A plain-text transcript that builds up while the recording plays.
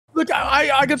Look,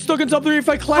 I got stuck in top of the roof.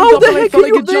 I climbed How up the and I heck felt are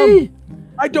like you a up there? jump.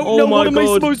 I don't know. What am I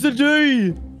supposed to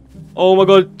do? Oh my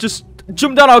god, just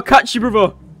jump down, I'll catch you,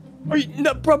 brother.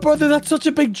 No, brother, that's such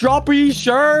a big drop. Are you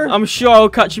sure? I'm sure I'll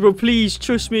catch you, bro. Please,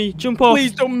 trust me. Jump off.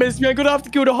 Please don't miss me. I'm gonna have to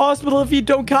go to hospital if you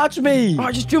don't catch me.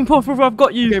 Alright, just jump off, brother. I've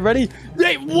got you. Okay, ready?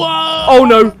 Hey, whoa! Oh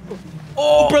no.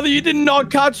 Oh, brother, you did not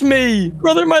catch me.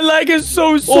 Brother, my leg is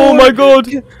so sore. Oh my god.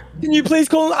 Can you please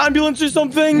call an ambulance or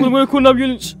something? I'm gonna call an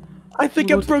ambulance. I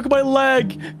think I broke my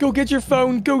leg. Go get your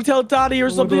phone. Go tell daddy or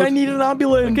something. God. I need an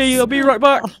ambulance. Okay, I'll be right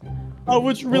back. Oh,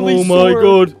 it's really sore. Oh my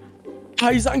god.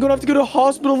 Guys, I'm gonna have to go to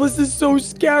hospital. This is so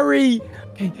scary.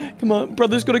 Okay, come on.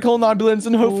 Brother's gonna call an ambulance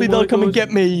and hopefully they'll come and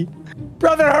get me.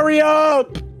 Brother, hurry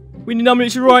up. We need an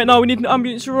ambulance right now. We need an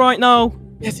ambulance right now.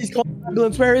 Yes, he's calling an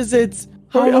ambulance. Where is it?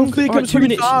 How long? Hopefully it Alright, comes 2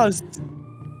 pretty minutes. fast.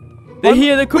 They're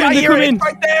here. They're coming. I They're hear coming. it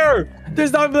right there.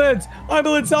 There's an ambulance.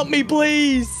 Ambulance, help me,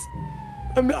 please.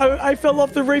 I fell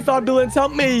off the roof. Ambulance,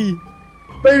 help me.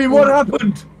 Baby, what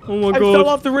happened? Oh my I fell god.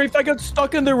 off the roof. I got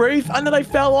stuck in the roof and then I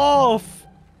fell off.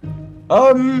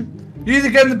 You need to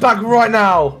get in the back right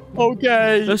now.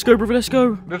 Okay. Let's go, brother. Let's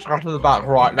go. Let's go to the back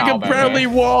right now, I can barely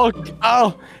walk.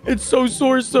 Ow, it's so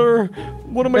sore, sir.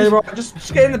 What am I? Hey, right,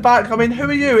 just get in the back. I mean, who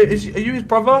are you? Are you his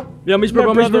brother? Yeah, I'm his My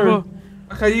brother. I'm his brother. brother.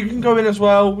 Okay, you can go in as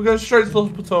well. We're going straight to the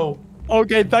hospital.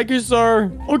 Okay, thank you,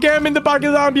 sir. Okay, I'm in the back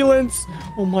of the ambulance.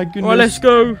 Oh my goodness. Alright, let's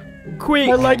go. Quick.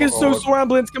 My leg is so sore,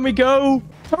 ambulance. Can we go?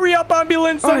 Hurry up,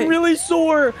 ambulance. I'm Alright. really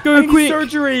sore. Go I need quick.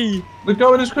 surgery. We're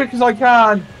going as quick as I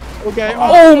can. Okay.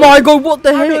 Oh my god, what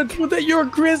the heck? Ambulance, you're a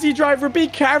crazy driver. Be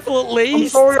careful at I'm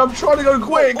least. sorry, I'm trying to go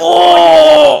quick.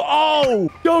 Oh!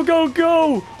 Go, go,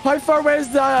 go. How far away is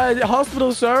the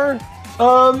hospital, sir?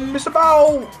 It's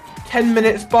about 10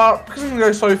 minutes, but because I'm going to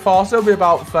go so fast, it'll be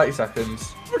about 30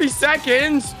 seconds. 30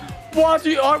 seconds? What?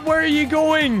 Where are you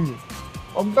going?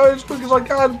 I'm going as quick as I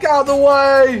can. Get out of the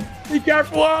way. Be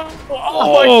careful.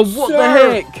 Oh, what the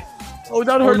heck? Oh,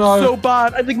 that hurts no. so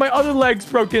bad. I think my other leg's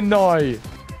broken now.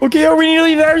 Okay, are we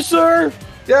nearly there, sir?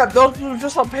 Yeah, they're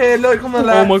just up here. Look on the Oh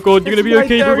left. my god, you're gonna be It's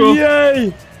okay, right there, brother.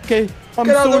 yay. Okay, I'm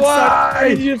Get out so of the excited. I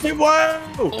way. need you to say, wow.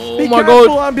 Oh Be my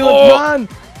careful, god. ambulance Oh. man.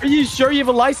 Are you sure you have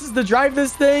a license to drive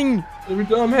this thing? I'm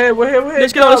here. We're here.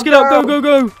 Let's get out, let's get out. Go,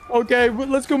 go, go. Okay,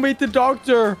 let's go meet the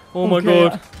doctor. Oh my Okay.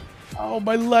 god. Oh,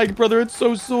 my leg, brother. It's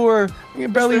so sore. I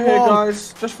can barely Through here, walk.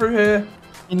 guys. Just through here.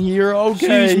 In here,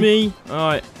 okay. Excuse me.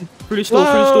 Alright. Through the store,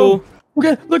 through the Hello? store.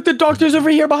 Okay, look, the doctor's over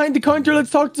here behind the counter.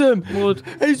 Let's talk to him. What?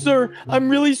 Hey, sir, I'm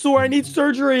really sore. I need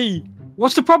surgery.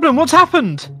 What's the problem? What's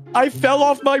happened? I fell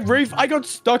off my roof. I got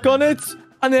stuck on it.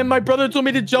 And then my brother told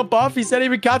me to jump off. He said he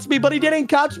would catch me, but he didn't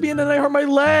catch me. And then I hurt my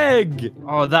leg.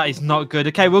 Oh, that is not good.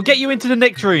 Okay, we'll get you into the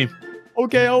next room.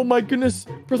 Okay, oh my goodness.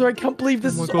 Brother, I can't believe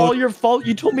this Oh my is God. all your fault.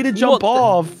 You told me to jump What the-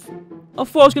 off. I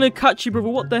thought I was gonna catch you, brother.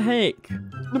 What the heck?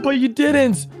 No, but you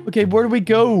didn't. Okay, where do we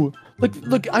go?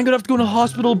 Look, I'm gonna have to go in a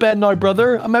hospital bed now,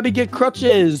 brother. I maybe get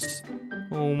crutches.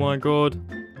 Oh my god.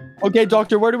 Okay,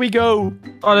 doctor, where do we go?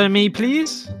 Follow me,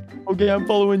 please. Okay, I'm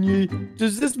following you.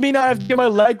 Does this mean I have to get my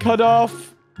leg cut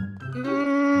off?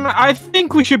 I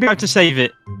think we should be able to save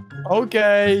it.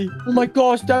 Okay. Oh my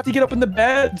gosh, do I have to get up in the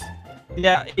bed?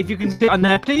 Yeah, if you can sit on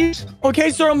there, please.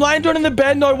 Okay, sir, I'm lying down in the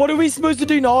bed now. What are we supposed to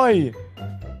do now?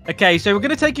 Okay, so we're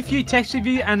going to take a few tests of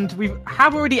you, and we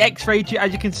have already x-rayed you,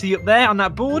 as you can see up there on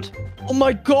that board. Oh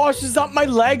my gosh, is that my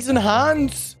legs and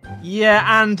hands?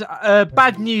 Yeah, and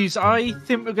bad news. I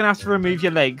think we're going to have to remove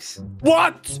your legs.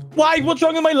 What? Why? What's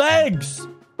wrong with my legs?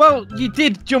 Well, you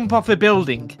did jump off a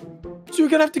building. So you're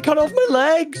gonna have to cut off my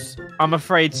legs? I'm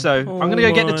afraid so. Oh I'm going to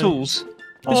go get the my. tools.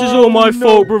 This is all my no.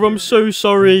 fault, brother. I'm so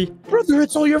sorry. Brother,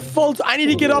 it's all your fault. I need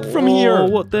to get up from Oh, here.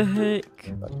 what the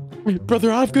heck? Wait,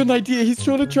 brother, I've got an idea. He's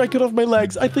trying to try cut off my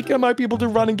legs. I think I might be able to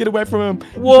run and get away from him.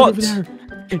 He's right What? over there.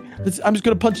 Okay, I'm just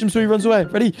gonna punch him so he runs away.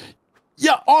 Ready?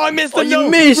 Yeah. Oh, I missed him. you No,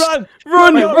 missed. Run.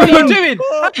 Run, Run, What are you run. doing?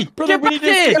 Oh, Hey, brother, get we back need to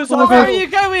here! escape this Where hospital. are you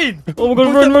going? Oh my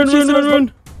god, run, run, run, run,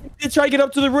 run. Let's try to get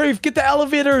up to the roof. Get the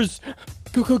elevators.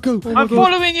 Go, go, go. I'm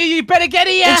following you. You better get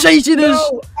here. It's chasing us.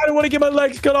 No, I don't want to get my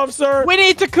legs cut off, sir. We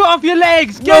need to cut off your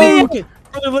legs. Get No. here. Okay.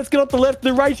 Brother, let's get up the left.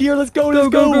 They're right here. Let's go. Let's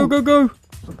Go, go, go, go,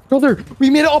 go. Brother, we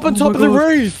made it up on Oh top my of the God.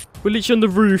 roof. We're literally on the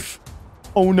roof.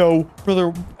 Oh no,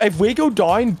 brother. If we go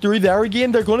down through there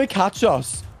again, they're going to catch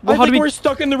us. Well, I how do think we- we're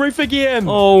stuck in the roof again.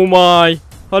 Oh my.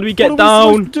 How do we get what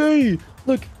are we down? supposed to do?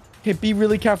 Look. Okay, be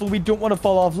really careful. We don't want to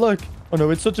fall off. Look. Oh no,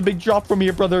 it's such a big drop from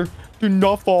here, brother. Do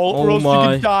not fall or Oh else you my.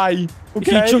 can die. If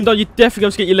you Okay? jump down, you're definitely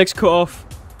going to get your legs cut off.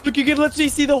 Look, you can literally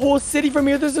see the whole city from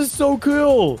here. This is so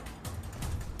cool.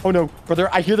 Oh no, brother.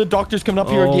 I hear the doctors coming up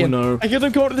here Oh, again. no. I hear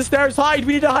them going to the stairs. Hide.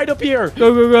 We need to hide up here.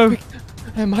 Go, go, go.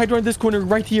 Hide around this corner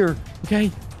right here.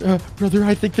 Okay. Brother,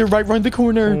 I think they're right around the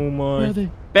corner. Oh Where are my. they?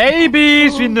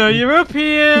 Babies, we know you're up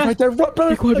They're here. right there. Run, brother.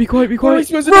 Be quiet, be quiet, be What are we quiet.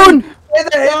 supposed to Run! do? They're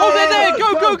there. Oh, they're there.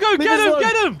 Go, go, go. Leave Get us him, alone.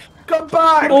 get him. Come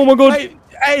back. Oh my god.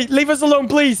 Hey, leave us alone,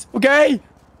 please. Okay?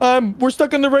 We're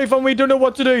stuck on the roof and we don't know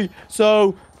what to do.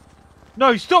 So,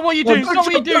 No, stop what you're doing. Don't Stop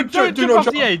what you're jump, doing. Don't do jump not off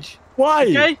the jump. edge. why?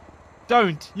 Okay?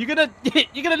 Don't. You're gonna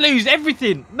lose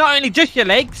everything. Not only just your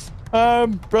legs.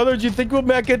 Brother, do you think we'll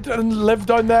make it and live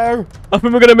down there? I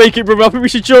think we're gonna make it, brother. I think we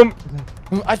should jump.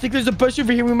 I think there's a bush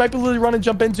over here. We might be able to run and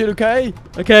jump into it, okay?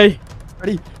 Okay.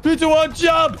 Ready? 3, 2, 1,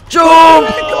 jump! Jump!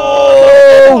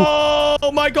 Oh!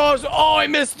 Oh my gosh! Oh, I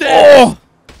missed it! Oh!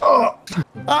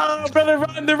 Oh, brother,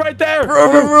 run! They're right there!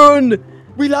 Brother, run!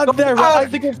 We landed there. I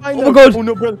think we'll find Oh them. my God. Oh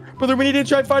no, brother! Brother, we need to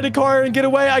try and find a car and get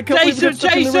away. I can't believe we got Jason,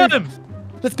 stuck in the roof. Jason.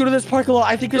 Let's go to this parking lot.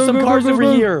 I think there's Go, some go, go, cars go, over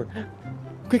go. here.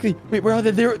 Quickly! Wait, where are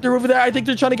they? They're over there. I think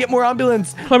they're trying to get more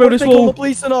ambulance. Climb What over if this they call wall. the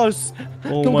police on us?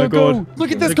 Oh Go, my go, god. go!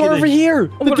 Look at this Look car at over it.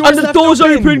 here. Oh my god, and the left door's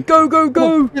open. Go, go,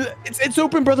 go. It's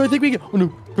open, brother. I think we can. Oh no,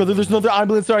 brother! There's another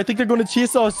ambulance there. I think they're going to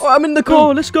chase us. Oh, I'm in the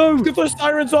car. Let's go. Get those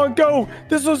sirens on! Go!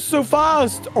 This was so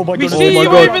fast. Oh my We god! see my you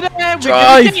God. over there. We're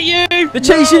Drive. gonna get you. They're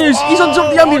chasing us. He's on top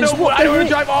of the ambulance. Oh, no, What I the don't want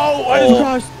to heck? drive. Oh, I just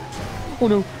crashed. Oh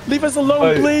no! Leave us alone,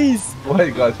 Wait. please.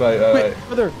 Wait, guys, wait. Wait,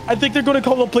 brother! I think they're going to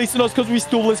call the police on us because we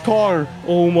stole this car.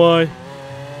 Oh my.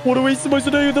 What are we supposed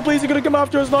to do? The police are going to come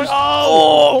after us now.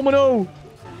 Oh no!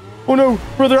 Oh no,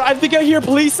 brother! I think I hear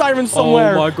police sirens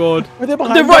somewhere. Oh my god. Are they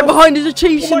behind They're right us? behind us. They're Oh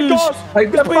chasing my us. gosh! Hey,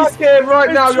 get Please. back here right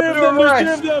now. There's You're two of under them,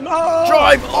 there's two arrest. of them. Oh.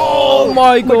 Drive. Oh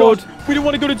my god. gosh. We don't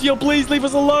want to go to jail. Please leave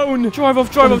us alone. Drive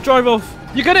off, drive off, drive off.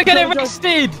 You're gonna get Drive, drive.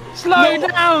 arrested. Slow No.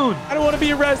 down. I don't want to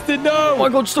be arrested. No. Oh my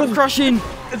god, stop crashing.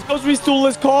 It's because we stole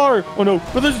this car. Oh no.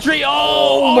 But there's a tree.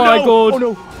 Oh my no. God. Oh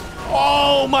no.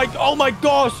 Oh my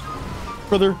gosh.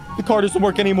 Brother, the car doesn't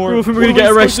work anymore. Bro, I think we're What gonna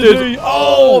are get we supposed to arrested. do?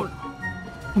 Oh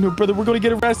no, brother, we're gonna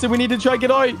get arrested. We need to try and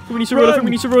get out. We need to run. I think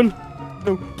we need to run.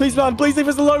 No, please, man, please leave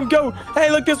us alone. Go. Hey,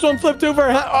 look, this one flipped over.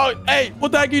 Oh, hey,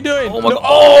 what the heck are you doing? Oh my No, god.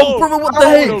 Oh, brother, what the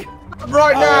heck?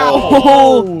 Right now.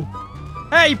 Oh.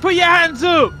 Hey, put your hands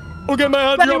up. Okay, my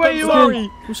hands Stay are up. where I'm you sorry.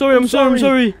 I'm sorry, I'm sorry, I'm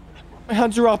sorry. My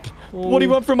hands are up. What do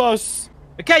you want from us?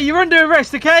 Okay, you're under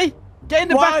arrest. Okay, get in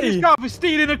the back of Why? this car for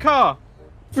stealing a car.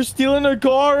 For stealing a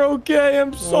car? Okay,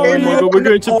 I'm Oh sorry. my god, we're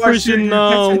going to prison I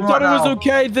now. thought it was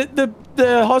okay.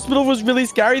 The hospital was really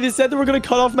scary. They said they were going to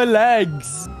cut off my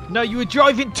legs. No, you were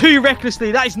driving too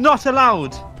recklessly. That is not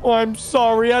allowed. Oh, I'm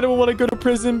sorry. I don't want to go to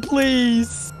prison,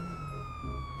 please.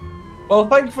 Well,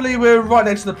 thankfully we're right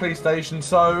next to the police station,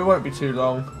 so it won't be too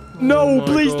long. No, my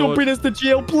please don't God. bring us to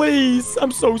jail, please.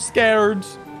 I'm so scared.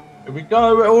 Here we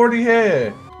go. We're already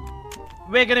here.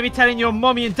 We're gonna be telling your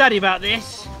mommy and daddy about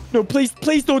this. No, please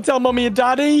don't tell mommy and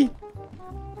daddy.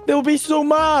 They'll be so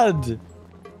mad.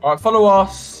 All right, follow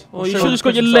us. Oh, We'll you show should where have just the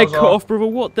got your prison leg cells cut are. off, brother.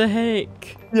 What the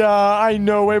heck? Yeah, I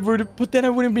know. But then I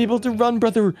wouldn't be able to run,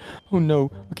 brother. Oh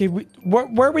no. Okay,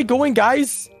 where are we going,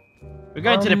 guys? We're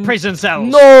going to the prison cells.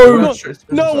 No! No, Straight to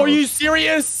prison no, are cells. you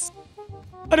serious?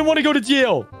 I don't want to go to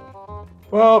jail.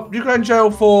 Well, you go in jail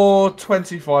for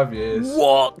 25 years.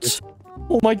 What?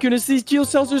 Oh my goodness, these jail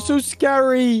cells are so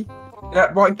scary.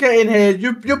 Yeah, right, get in here.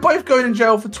 You're both going in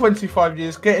jail for 25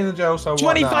 years. Get in the jail cell right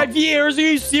 25 years? Are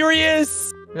you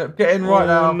serious? now. Yep, get in right Oh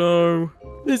now. no.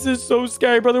 This is so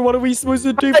scary, brother. What are we supposed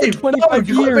to do Hey, for no, 25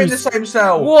 you gotta be in the years? same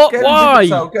cell. What? Get in the Why? different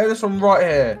cell. Get in this one right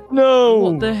here. No.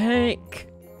 What the heck?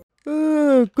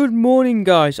 Good morning,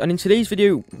 guys. And in today's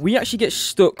video, we actually get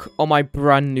stuck on my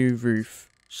brand new roof.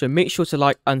 So make sure to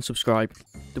like and subscribe.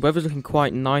 The weather's looking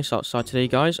quite nice outside today,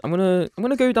 guys. I'm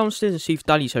gonna go downstairs and see if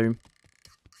Daddy's home.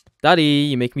 Daddy,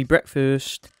 you're making me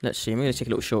breakfast. Let's see. I'm gonna take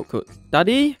a little shortcut.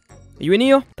 Daddy, are you in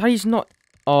here? Daddy's not.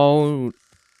 Oh,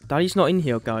 Daddy's not in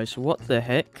here, guys. What the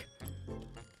heck?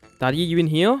 Daddy, are you in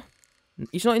here?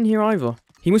 He's not in here either.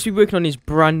 He must be working on his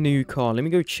brand new car. Let me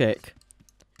go check.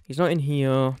 He's not in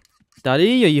here.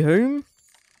 Daddy, are you home?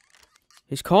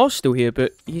 His car's still here,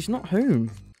 but he's not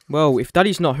home. Well, if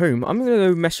Daddy's not home, I'm gonna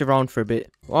go mess around for a bit.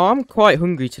 Well, I'm quite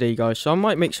hungry today, guys, so I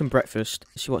might make some breakfast.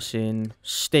 Let's see what's in.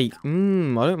 Steak. I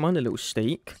don't mind a little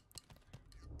steak.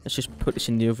 Let's just put this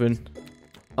in the oven.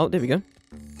 Oh, there we go.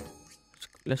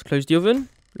 Let's close the oven.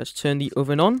 Let's turn the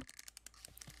oven on.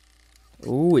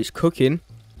 Oh, it's cooking.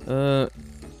 How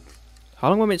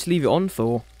long am I meant to leave it on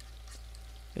for?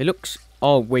 It looks...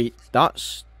 Oh, wait.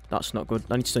 That's not good.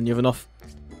 I need to turn the oven off.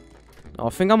 Oh, I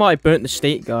think I might have burnt the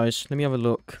steak, guys. Let me have a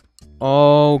look.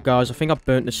 Oh, guys, I think I've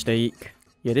burnt the steak.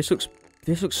 Yeah, this looks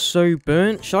so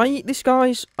burnt. Should I eat this,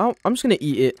 guys? Oh, I'm just gonna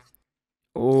eat it.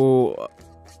 Oh,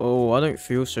 I don't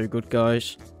feel so good,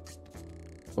 guys.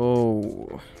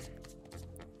 Oh,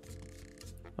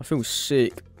 I feel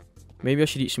sick. Maybe I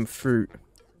should eat some fruit.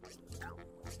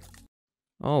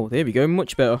 Oh, there we go.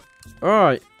 Much better.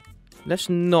 Alright. Let's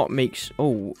not make...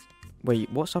 Oh,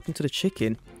 wait. What's happened to the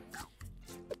chicken?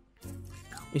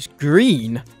 It's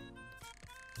green.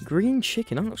 Green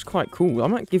chicken. That looks quite cool. I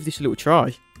might give this a little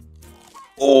try.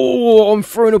 Oh, I'm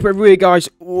throwing up everywhere, guys.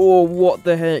 Oh, what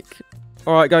the heck.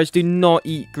 Alright, guys. Do not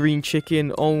eat green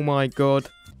chicken. Oh, my God.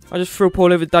 I just threw up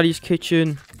all over Daddy's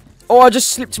kitchen. Oh, I just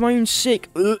slipped my own sick.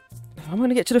 Ugh. How am I going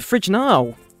to get to the fridge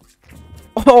now?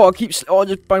 Oh, I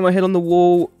just bang my head on the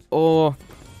wall. Oh.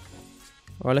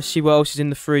 Alright, let's see what else is in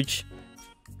the fridge.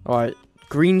 Alright,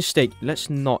 green steak. Let's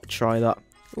not try that.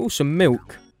 Oh, some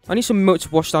milk. I need some milk to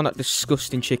wash down that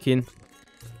disgusting chicken.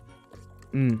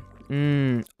 Oh,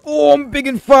 I'm big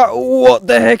and fat. What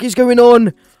the heck is going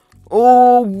on?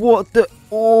 Oh, what the...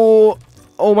 Oh.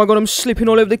 Oh my God, I'm slipping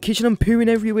all over the kitchen. I'm pooing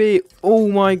everywhere. Oh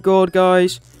my God,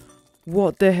 guys.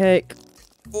 What the heck?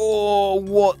 Oh,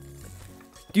 what?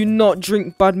 Do not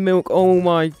drink bad milk. Oh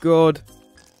my God.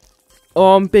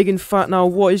 Oh, I'm big and fat now.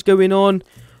 What is going on?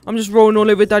 I'm just rolling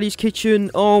all over Daddy's kitchen.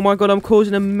 Oh my God, I'm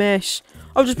causing a mess.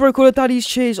 I've just broke all of Daddy's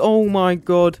chairs. Oh my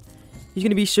God. He's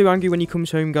going to be so angry when he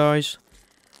comes home, guys.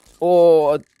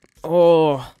 Oh.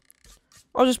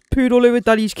 I just pooed all over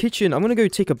Daddy's kitchen. I'm going to go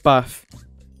take a bath.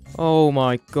 Oh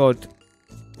my God.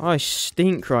 I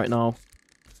stink right now.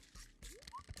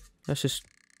 Let's just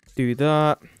do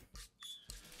that.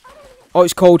 Oh,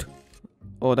 it's cold.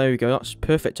 Oh, there we go. That's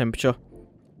perfect temperature.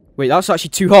 Wait, that's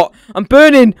actually too hot. I'm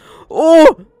burning.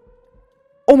 Oh.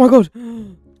 Oh my God.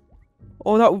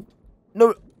 Oh, that...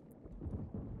 No.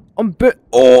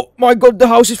 Oh my God, the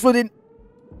house is flooding.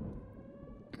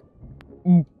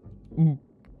 I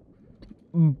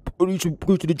need to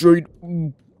go to the drain.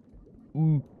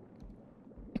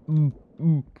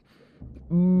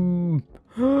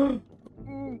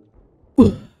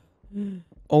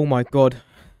 Oh my God.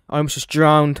 I almost just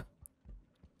drowned.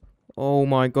 Oh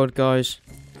my God, guys.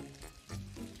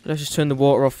 Let's just turn the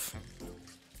water off.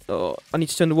 Oh, I need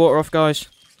to turn the water off, guys.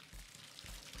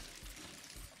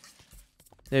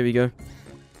 There we go.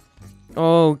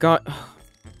 Oh, God.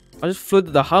 I just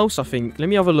flooded the house, I think. Let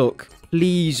me have a look.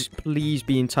 Please, please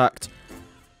be intact.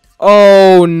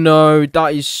 Oh, no.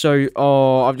 That is so...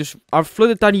 Oh, I've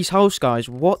flooded Daddy's house, guys.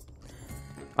 What?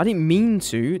 I didn't mean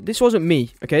to. This wasn't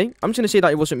me, okay? I'm just going to say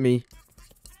that it wasn't me.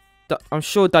 I'm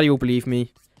sure Daddy will believe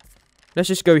me. Let's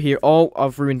just go here. Oh,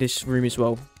 I've ruined this room as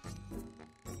well.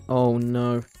 Oh,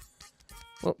 no.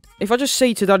 Well, if I just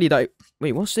say to Daddy that...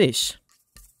 Wait, what's this?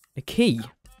 A key?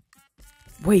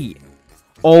 Wait.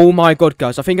 Oh, my God,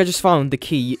 guys. I think I just found the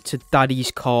key to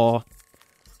Daddy's car.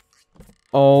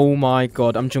 Oh, my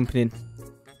God. I'm jumping in.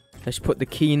 Let's put the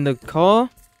key in the car.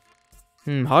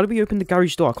 How do we open the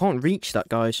garage door? I can't reach that,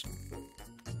 guys.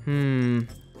 Maybe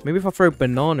if I throw a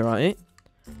banana at it.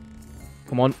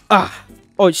 Come on. Ah!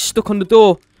 Oh, it's stuck on the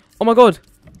door. Oh, my God.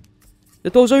 The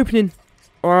door's opening.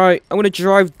 Alright, I'm going to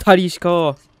drive Daddy's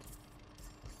car.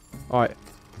 Alright.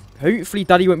 Hopefully,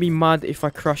 Daddy won't be mad if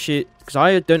I crash it. Because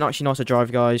I don't actually know how to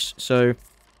drive, guys. So,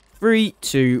 3,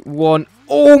 2, 1.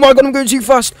 Oh, my God, I'm going too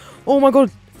fast. Oh, my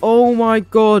God. Oh, my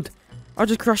God. I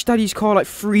just crashed Daddy's car like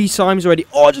 3 times already.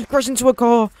 Oh, I just crashed into a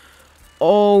car.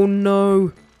 Oh,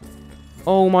 no.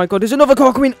 Oh, my God. There's another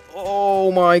car coming.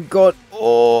 Oh, my God.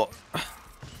 Oh.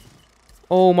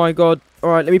 Oh, my God.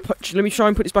 Alright, let me try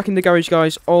and put this back in the garage,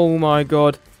 guys. Oh, my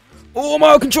God. Oh,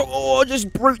 my control. Oh, I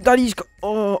just broke Daddy's car.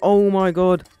 Oh, my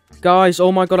God. Guys,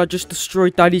 oh, my God. I just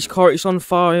destroyed Daddy's car. It's on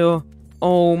fire.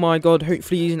 Oh, my God.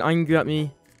 Hopefully, he isn't angry at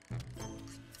me.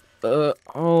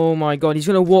 Oh my God, he's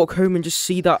gonna walk home and just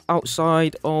see that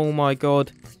outside. Oh my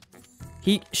God.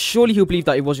 Surely he'll believe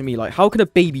that it wasn't me. Like, how can a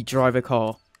baby drive a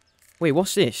car? Wait,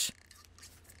 what's this?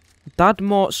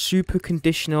 Dadmart Super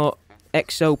Conditioner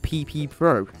XL-PP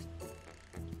Pro.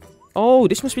 Oh,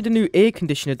 this must be the new air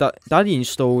conditioner that Daddy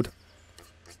installed.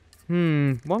 What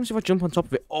happens if I jump on top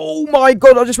of it? Oh my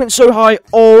God, I just went so high.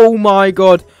 Oh my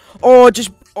God. Oh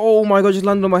my God, just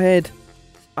landed on my head.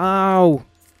 Ow.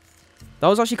 That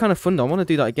was actually kind of fun though. I want to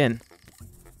do that again.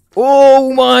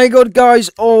 Oh my God, guys.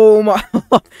 Oh my...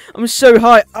 I'm so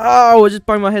high. Ow, I just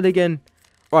banged my head again.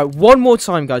 Alright, one more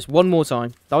time, guys. One more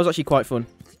time. That was actually quite fun.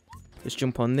 Let's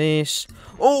jump on this.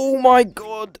 Oh my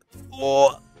God.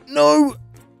 Oh, no.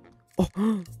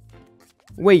 Oh.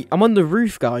 Wait, I'm on the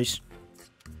roof, guys.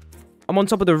 I'm on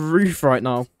top of the roof right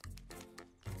now.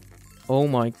 Oh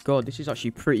my God, this is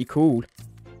actually pretty cool.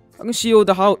 I can see all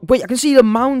the house. Wait, I can see the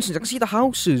mountains. I can see the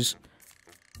houses.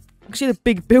 I can see the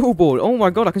big billboard. Oh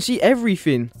my God, I can see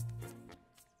everything.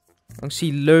 I can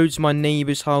see loads of my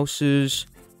neighbours' houses.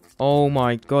 Oh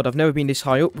my God, I've never been this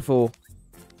high up before.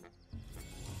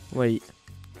 Wait.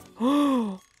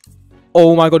 Oh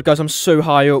my God, guys, I'm so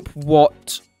high up.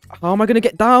 What? How am I going to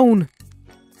get down?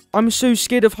 I'm so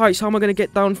scared of heights. How am I going to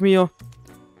get down from here?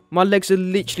 My legs are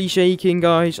literally shaking,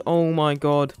 guys. Oh my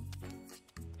god.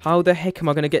 How the heck am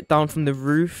I going to get down from the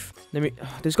roof?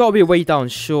 There's got to be a way down,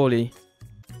 surely.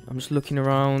 I'm just looking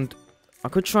around. I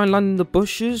could try and land in the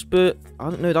bushes, but I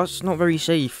don't know. That's not very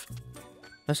safe.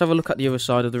 Let's have a look at the other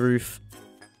side of the roof.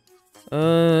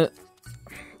 I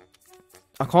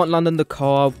can't land in the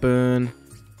car. I'll burn.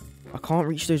 I can't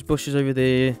reach those bushes over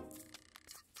there.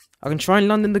 I can try and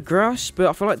land in the grass, but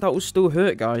I feel like that will still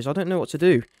hurt, guys. I don't know what to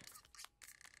do.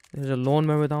 There's a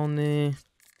lawnmower down there.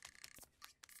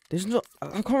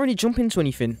 I can't really jump into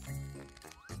anything.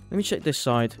 Let me check this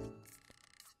side.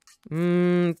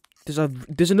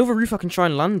 There's another roof I can try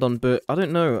and land on, but I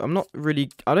don't know.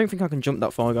 I don't think I can jump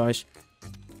that far, guys.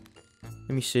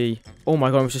 Let me see. Oh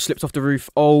my god, I just slipped off the roof.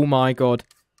 Oh my god.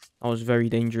 That was very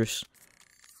dangerous.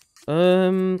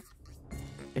 It's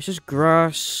just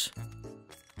grass.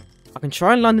 I can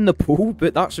try and land in the pool,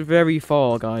 but that's very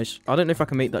far, guys. I don't know if I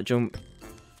can make that jump.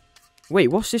 Wait,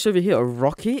 what's this over here? A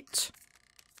rocket?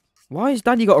 Why has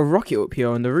Daddy got a rocket up here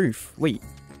on the roof? Wait.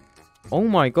 Oh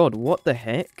my god, what the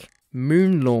heck?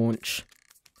 Moon launch.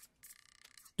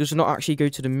 Does it not actually go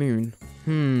to the moon?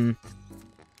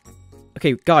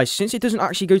 Okay, guys, since it doesn't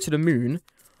actually go to the moon,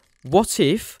 what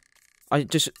if I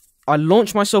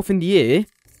launch myself in the air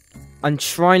and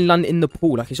try and land in the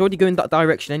pool? Like, it's already going that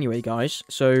direction anyway, guys.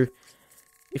 So,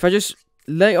 if I just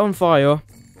let it on fire,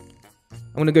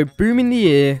 I'm going to go boom in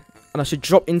the air, and I should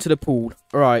drop into the pool.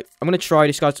 Alright, I'm going to try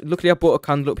this, guys. Luckily, I brought a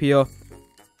candle up here.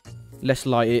 Let's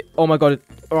light it. Oh my god.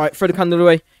 Alright, throw the candle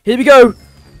away. Here we go.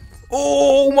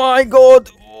 Oh my god.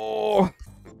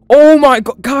 Oh my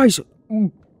god. Guys.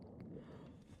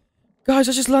 Guys,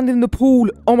 I just landed in the pool.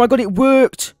 Oh my god, it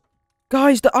worked.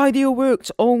 Guys, the idea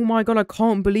worked. Oh my god, I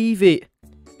can't believe it.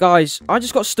 Guys, I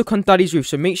just got stuck on Daddy's roof,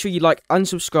 so make sure you like and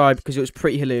subscribe because it was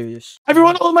pretty hilarious.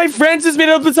 Everyone, all my friends has made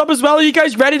it up the top as well. Are you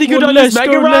guys ready to go down this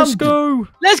mega ramp? Let's go.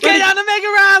 Let's get down the mega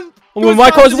ramp. Oh,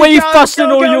 my car's way faster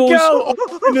than all yours. Oh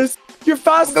my goodness. You're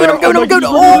faster. I'm going. Oh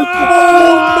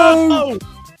no.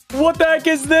 What the heck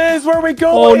is this? Where are we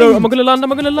going? Oh no, am I going to land?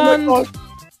 Am I going to land?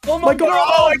 Oh my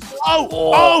god!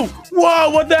 Oh! Whoa!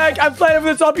 What the heck? I'm flying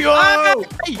over the top of you!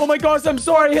 Oh my gosh! I'm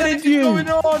sorry, I hit you!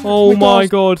 Oh my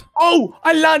god! Oh!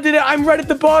 I landed it! I'm right at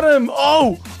the bottom!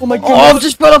 Oh! Oh my god! Oh! I've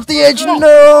just fell off the edge!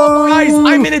 No! Guys,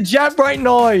 I'm in a jet right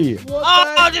now!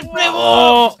 Oh! Just blew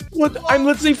up! What? I'm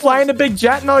literally flying a big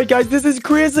jet now, guys! This is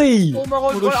crazy! Oh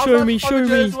my god! Show me! Show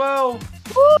me!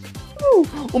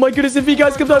 Oh my goodness! If you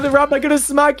guys come down the ramp, I'm gonna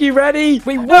smack you! Ready?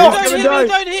 Wait! What?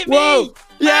 Don't hit me! Whoa!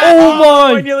 Yeah! Oh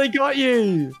my! I nearly got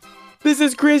you! This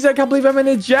is crazy! I can't believe I'm in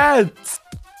a jet!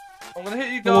 I'm gonna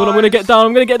hit you guys! Oh, I'm gonna get down!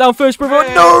 I'm gonna get down first, brother!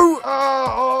 Yeah.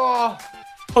 No!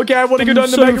 Okay, I want to go down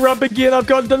the mega ramp again. I've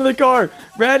gotten down the car.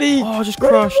 Ready? Oh, I just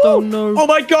crashed. Oh no! Oh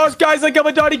my gosh, guys! I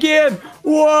got down again!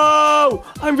 Whoa!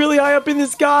 I'm really high up in the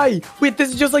sky. Wait, this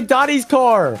is just like Daddy's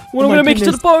car. Well, I'm gonna make it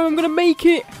to the bottom. I'm gonna make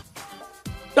it.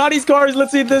 Daddy's car is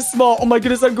literally this small. Oh my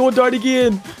goodness, I'm going down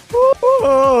again.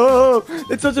 Oh,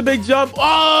 it's such a big jump.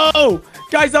 Oh!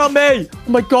 Guys, help me! Oh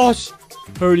my gosh!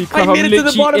 Holy crap, I made it to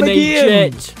the bottom in again. a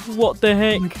jet. What the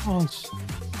heck? Oh my gosh.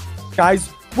 Guys,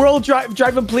 we're all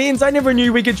driving planes. I never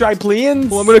knew we could drive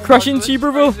planes. Oh, I'm gonna crash into you,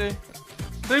 brother.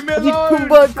 Leave me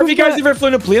alone! Have you guys ever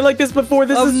flown a plane like this before?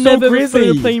 This is so I've never crazy.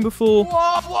 flown a plane before.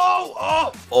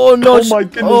 Whoa! Oh no! Oh my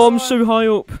goodness. Oh, I'm so high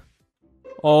up.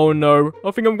 Oh no! I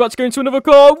think I'm about to go into another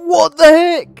car. What the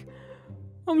heck?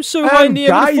 I'm so high in the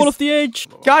air, I'm gonna fall off the edge.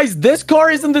 Guys, this car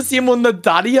isn't the same one that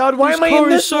Daddy had. Why am I in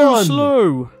this so one?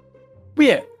 slow.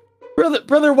 Wait,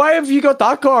 brother, why have you got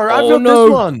that car? I've Oh, got no.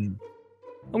 this one.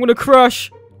 I'm gonna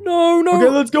crash. No. Okay,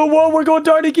 let's go. Whoa, we're going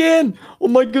down again. Oh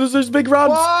my goodness, there's big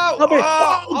ramps. Whoa! Help me.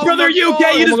 Oh Brother, my are you okay?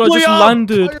 God. You Oh just my god, blew I just up.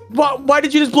 landed. Why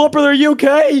did you just blow up, brother? Are you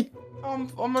okay?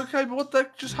 I'm okay, but what the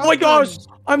heck just Oh happened? my gosh,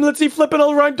 I'm literally flipping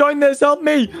all around down this. Help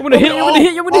me. I'm gonna hit you.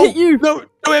 I'm gonna hit you. No,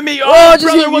 don't hit me. Oh, I Oh, just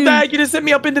brother, hit what you. the heck? You just hit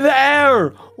me up into the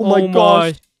air. Oh my Oh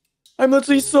gosh. my. I'm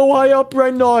literally so high up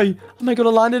right now. Am I gonna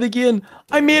land it again?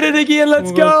 I made it again. Let's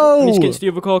Oh my God. go. I need to get to the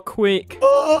other car quick.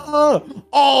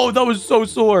 Oh, that was so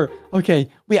sore. Okay,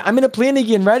 wait, I'm in a plane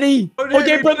again. Ready? Don't hit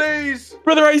Okay, me, brother. please!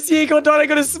 Brother, I see you going down. I'm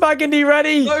gonna smack into you.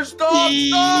 Ready? No, stop!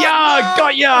 Yeah,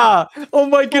 got ya. Oh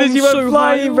my goodness, I'm you went so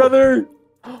flying, high. brother.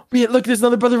 Wait, look, there's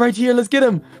another brother right here. Let's get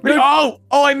him. Ready? Oh,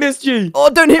 I missed you. Oh,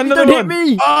 don't hit me. Another Don't hit one.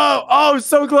 me. Oh,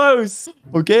 so close.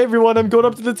 Okay, everyone, I'm going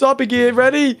up to the top again.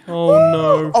 Ready? Oh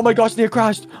no. Oh my gosh, near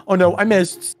crashed. Oh no, I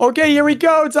missed. Okay, here we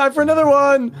go. Time for another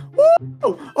one.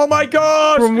 Woo! Oh my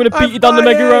gosh. Bro, I'm gonna beat you down the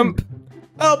mega flying. ramp.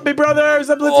 Help me, brothers.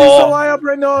 I'm literally so high up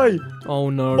right now. Oh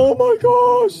no. Oh my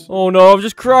gosh. Oh no, I've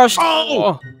just crashed.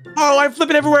 Oh. Oh, I'm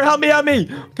flipping everywhere. Help me, help me.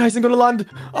 Guys, I'm gonna land.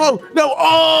 Oh, no.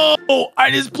 Oh, I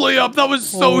just blew up. That was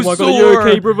so Oh my sore. god, are you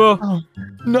okay, brother? Oh,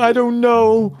 no, I don't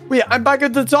know. Wait, I'm back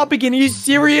at the top again. Are you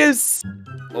serious?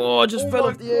 Oh, I just fell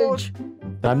off the edge.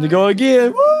 Time to go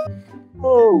again.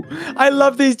 Woo! I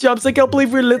love these jumps. I can't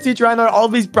believe we're literally trying out all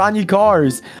these brand new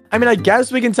cars. I mean, I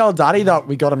guess we can tell Daddy that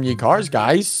we got him new cars,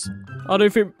 guys. I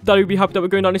don't think Daddy would be happy that we're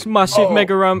going down this massive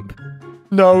mega ramp.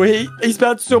 No, he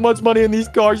spent so much money on these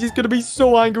cars. He's gonna be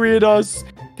so angry at us.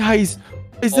 Guys,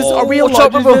 is this are we watch allowed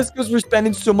out, to do brother. this because we're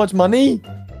spending so much money?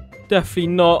 Definitely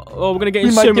not. Oh, we're gonna get We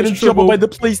in might so get in much trouble trouble. by the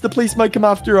police. The police might come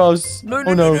after us. No,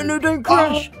 Oh, no, don't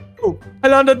crash. Oh, I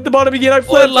landed at the bottom again. I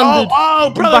flipped. landed. Oh,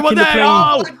 brother, back what in the the plane.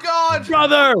 hell? Oh my god!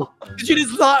 Brother, did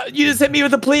you just hit me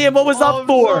with a plane? What was that I'm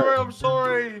for? sorry, I'm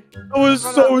sorry. That was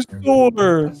so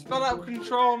sore. It's not out of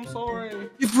control, I'm sorry.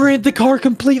 You've ruined the car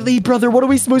completely, brother. What are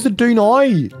we supposed to do now?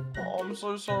 The Oh, I'm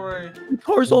so sorry.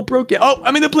 car's all broken. Oh,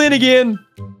 I'm in the plane again.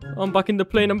 I'm back in the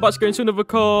plane. I'm about to go into another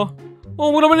car. Oh,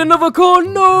 when I'm in another car,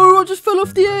 no! I just fell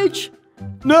off the edge.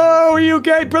 No, are you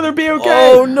okay, brother? Be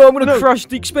okay. Oh no, I'm gonna No. crash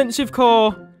the expensive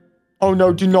car. Oh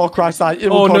no, do not crash that. It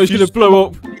will Oh no, cost it's you gonna so blow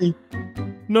up. much money.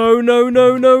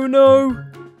 No.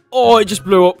 Oh, it just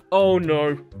blew up. Oh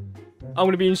no. I'm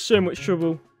gonna be in so much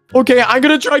trouble. Okay, I'm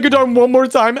gonna try go down one more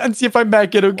time and see if I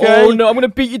make it, okay? Oh no, I'm gonna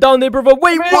beat you down there, brother.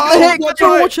 Wait, what Oh, the heck? watch Watch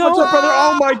out, out. watch out, brother.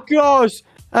 Oh my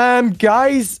gosh.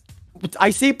 Guys, I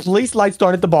see police lights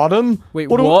down at the bottom. Wait,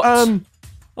 do- what?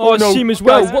 Oh, I no, see him as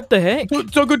well. guys. What the heck?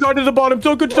 Don't go down to the bottom.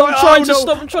 Don't go down. I'm trying to no.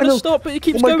 stop. I'm trying I know. to stop, but it Oh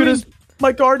keeps my going. goodness.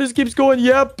 My car just keeps going.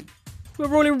 Yep. We're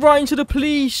rolling right into the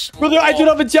police. Brother, I don't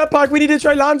have a jetpack. We need to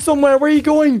try land somewhere. Where are you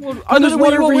going? I don't know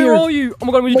where you are. Where are you? Oh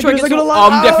my god, when you try to get to the...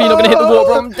 I'm definitely not gonna hit the water,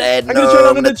 bro. I'm dead. I'm gonna try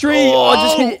land in the tree. Oh, I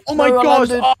just hit. Oh my No, I gosh.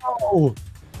 landed.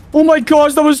 Oh my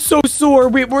gosh, that was so sore.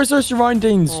 Wait, where's our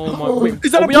surroundings? Oh my... Wait,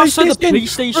 Is that are a we police outside the station?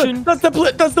 police station? That's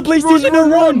the police station. No,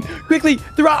 run quickly.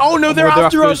 They're oh no, they're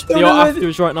after us. They No, are no, after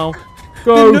us right now. They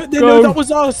Go, know that go.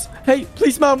 was us. Hey,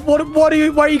 policeman, why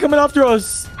are you coming after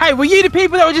us? Hey, were you the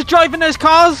people that were just driving those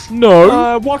cars?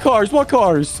 No. What cars? What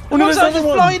cars? Oh What no, was there's that another just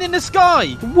one. flying in the sky?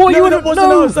 What No, that wasn't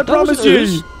us. I promise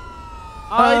you.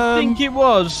 I think it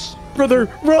was. Brother,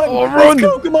 run! Oh, Let's run.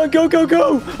 go! Come on, go!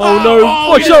 Oh, no.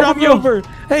 Watch he out, ran me brother. over!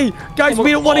 Hey, guys, Oh,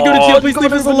 we don't want to go oh, to jail. Please God,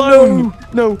 leave us no. alone.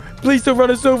 No, please don't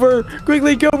run us over.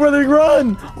 Quickly, go, brother,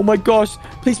 run! Oh my gosh,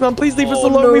 policeman, please leave us Oh,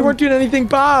 alone. no. We weren't doing anything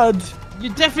bad.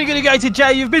 You're definitely going to go to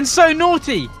jail. You've been so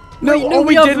naughty. No, Wait, no, all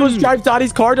we we did was haven't. drive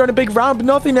Daddy's car down a big ramp,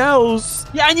 nothing else.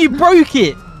 Yeah, and you broke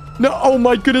it. No, oh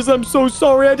my goodness, I'm so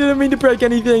sorry. I didn't mean to break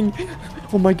anything.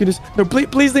 Oh my goodness. No,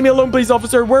 please leave me alone, police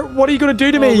officer. What are you going to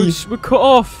do to me? We're cut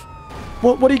off.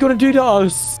 What are you going to do to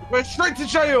us? We're straight to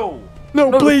jail.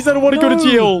 No, please, I don't want to go to no.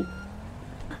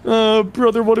 jail.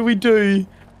 Brother, what do we do?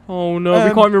 Oh no, we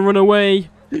Um, can't even run away.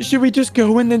 Should we just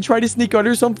go and then try to sneak out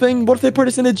or something? What if they put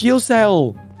us in a jail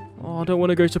cell? Oh, I don't want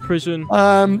to go to prison.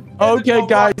 Okay, Right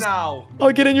guys. now.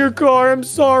 I'll get in your car. I'm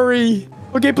sorry.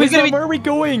 Okay, please, gonna Mom, be- where are we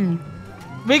going?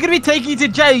 We're going to be taking you to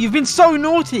jail. You've been so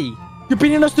naughty. You're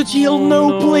bringing us to jail? Oh, no,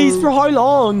 no. please. For how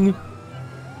long?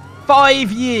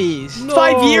 5 years. No.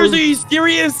 5 years? Are you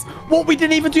serious? What? We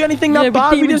didn't even do anything Yeah, that we bad.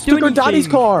 didn't We even just do took our daddy's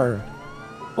anything. car.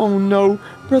 Oh, no.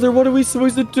 Brother, what are we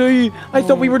supposed to do? I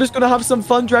thought we Oh. were just going to have some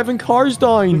fun driving cars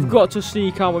down. We've got to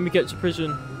sneak out when we get to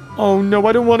prison. Oh, no.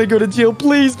 I don't want to go to jail.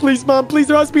 Please, please, Mom. Please,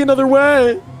 there has to be another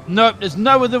way. Nope, there's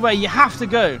no other way. You have to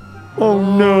go. Oh,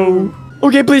 no.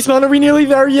 Okay, policeman, are we nearly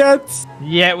there yet?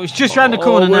 Yeah, it was just round the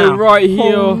corner we're now. right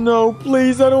here. Oh, no,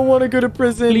 please, I don't want to go to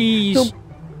prison. Please.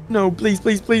 No, please,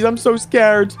 please, please, I'm so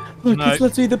scared. Look, No.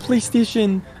 let's see the police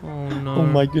station. Oh no. Oh,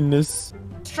 my goodness.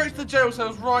 Straight to the jail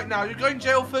cells right now. You're going to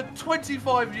jail for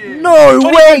 25 years. No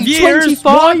 25 way! years?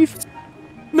 25?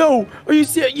 No, are you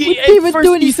serious? We didn't even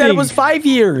do You said it anything. was 5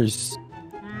 years.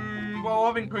 Well,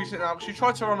 I've increased it now because you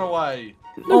tried to run away.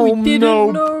 No, we Oh, didn't.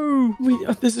 no.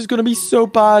 No. This is going to be so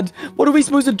bad. What are we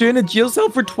supposed to do in a jail cell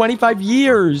for 25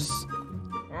 years?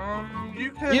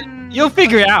 You can... You'll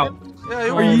figure it out. Yeah,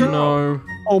 you'll Oh figure it out. no.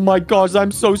 Oh, my gosh,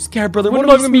 I'm so scared, brother. We're What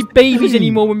not are we gonna be supposed to babies do?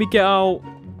 anymore when we get out.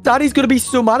 Daddy's going to be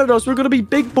so mad at us. We're going to be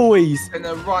big boys. In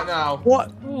there right now.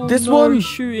 What? Oh, This no, one? he's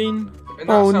shooting. In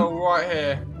that Oh, cell right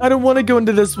here. I don't want to go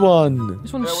into this one.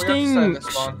 This one Yeah, we have to stay in this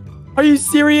stinks. one. Are you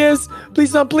serious?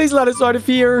 Please, not. Please let us out of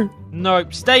here.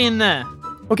 Nope, stay in there.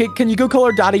 Okay, can you go call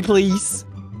our daddy, please?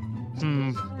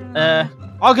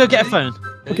 I'll go get a phone.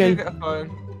 Yeah, Okay. you can get a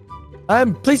phone.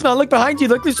 Policeman, look behind you.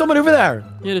 Look, there's someone over there.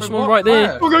 Yeah, there's Wait, someone what? right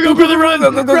there. Where? Go, brother, run.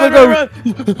 Go, go, go, Run, go, run, run.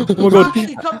 Oh, my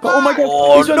God. Oh, my God.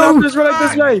 Oh, He's running no. after us, running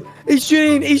this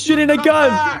way. He's shooting a gun.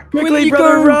 back. Where did Quickly, he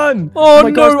brother, go? run. Oh, my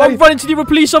no, gosh, I'm running to the other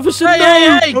police officer. Hey,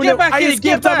 No. hey, Oh, get no, back I here, escaped.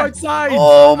 get I'm back. outside.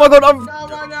 Oh, my God, No,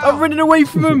 right now. I'm running away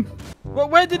from him. Well,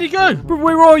 where did he go? Bro,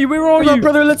 where are you? Where are Come on, you?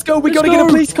 brother, let's go. We Let's gotta get a go.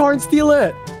 police car and steal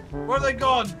it. Where are they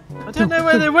gone? I don't know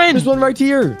where they went. There's one right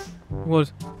here.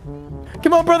 What?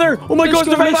 Come on, brother. Oh my Let's gosh,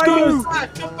 go, they're let's behind go. us.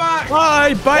 Back, come back.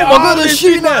 Bye, bye. Oh, my God, they're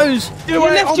shooting at us. Get You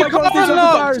away. left Oh your my gosh, car these are the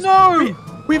unlocked. cars. No.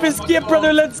 We've escaped,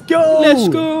 brother. Let's go. Let's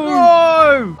go.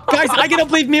 No. Guys, I cannot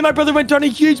believe me and my brother went on a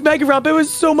huge mega ramp. It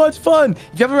was so much fun.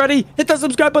 If you haven't already, hit that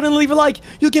subscribe button and leave a like.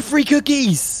 You'll get free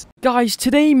cookies. Guys,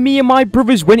 today me and my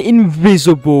brothers went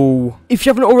invisible. If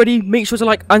you haven't already, make sure to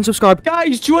like and subscribe.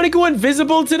 Guys, do you want to go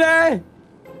invisible today?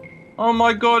 Oh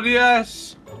my God,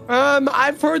 yes.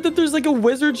 I've heard that there's like a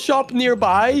wizard shop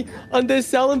nearby and they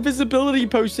sell invisibility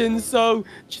potions. So, do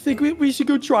you think we should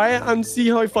go try it and see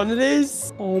how fun it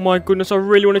is? Oh my goodness, I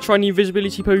really want to try the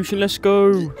invisibility potion. Let's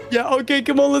go. Yeah, okay,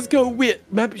 come on, let's go. Wait,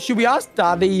 maybe, should we ask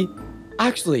Daddy?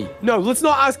 Actually, no, let's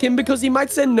not ask him because he might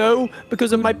say no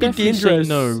because it might be Definitely say dangerous.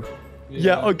 no.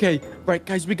 Yeah, okay. Right,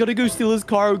 guys, we gotta go steal his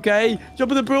car, okay?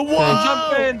 Jump in the pool. Whoa!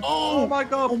 Jump in. Oh, Oh my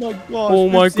God. oh my gosh. Oh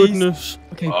my oopsies. goodness.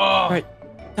 Okay, Oh. right.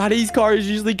 Daddy's car is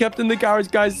usually kept in the garage,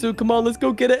 guys, so come on, let's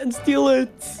go get it and steal it.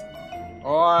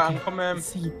 Alright, I'm coming.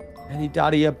 See any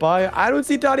Daddy about? I don't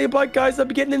see Daddy about, guys. I'll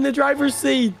be getting in the driver's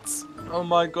seat. Oh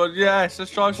my God, yes.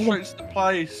 Let's drive straight to the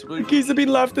place. The keys have been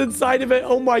left inside of it.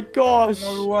 Oh my gosh.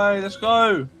 No way. Let's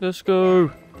go. Let's go.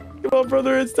 Come on,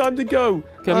 brother, it's time to go.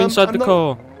 Come inside I'm the not-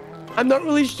 car. I'm not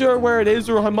really sure where it is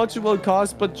or how much it will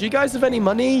cost, but do you guys have any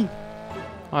money?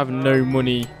 I have no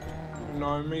money.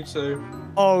 No, me too.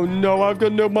 Oh no, I've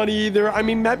got no money either. I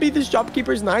mean, maybe the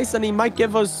shopkeeper's nice and he might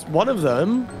give us one of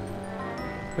them.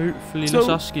 Hopefully, So- let's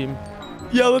ask him.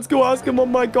 Yeah, let's go ask him. Oh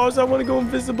my gosh, I want to go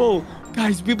invisible.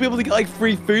 Guys, we'll be able to get like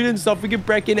free food and stuff. We can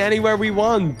break in anywhere we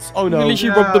want. Oh We no.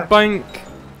 literally robbed the Yeah. bank.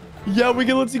 Yeah, we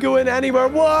can literally go in anywhere.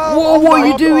 Whoa! Whoa, what are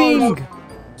you my doing? gosh.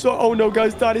 So, oh no,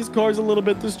 guys, Daddy's car's a little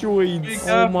bit destroyed. Be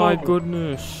Oh my careful.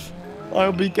 goodness.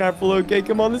 I'll be careful, okay?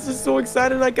 Come on, this is so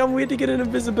exciting. I can't wait to get an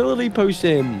invisibility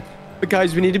potion. But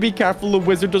guys, we need to be careful the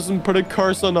wizard doesn't put a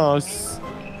curse on us.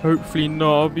 Hopefully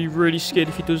not. I'll be really scared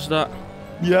if he does that.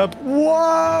 Yep.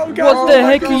 Whoa, guys. What the oh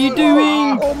my heck are you God.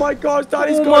 doing? Oh my gosh,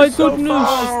 Daddy's Oh car my is so goodness.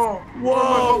 fast. Oh, Whoa. oh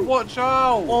my God, watch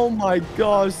out. Oh my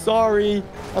gosh, sorry.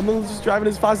 I'm just driving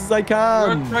as fast as I You're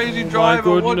can. a crazy Oh my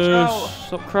driver. Watch goodness. out.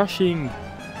 Stop crashing.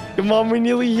 Come on, we're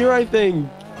nearly here, I think.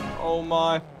 Oh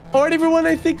my. Alright, everyone,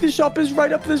 I think the shop is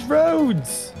right up this road.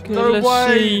 Okay, No let's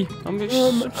way. see. I'm so wait,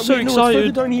 no, it's further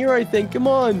excited. down here, I think. Come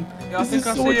on. Yeah, I This think is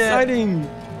I so see it. exciting.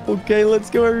 Okay, let's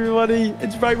go, everybody.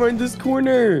 It's right around this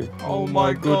corner. Oh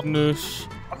my God. goodness.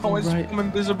 I can't wait to Right. become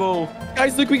invisible.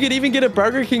 Guys, look, we could even get a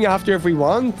Burger King after if we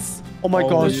want. Oh my Oh,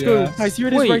 gosh. yes. Guys, here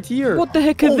it is Wait, right here. what the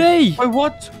heck are Oh. they? Wait,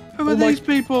 what? Who are Oh my- these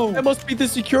people? That must be the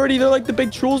security. They're like the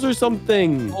big trolls or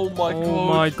something. Oh my Oh God.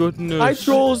 my goodness. Hi,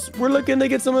 trolls. We're looking to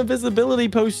get some invisibility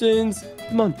potions.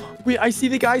 Come on. Wait, I see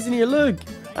the guys in here. Look.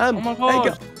 Oh my hey,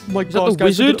 God. oh my Is that gosh, the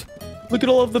guys. wizard? Look at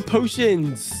all of the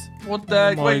potions. What the Oh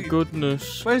heck? my Wait,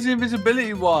 goodness. where's the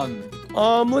invisibility one?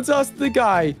 Let's ask the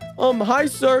guy. Hi,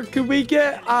 sir. Could we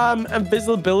get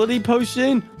invisibility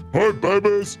potion? Hi,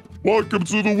 babies. Welcome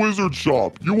to the wizard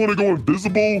shop. You want to go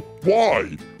invisible?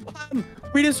 Why?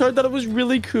 We just heard that it was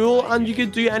really cool and you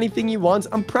could do anything you want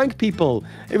and prank people.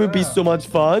 It would be so much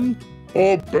fun.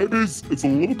 Babies, it's a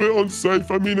little bit unsafe.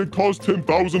 I mean, it costs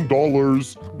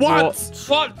 $10,000. What?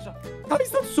 What? Guys,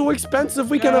 that's so expensive.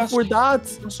 We can't Yes. afford that.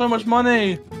 There's so much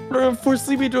money.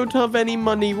 Unfortunately, we don't have any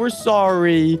money. We're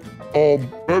sorry.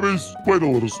 Babies, wait a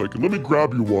little second. Let me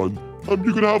grab you one.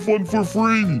 You can have one for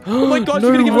free. Oh my gosh, no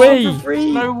you're gonna give way. us one for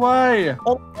free. No way.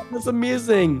 Oh, that's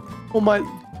amazing. Oh my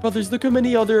brothers, look how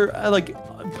many other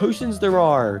potions there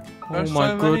are. Oh There's my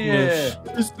so many goodness. here.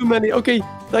 There's too many. Okay,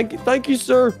 thank you,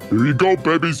 sir. Here you go,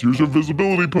 babies. Here's your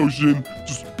invisibility potion.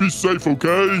 Just be safe,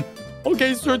 okay?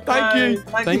 Okay, sir, thank Hey, you.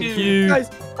 Thank you.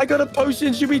 Guys, I got a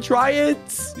potion. Should we try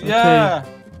it? Yeah.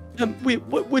 Wait,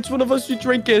 which one of us should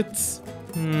drink it?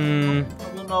 Hmm.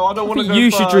 I don't know. I don't I want to think go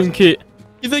you first. should drink it.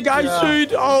 You think I Yeah.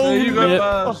 should? Oh, There you go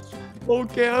Yeah. first.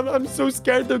 okay. I'm so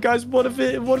scared though, guys. What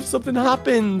if something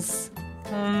happens?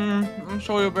 I'm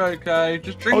sure you'll be okay.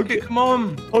 Just drink Okay. it. Come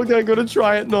on. Okay, I'm gonna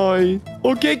try it now.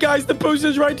 Okay, guys, the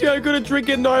potion's right here. I'm gonna drink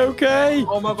it now. Okay.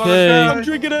 Oh my God. Okay. I'm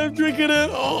drinking it. I'm drinking it.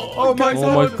 Oh, Oh my guys,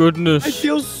 Oh my I goodness.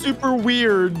 feel super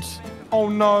weird. Oh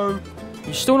no.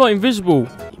 You're still not invisible.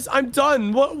 I'm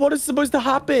done. What is supposed to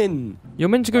happen? You're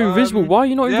meant to go invisible. Why are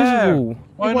you not yeah. invisible?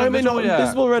 Why am I not yet?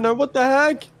 invisible right now? What the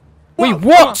heck? Wait,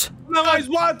 what? No, guys,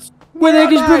 what? Where the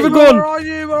heck is brother Where gone? are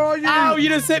you? Where are you? Ow, you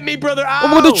just hit me, brother. Ow. Oh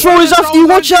my god, the troll is after you.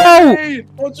 Watch out!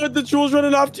 Watch out, the troll's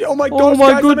running after you. Oh my Oh gosh,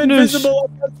 my guys, goodness. I'm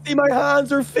invisible. I can't see my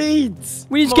hands or feet.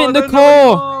 We need to Come get in on, the I don't know where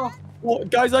you car. are. Well,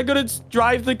 guys, I'm gonna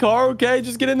drive the car, okay?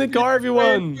 Just get in the car,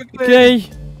 everyone. Quickly. Okay.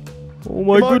 Oh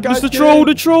my Come on, goodness, guys, the get troll, in.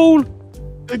 the troll.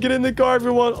 Get in the car,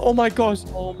 everyone. Oh my gosh.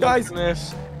 Oh my Guys,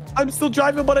 goodness. I'm still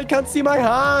driving, but I can't see my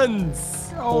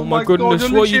hands. Oh my my goodness,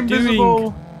 God, what are you're you literally doing?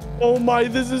 invisible. Oh my,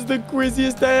 this is the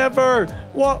craziest day ever.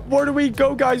 What? Where do we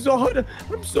go, guys? Oh,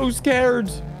 I'm so scared.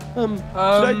 Should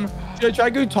I try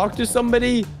to go talk to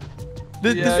somebody?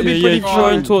 This Yeah, would Yeah, be yeah, pretty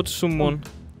try and fun. talk to someone.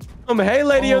 Hey,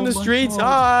 lady Oh on the my streets. God.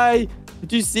 Hi.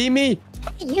 Did you see me?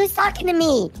 Who's talking to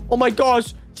me? Oh my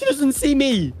gosh. She doesn't see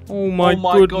me. Oh my, God,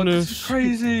 this is goodness.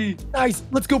 crazy. Guys,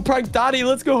 let's go prank Daddy.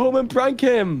 Let's go home and prank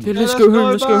him. Okay, let's let's go go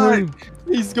home, let's go back.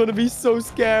 home. He's gonna be so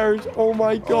scared. Oh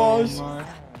my gosh. Oh my.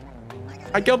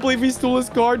 I can't believe he stole his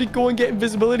car to go and get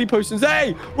invisibility potions.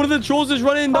 Hey, one of the trolls is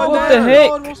running down What there. the heck?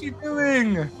 God, what's he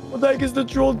doing? What the heck is the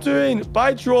troll doing?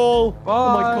 Bye, troll.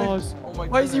 Oh my Bye. gosh. Oh my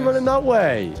Why is he goodness. running that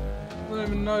way? I don't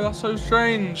even know. That's so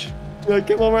strange. Yeah,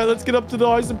 come on, right. Let's get up to the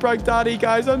house and prank Daddy,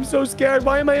 guys. I'm so scared.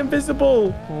 Why am I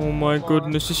invisible? Oh my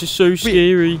goodness, this is so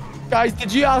scary. Guys,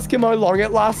 did you ask him how long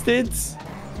it lasted?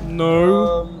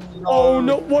 No. Oh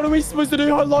no, what are we supposed to do?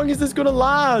 How long is this gonna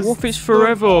last? What if it's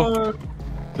forever?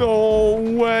 No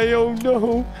way, oh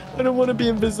no. I don't want to be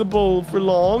invisible for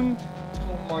long.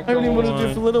 Oh my I only want to do God.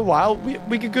 it for a little while.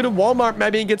 We could go to Walmart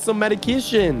maybe and get some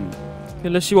medication. Okay,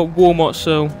 let's see what Walmart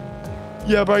sell.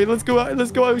 Yeah, right, let's go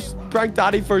out, prank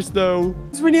Daddy first though.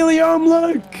 We're nearly home,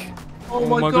 look. Oh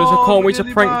my goodness, I can't wait to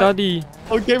really prank bad. Daddy.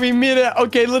 Okay, we made it.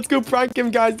 Okay, let's go prank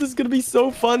him, guys. This is gonna be so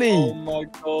Oh funny. my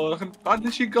God. I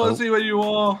literally can't see where you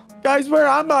are. Guys, where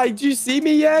am I? Do you see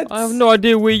me yet? I have no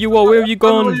idea where you are. Where have you I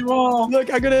don't know where gone? you are.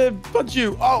 Look, I'm gonna punch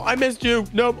you. Oh, I missed you.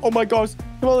 Nope. Oh my gosh.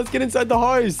 Come on, let's get inside the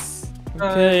house.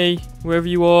 Okay, wherever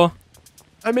you are.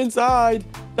 I'm inside.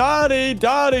 Daddy,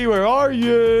 where are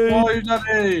you? Where are you,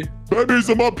 Daddy? Babies,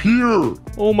 I'm up here.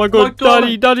 Oh my god,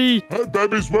 God. Daddy. Hey,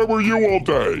 babies, where were you all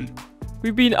day?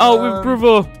 We've been out with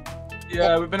brother.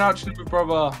 Yeah, we've been out chilling with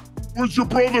brother. Where's your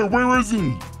brother? Where is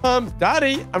he?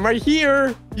 Daddy, I'm right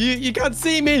here. You can't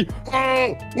see me.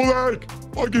 Oh, well, heck.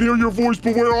 I can hear your voice,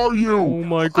 but where are you? Oh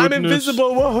my goodness. I'm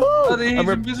invisible. Whoa. Daddy, he's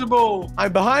invisible.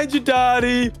 I'm behind you,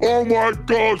 Daddy. Oh my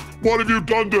gosh, what have you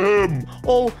done to him?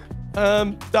 Oh,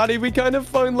 Daddy, we kind of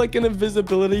found like an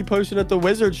invisibility potion at the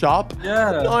wizard shop.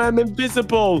 Yeah. I am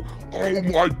invisible. Oh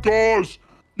my gosh.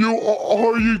 How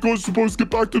are you guys supposed to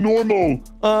get back to normal?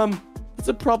 It's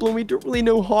a problem. We don't really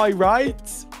know how,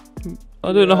 right?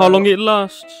 I don't know how long it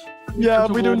lasts. Yeah,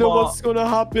 to we don't know Walmart. what's gonna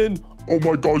happen. Oh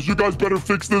my gosh, you guys better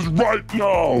fix this right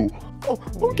now. Oh,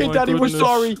 okay, my Daddy, goodness. we're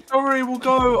sorry. Sorry, we'll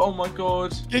go. Oh my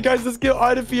God. Okay, guys, let's get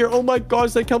out of here. Oh my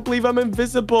gosh, I can't believe I'm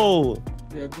invisible.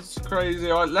 Yeah, this is crazy.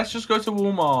 All right, let's just go to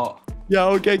Walmart. Yeah,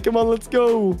 okay, come on, let's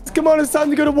go. Come on, it's time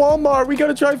to go to Walmart. We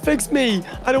gotta try and fix me.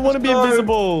 I don't want to be go.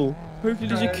 invisible. Hopefully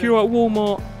there's a cure at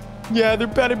Walmart. Yeah, there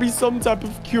better be some type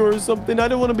of cure or something. I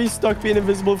don't want to be stuck being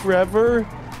invisible forever.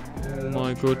 Oh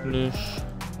my goodness.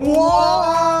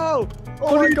 Whoa!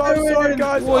 Oh my are you god, doing? sorry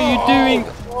guys. What are you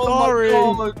doing? Oh Sorry.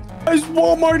 my God. Guys,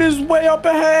 Walmart is way up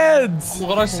ahead. Oh my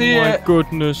God, I see Oh my it.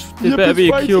 goodness. There Yep, better it's be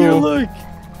a right here, cure. look.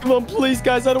 Come on, please,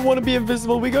 guys. I don't want to be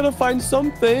invisible. We gotta find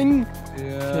something. Yeah.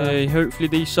 Okay, hopefully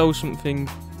they sell something.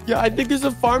 Yeah, I think there's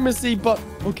a pharmacy, but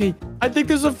okay. I think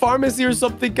there's a pharmacy or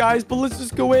something, guys. But let's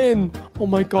just go in. Oh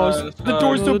my gosh, let's the go.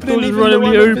 door's Oh, the opening door's even though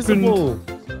randomly I'm opened. invisible.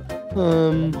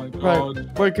 Oh my God.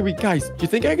 Right. Where can we, guys? Do you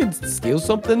think I could steal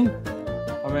something?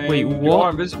 I mean, Wait, you what? are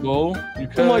invisible. You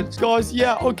could. Oh my gosh,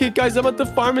 yeah. Okay, guys, I'm at the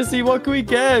pharmacy. What can we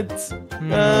get?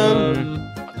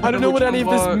 I don't know what any of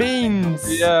this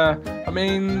means. Yeah, I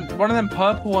mean, one of them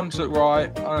purple ones look right.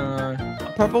 I don't know.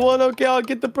 Purple one? Okay, I'll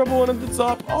get the purple one at the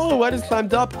top. Oh, I just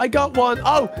climbed up. I got one.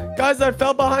 Oh, guys, I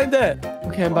fell behind it.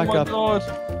 Okay, I'm back oh my up. God.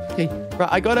 Okay, right,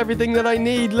 I got everything that I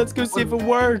need. Let's go see if it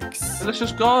works. Let's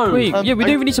just go. Wait, yeah, we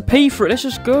don't even need to pay for it. Let's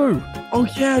just go. Oh,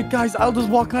 yeah, guys, I'll just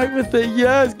walk out with it.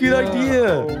 Yes, good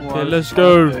idea. Oh my Okay, let's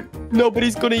go. God.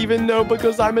 Nobody's gonna even know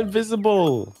because I'm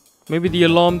invisible. Maybe the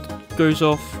alarm goes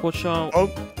off. Watch out. Oh,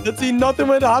 let's see, nothing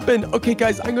would happen. Okay,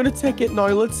 guys, I'm gonna take it now.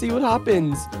 Let's see what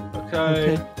happens.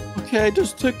 Okay. Okay, I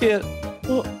just took it.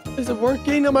 Oh, is it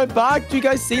working? Am I back? Do you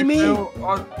guys see me? No,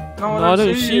 No, I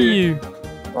don't see you.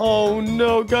 Oh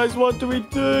no, guys, what do we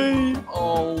do?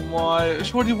 Oh my.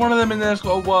 Surely one of them in there's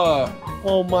got to work.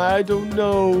 Oh my, I don't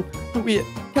know. Wait,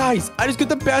 guys, I just got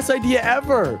the best idea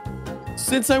ever.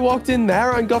 since I walked in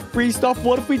there and got free stuff,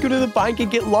 what if we go to the bank and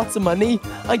get lots of money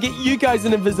and get you guys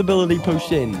an invisibility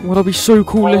potion? Well, that'd be so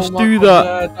cool. Let's Oh my do God, that.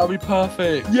 yeah, that'd be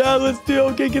perfect. Yeah, let's do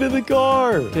it. Okay, get in the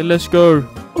car. Okay, let's go.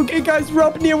 Okay, guys, we're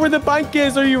up near where the bank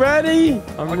is. Are you ready?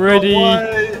 I'm ready.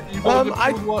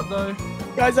 What though?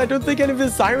 Guys, I don't think any of the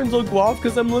sirens will go off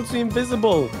because I'm literally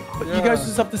invisible. But you guys Yeah.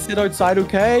 just have to sit outside,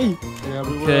 okay? Yeah,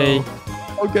 we Okay. will.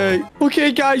 Okay.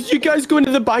 Okay, guys, you guys go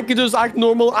into the bank and just act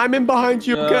normal. I'm in behind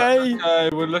you, Yeah, okay? Okay,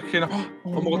 we're looking. Oh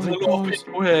my God, there's a lot of gosh.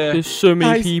 people here. There's so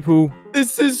many Guys. people.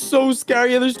 This is so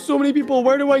scary. There's so many people.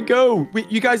 Where do I go? Wait,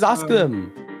 you guys ask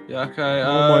them. Yeah, okay.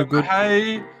 Oh my God.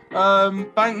 Hey,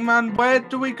 Bankman, where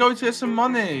do we go to get some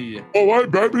money? All right,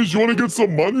 babies, you want to get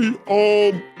some money?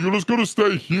 You're just gonna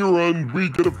stay here and we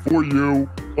get it for you.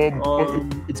 But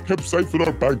it's kept safe in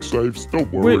our bank safes.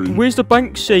 Don't worry. Where's the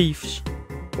bank safes?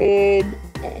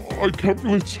 I can't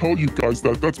really tell you guys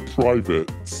that. That's private.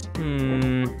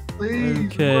 Please.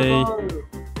 Okay.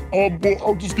 Well,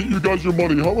 I'll just get you guys your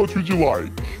money. How much would you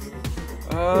like?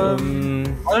 I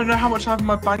don't know how much I have in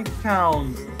my bank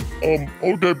account.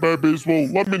 Okay, babies. Well,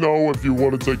 let me know if you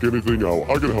want to take anything out.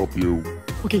 I can help you.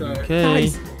 Okay, Okay.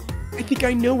 guys. I think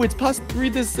I know. It's passed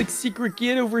through this like secret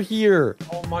gate over here.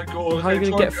 Oh my God. How are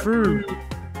you gonna get through?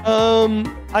 I'm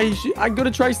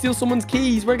gonna try steal someone's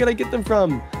keys. Where can I get them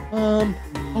from?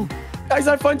 Oh, guys,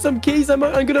 I found some keys. I'm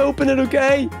gonna open it.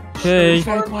 Okay. Okay.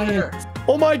 Very quiet.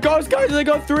 Oh my gosh, guys, I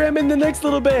got through. I'm in the next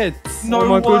little bit. No Oh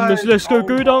my way. goodness. Let's go.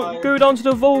 Go down. way. Go down to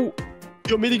the vault.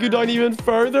 You want me to go down even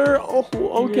further? Oh, Yeah, you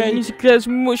okay. need to get as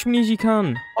much money as you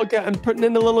can. Okay, I'm putting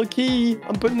in the little key.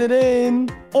 I'm putting it in.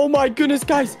 Oh my goodness,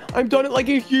 guys. I'm done it like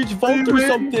a huge vault or Really?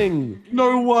 something.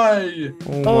 No way.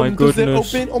 Oh my Does it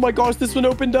goodness. open? Oh my gosh, this one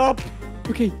opened up.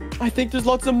 Okay, I think there's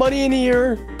lots of money in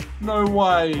here. No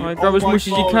way. Alright, grab as my much as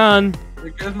you God. can.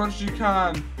 Get as much as you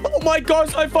can. Oh my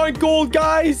gosh, I found gold,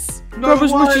 guys. No Grab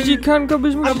as much way. as you can. Grab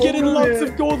as much I'm as you getting can. lots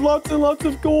of gold, lots and lots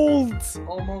of gold.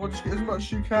 Oh my God, just get as much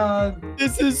as you can.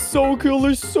 This is so cool.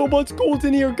 There's so much gold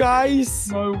in here,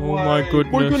 guys. No way. Oh my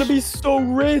goodness. We're gonna be so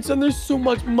rich, and there's so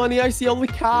much money. I see all the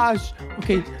cash.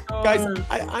 Okay, guys,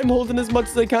 I'm holding as much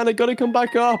as I can. I gotta come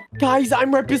back up. Guys,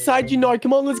 I'm right beside you now.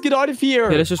 Come on, let's get out of here.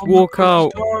 Okay, let's just Oh my walk God, out.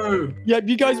 let's go. Yep,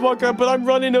 you guys walk out, but I'm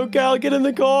running. Okay, I'll get in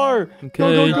the car. Go,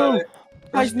 Okay. go, go.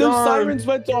 Let's Guys, no go. sirens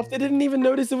went off. They didn't even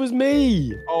notice it was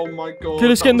me. Oh my God. Okay,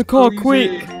 let's that get in the was car, so quick.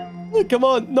 easy. Look, come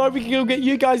on. Now we can go get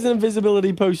you guys an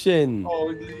invisibility potion.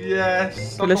 Oh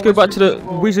yes. Okay, let's go back to the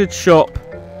wizard shop.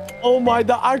 Oh my,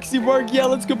 that actually worked. Yeah,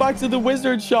 let's go back to the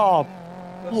wizard shop.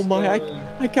 Oh my,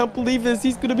 I can't believe this.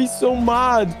 He's gonna be so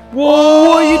mad. Whoa,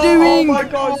 what are you Oh doing? my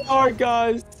gosh, sorry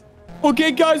guys.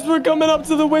 Okay, guys, we're coming up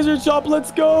to the wizard shop.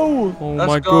 Let's go. Oh Let's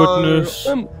my go. goodness.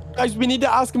 Guys, we need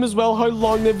to ask him as well how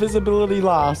long the invisibility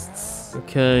lasts.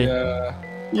 Okay. Yeah.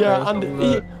 Yeah, let's and have a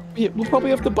look. we'll probably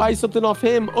have to buy something off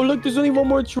him. Oh, look, there's only one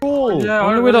more troll. Yeah. I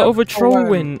wonder where that other troll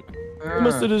went. He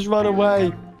must have just run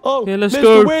away. Oh, Okay, let's Mr.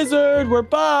 go. Wizard, we're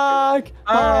back.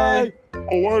 Hi.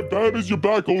 All right, babies, you're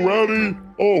back already?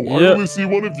 Oh, I Yep. only see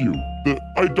one of you.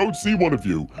 I don't see one of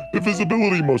you. The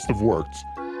visibility must have worked.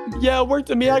 Yeah, it worked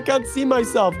on me. I can't see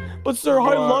myself. But sir, how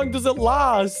What? long does it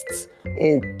last?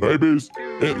 Oh, babies,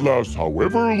 it lasts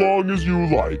however long as you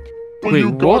like. But Wait,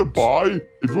 you gotta what? buy,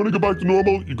 if you want to go back to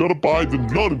normal, you gotta buy the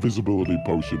non-invisibility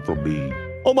potion from me.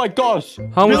 Oh my gosh.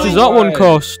 How much Really? does that one Way.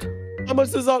 cost? How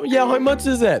much is that? Yeah, how much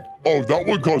is it? Oh, that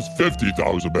one costs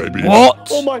 50,000, baby. What?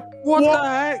 Oh my. What the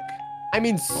heck? I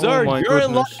mean, sir, my you're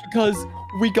in luck goodness. because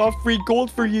we got free gold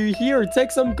for you. Here,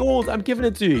 take some gold. I'm giving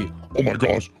it to you. Oh my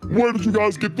gosh, where did you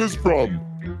guys get this from?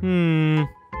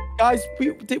 Guys,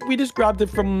 we just grabbed it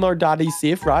from our daddy's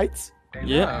safe, right?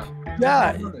 Yeah.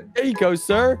 Yeah, there you go,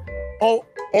 sir. Oh,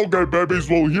 Okay, babies,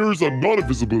 well, here's a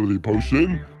non-invisibility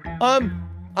potion.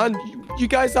 and you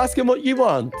guys ask him what you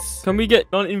want. Can we get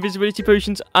non-invisibility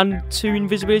potions and 2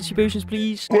 invisibility potions,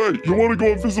 please? Wait, you want to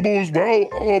go invisible as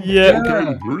well? Yeah.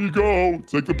 Okay, here you go.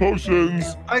 Take the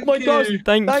potions. Thank Oh my gosh. you.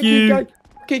 Thank you. guys.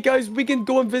 Okay, guys, we can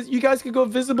go you guys can go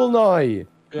invisible now. Yeah.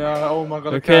 Oh my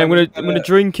God. Okay, I'm gonna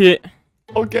drink it.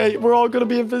 Okay, we're all gonna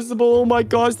be invisible. Oh my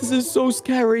gosh, this is so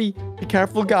scary. Be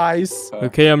careful, guys.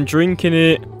 Okay, I'm drinking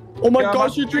it. Oh my Yeah,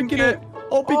 gosh, I'm you're drinking drinking it.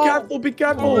 Oh, be Oh. careful, be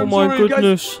careful. Oh my sorry,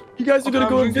 goodness. You guys are gonna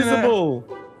Okay, go I'm drinking it. invisible.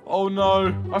 Oh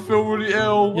no. I feel really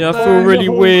ill. Yeah, I Oh, feel really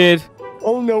no. weird.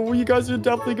 Oh no, well, you guys are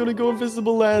definitely gonna go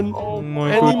invisible then. Oh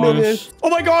my Any minute. goodness. Oh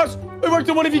my gosh, it worked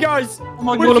on one of you guys. Oh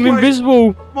my Well, God. I'm wait.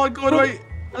 invisible. Oh my God. Wait.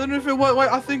 I don't know if it worked. Wait.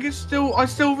 I think I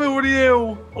still feel really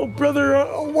ill. Oh brother,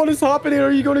 what is happening?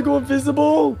 Are you gonna go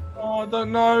invisible? Oh I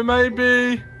don't know.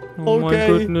 Maybe. Oh my Okay,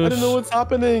 goodness. I don't know what's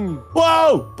happening.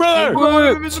 Whoa, brother!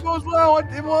 Worked. Invisible as well.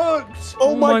 It worked.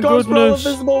 Oh my my gosh, we're all goodness.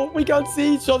 invisible. We can't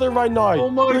see each other right now. Oh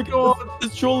my Look, God.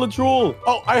 It's troll the troll.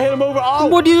 Oh, I hit him over. Oh,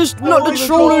 What do you just knock the my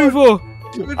troll God. over?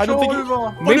 I don't think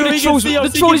over. Maybe no, the he can troll's see us,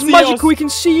 the he troll can is see magical. us. He can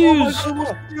see Oh my us. God,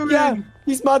 what's he doing? Yeah,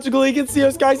 he's magical. He can see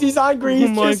us, guys. He's angry. He's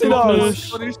Oh my chasing goodness.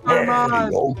 us. But he's so mad.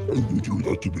 How can you do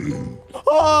that to me?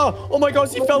 Oh my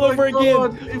gosh, he fell over again.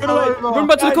 He Run fell away. over. Run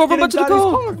back to the Guys, car. get Run back in to the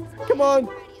Daddy's car. Come on,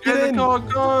 Get get in in. the car,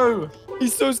 go.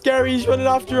 He's so scary. He's running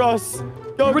after us.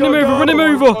 Go, Run him over. Run him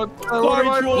over.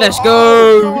 Sorry, troll. Let's Oh,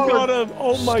 go. we got him.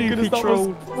 Oh my Stupid goodness, that troll.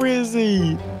 was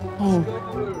crazy.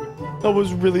 Oh, that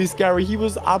was really scary. He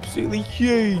was absolutely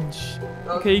huge.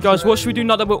 Okay, guys, what should we do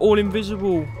now that we're all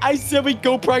invisible? I said we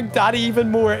go prank Daddy even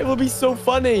more. It will be so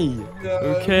funny.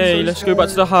 Okay, let's go back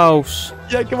to the house.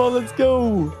 Yeah, come on, let's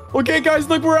go. Okay, guys,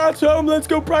 look, we're at home. Let's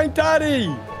go prank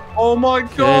Daddy. Oh my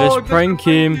God. let's prank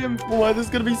him. Oh, my, this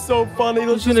is gonna be so funny.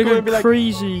 Let's It's just gonna go and be go like,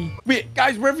 crazy. wait,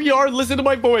 guys, wherever you are, listen to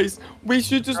my voice. We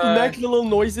should just make little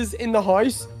noises in the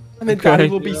house, and then Okay. Daddy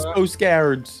will be so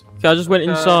scared. Okay, I just went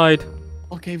inside.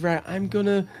 Okay, right, I'm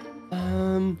gonna,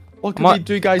 what can I'm we at-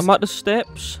 do, guys? I'm at the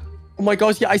steps. Oh my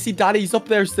gosh, yeah, I see Daddy's up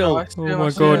there still. Oh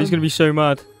my god, he's gonna be so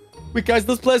mad. Wait, guys,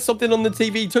 let's play something on the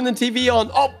TV. Turn the TV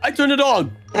on. Oh, I turned it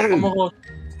on. Oh my God.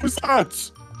 What's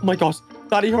that? Oh my gosh,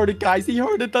 Daddy heard it, guys. He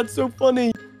heard it. That's so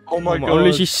funny. Oh my I'm God.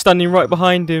 literally standing right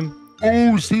behind him.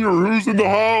 Who's here? Who's in the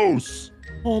house?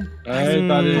 Oh, Hey,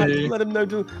 Daddy. let him know.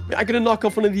 Wait, I'm gonna knock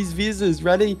off one of these vases.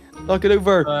 Ready? Knock it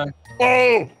over.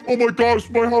 Oh my gosh,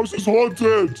 my house is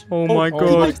haunted. Oh my oh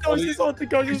god. my gosh, he's haunted,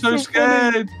 guys. He's It's so funny.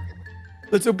 scared.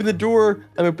 Let's open the door.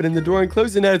 I'm opening the door and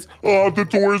closing it. Oh, the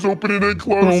door is opening and Oh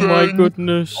closing. my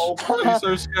goodness. Oh, he's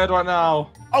so scared right now.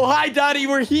 Oh, hi, Daddy.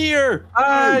 We're here.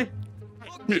 Hey.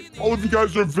 Hey, all of you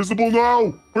guys are invisible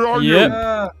now. Where are Yep.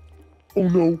 Yeah. you? Oh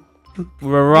no.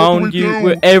 We're around What do we you. do?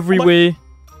 We're everywhere.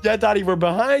 Yeah, Daddy, we're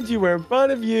behind you. We're in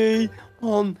front of you.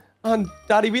 And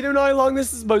Daddy, we don't know how long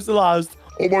this is supposed to last.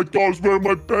 Oh my gosh, where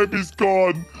my baby's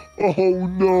gone? Oh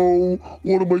no.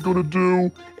 What am I gonna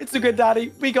do? It's okay,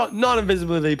 Daddy. We got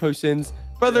non-invisibility potions.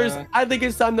 Brothers, Yeah. I think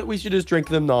it's time that we should just drink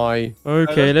them now. Okay,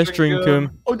 let's let's drink drink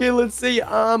them. Okay, let's see.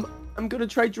 I'm gonna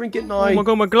try drink it now. Oh my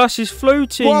god, my glass is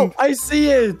floating. Whoa, I see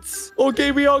it.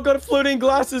 Okay, we all got floating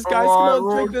glasses, guys. Alright, Come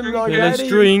on, drink them now. Okay, let's Ready?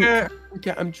 drink.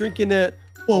 Okay, I'm drinking it.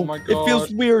 Whoa, my it feels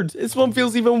God. weird. This one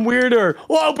feels even weirder.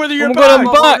 Whoa, brother, you're my back.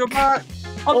 God, I'm back. You're back.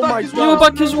 I'm Oh back my as God. well. You're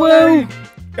back as well.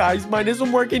 Guys, mine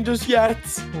isn't working just yet.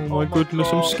 Oh my my goodness,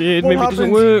 I'm God. scared. What Maybe it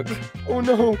doesn't happened? work. Oh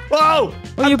no. Whoa!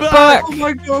 Oh, you're back. back. Oh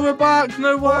my God, we're back.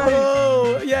 No way.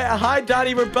 Oh, yeah. Hi,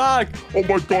 Daddy. We're back. Oh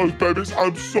my gosh, babies,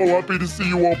 I'm so happy to see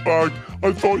you all back.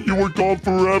 I thought you were gone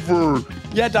forever.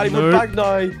 Yeah, Daddy, we're Nope. back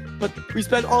now. But we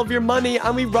spent all of your money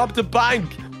and we robbed a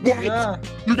bank. What? Yeah.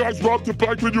 You guys robbed the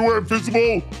bank when you were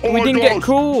invisible? Oh We my didn't gosh. get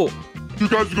caught. You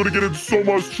guys are gonna get in so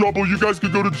much trouble. You guys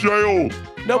could go to jail.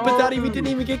 No, but Oh. Daddy, we didn't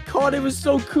even get caught. It was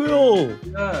so cool.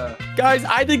 Yeah. Guys,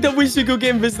 I think that we should go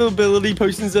get invisibility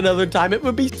potions another time. It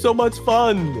would be so much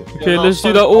fun. Okay, Yeah, let's do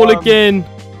so that all fun. again.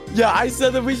 Yeah, I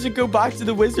said that we should go back to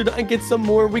the wizard and get some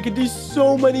more. We could do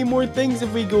so many more things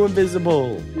if we go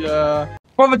invisible. Yeah.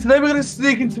 Brother, today we're gonna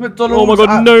sneak into McDonald's. Oh my God,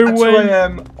 at, no at way. 2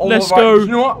 a.m. Oh, Let's right, go. You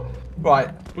know what? Right,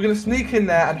 we're gonna sneak in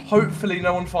there and hopefully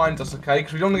no one finds us, okay?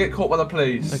 Because we don't want to get caught by the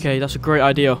police. Okay, that's a great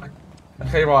idea.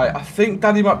 Okay, right. I think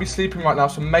Daddy might be sleeping right now,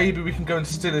 so maybe we can go and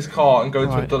steal his car and go to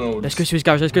Right, McDonald's. let's go to his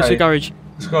garage. Let's go to the Okay. garage.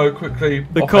 Let's go quickly.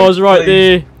 The Okay, car's right please.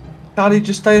 there. Daddy,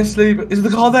 just stay asleep. Is the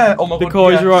car there? Oh my The God.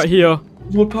 car is yes. right here.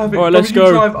 Well, perfect. Alright, let's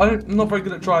Brother, you go. Drive. I'm not very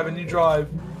good at driving. You drive.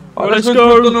 Alright, let's let's go.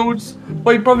 go. To McDonald's.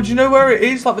 Wait, brother, do you know where it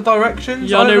is? Like the directions?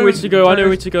 Yeah, I know where to go. I know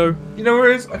where to go. You know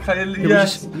where it is? Okay, Yeah,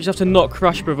 yes. we just have to not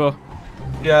crash, brother.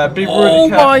 Yeah, be really Oh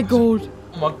careful. my god.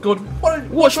 Oh my God.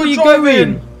 Watch where you're you're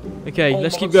driving? going. Okay, Oh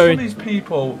let's my keep God, some going. of these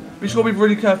people. We just gotta be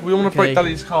really careful. We don't want to Okay. break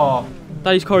Daddy's car.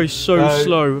 Daddy's car is so No.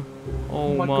 slow.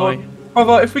 Oh my. God.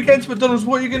 Brother, if we get into McDonald's,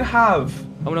 what are you gonna have?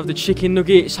 I'm gonna have the chicken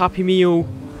nuggets, Happy Meal.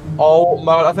 Oh my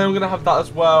God, I think we're gonna have that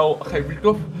as well. Okay, we've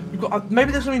got.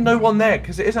 Maybe there's only no one there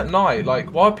because it is at night.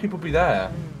 Like, why would people be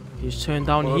there? Just turn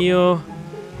down Well, here.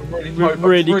 I We're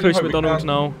really close to hope we McDonald's can.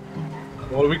 now.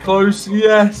 Oh, are we close?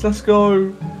 Yes, let's go.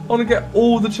 I want to get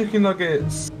all the chicken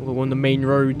nuggets. We're on the main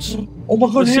roads. Oh my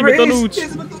God, Let's see here it is. McDonald's.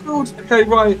 Here's McDonald's. Okay,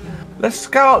 right. Let's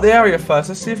scout out the area first.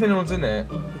 Let's see if anyone's in it.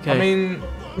 Okay. I mean,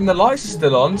 the lights are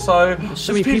still on, so There's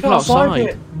so there's many people outside.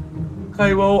 it.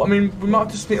 Okay, well, I mean, we might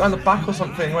have to sneak around the back or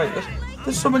something. Wait,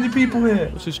 there's so many people here.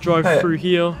 Let's just drive Hey. through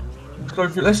here. Let's go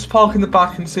through. Let's just park in the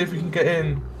back and see if we can get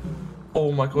in.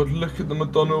 Oh my God, look at the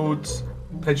McDonald's.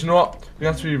 Okay, do you know what? We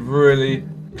have to be really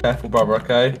careful, brother.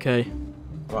 Okay. Okay.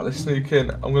 Right, let's sneak in.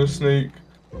 I'm gonna sneak.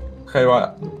 Okay, right.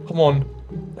 Come on.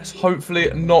 Let's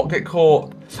hopefully not get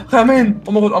caught. Okay, I'm in.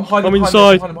 Oh my god, I'm hiding. I'm behind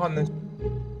inside. This, I'm hiding behind this.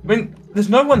 I mean, there's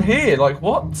no one here. Like,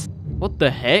 what? What the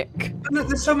heck? Look,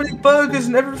 there's so many burgers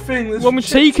and everything. There's Well, I'm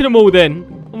chips. taking them all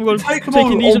then. Oh my god, Take I'm them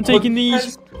taking all. these, Oh I'm taking my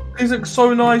these. goodness. These look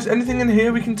so nice. Anything in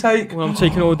here we can take. Well, I'm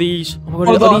taking all these. Oh my god,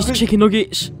 Hold are on, these I think- chicken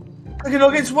nuggets? Chicken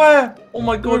nuggets where? Oh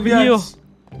my god, Over yes.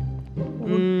 Give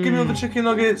me all the chicken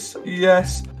nuggets.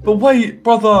 Yes. But wait,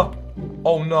 brother.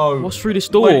 Oh no. What's through this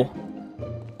door? Wait.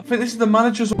 I think this is the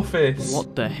manager's office.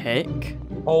 What the heck?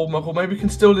 Oh my god, maybe we can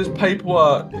steal his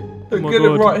paperwork. my Get it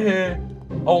God. right here.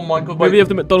 Oh my god, Maybe wait. they have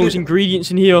the McDonald's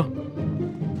ingredients in here.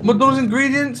 McDonald's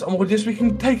ingredients? Oh my god, yes, we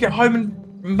can take it home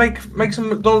and make some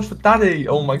McDonald's for Daddy.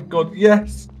 Oh my god,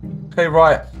 yes. Okay,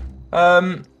 right.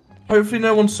 Hopefully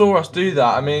no one saw us do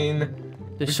that. I mean,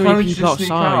 There's we so many can't people just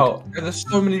sneak outside. out. Yeah, there's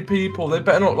so many people. They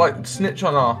better not like snitch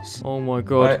on us. Oh my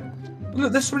god. Right.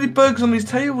 Look, there's so many burgers on these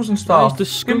tables and stuff. That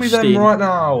is Give me disgusting. them right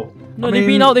now. No, I they've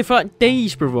mean, been out there for like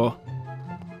days, brother.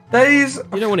 Days.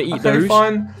 You don't want to eat Okay, those.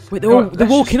 fine. Wait, they're Right, they're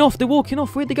let's walking off. They're walking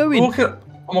off. Where'd they going? Walking.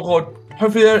 Oh my god.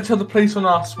 Hopefully they don't tell the police on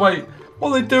us. Wait. What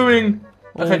are they doing?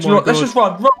 Oh Okay, do you my know what? Let's God. just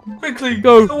run. Run quickly.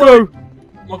 Go, Get away. go.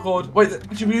 Oh my god. Wait,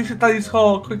 should we use Daddy's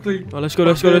car quickly? Oh, let's go,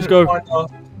 let's go, let's go.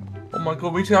 Oh my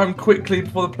god, we need to get home quickly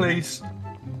before the police.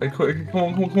 Okay, quickly. Come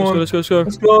on, come on, come on. Let's go, let's go,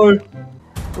 let's Let's go.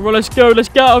 go. Right, let's go. Let's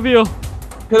get out of here.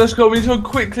 Okay, let's go. We need to go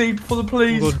quickly before the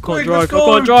police. Oh god, Quick, can't drive. let's I go.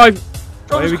 can't drive.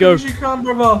 Go Here as we quick go. as you can,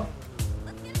 brother.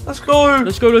 Let's go.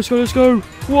 Let's go, let's go, let's go. This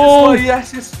Whoa. way,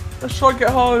 yes, yes. Let's try and get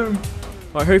home.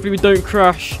 Right, hopefully we don't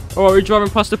crash. Alright, we're driving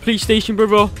past the police station,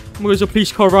 brother. Oh my god, there's a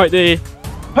police car right there.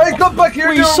 Hey, come back here.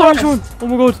 Wait, You're side's arrested. on. Oh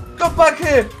my god. Come back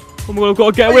here. Oh my god, I've got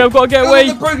to get away, I've got to get Go away.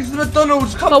 to the burgers to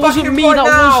McDonald's. Come That back wasn't here me, right that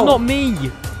now. was not me.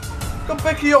 Come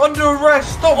back here. You're under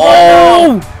arrest. Stop right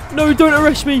now. Oh! No, don't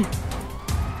arrest me.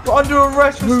 You're under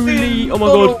arrest for Holy, stealing oh my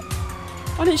god.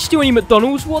 McDonald's. I didn't steal any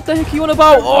McDonald's. What the heck are you on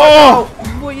about? Oh!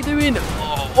 What are you doing?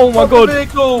 Oh my Stop the god.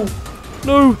 vehicle.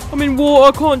 No, I'm in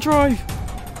water, I can't drive.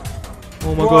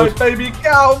 Oh my Right, god. baby, get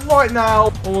out right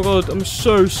now. Oh my god, I'm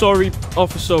so sorry,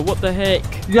 officer. What the heck?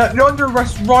 Yeah, you're under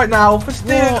arrest right now for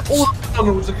stealing What? all the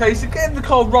McDonald's, okay? So get in the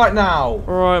car right now.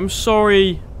 Alright, I'm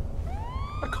sorry.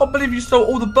 I can't believe you stole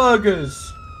all the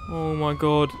burgers. Oh my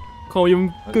god. Can't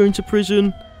even go into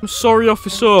prison. I'm sorry,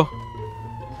 officer.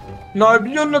 No,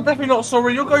 you're not, definitely not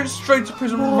sorry. You're going straight to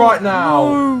prison right now.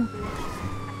 No.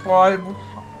 Right,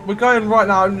 we're going right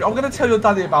now. I'm going to tell your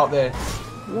daddy about this.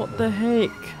 What the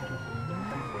heck?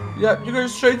 Yeah, you're going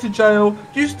straight to jail.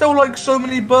 You stole like so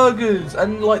many burgers,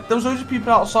 and like there was loads of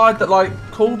people outside that like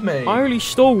called me. I only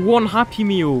stole one Happy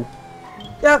Meal.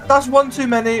 Yeah, that's one too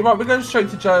many. Right, we're going straight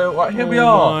to jail. Right, here we Oh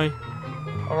are.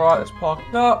 my. All right, let's park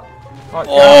it up. Right,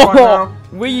 get out right now.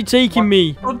 Where are you taking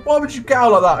me? Why would you get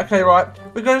out like that? Okay, right.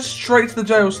 We're going straight to the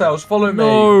jail cells. Follow me.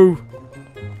 No.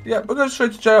 Yeah, we're going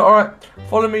straight to jail. All right.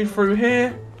 Follow me through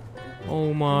here.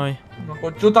 Oh my. Oh my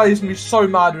god, your daddy's gonna be so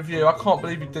mad with you. I can't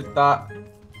believe you did that.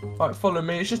 Right, follow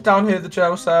me. It's just down here, the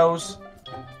jail cells.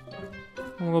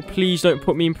 Oh my god, please don't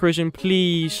put me in prison,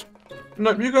 please.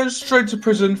 No, you're going straight to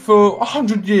prison for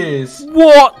 100 years.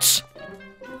 What?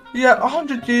 Yeah,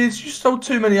 100 years. You stole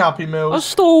too many Happy I Meals.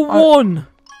 stole one.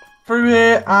 Through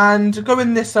here and go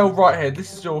in this cell right here.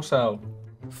 This is your cell.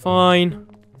 Fine.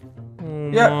 Oh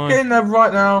Yeah, my. get in there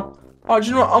right now. Alright, do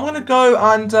you know what? I'm gonna go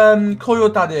and call your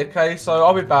daddy, okay? So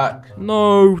I'll be back.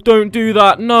 No, don't do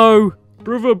that. No.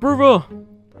 Brother, brother.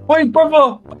 Wait, brother!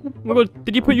 Oh my god,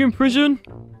 did he put you in prison?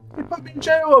 You put me in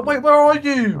jail. Wait, where are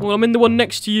you? Well, I'm in the one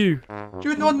next to you.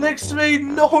 You're the one next to me.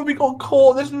 No, we got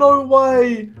caught. There's no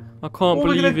way. I can't What are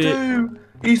we believe gonna it. do?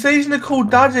 He says he's gonna call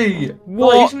Daddy.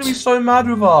 What? Like, he's gonna be so mad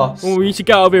with us. Oh, we need to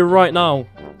get out of here right now.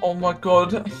 Oh my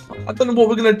god. I don't know what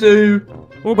we're gonna do.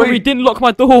 Oh, but he Wait. didn't lock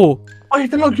my door. Oh, you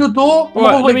didn't lock your door? Oh my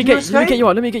Alright, god, let me did you get you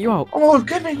out. Let me get you out. Oh my god,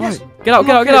 get me, yes. Right, get out,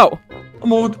 get out, get out. Oh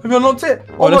my god, have you unlocked it?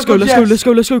 Oh Alright, let's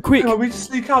go, let's go, quick. Oh, we need to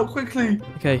sneak out quickly.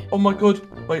 Okay, Oh my god.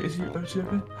 Wait, is he okay?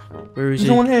 where is There's he?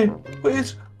 no one here.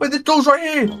 Wait, the door's right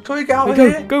here. Can we get out of Go,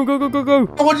 here? go, go, go, go,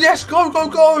 go. Oh god, yes, go.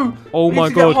 Oh We my need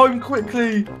to god. get home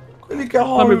quickly. Quickly get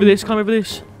home. Climb over this, climb over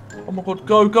this. Oh my god,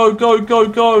 go.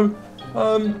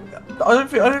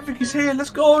 I don't think he's here. Let's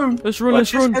go. Let's run, We're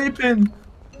let's run. escaping.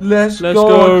 Let's Let's go.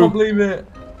 go. I can't believe it.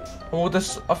 Oh, I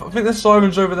think there's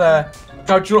sirens over there.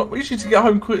 God, we just need to get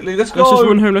home quickly. Let's go. Let's just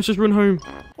run home, let's just run home.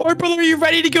 Alright, brother, are you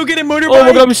ready to go get a motorbike? Oh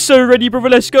my god, I'm so ready, brother,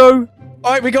 let's go.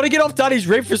 Alright, we gotta get off Daddy's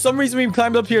roof. For some reason, we've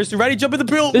climbed up here. So ready, jump in the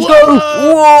pool. Let's Whoa! go.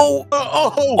 Whoa.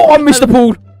 Oh, I missed the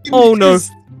pool. Oh no.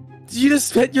 Did you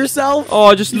just hit yourself? Oh,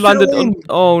 I just You landed fell on. in.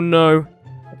 Oh no.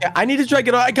 Okay, I need to try to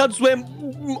get out. I can't swim.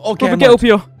 Okay, Brother, I'm get out. up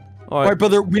here. All right,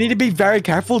 brother, we need to be very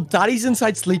careful. Daddy's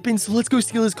inside sleeping, so let's go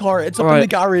steal his car. It's up in the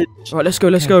garage. All right, let's go.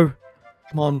 Let's go.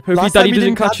 Come on. Hopefully Last time Daddy we doesn't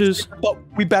didn't catch us. it, but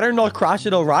we better not crash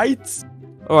it, all right?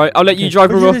 All right, I'll let you drive,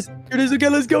 Here brother. it is. Okay,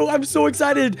 let's go. I'm so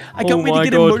excited. I can't Oh wait to my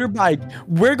get God. a motorbike.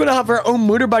 We're going to have our own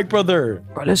motorbike, brother.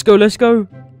 All right, let's go. Let's go.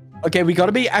 Okay, we got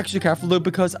to be extra careful, though,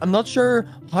 because I'm not sure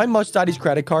how much Daddy's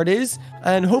credit card is,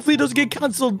 and hopefully it doesn't get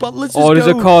cancelled, but let's just Oh,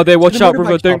 there's go a car there. to Watch the out,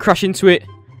 brother. motorbike Don't shop. crash into it.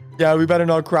 Yeah, we better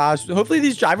not crash. Hopefully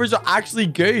these drivers are actually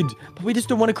good, but we just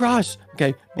don't want to crash.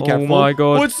 Okay, be careful. Oh my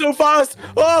God. Oh, it's so fast.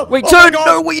 Oh, Wait, oh turn. my God.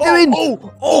 No, what are you doing?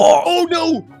 Oh,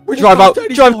 no. We just Drive crashed out.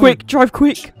 Daddy's Drive car. quick. Drive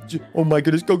quick. Oh my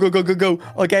goodness, go, go, go, go, go.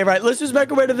 Okay, right, let's just make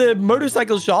our way to the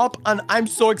motorcycle shop, and I'm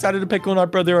so excited to pick one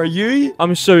up, brother. Are you?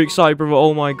 I'm so excited, brother.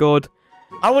 Oh my God.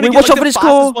 I want to Wait, get watch like, out the for this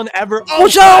fastest car. one ever.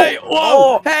 Watch out. Hey,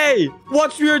 whoa, Oh. hey,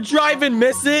 watch where you're driving,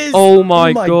 missus. Oh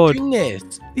my God.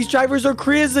 Goodness, these drivers are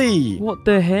crazy. What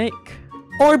the heck?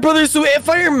 All right, brother, so if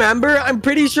I remember, I'm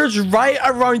pretty sure it's right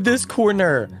around this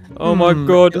corner. Oh my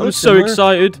God. it I'm looks so similar.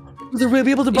 excited. Brother, we'll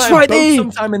be able to buy It's a right boat there.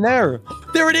 sometime in there.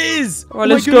 There it is. All right,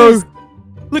 my let's go. goodness.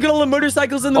 Look at all the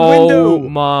motorcycles in the Oh window.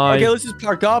 my. Okay, let's just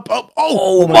park up. Oh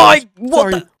Oh my my. gosh. What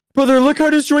Sorry. the? Brother, look how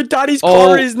destroyed Daddy's Oh.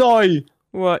 car is now.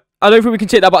 What? I don't think we can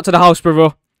take that back to the house,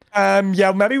 brother.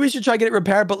 Yeah, maybe we should try get it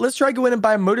repaired, but let's try go in and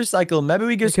buy a motorcycle. Maybe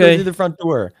we just go Okay. through the front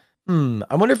door.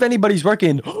 I wonder if anybody's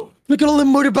working. Look at all the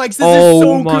motorbikes. This Oh is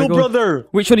so my cool, God. brother.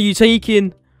 Which one are you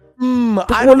taking? I That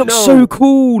don't one looks know. so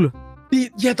cool.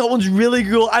 Yeah, that one's really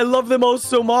cool. I love them all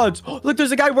so much. Look,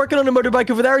 there's a guy working on a motorbike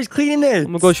over there. He's cleaning it. Oh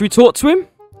my God, should we talk to him?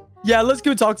 Yeah, let's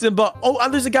go talk to him. But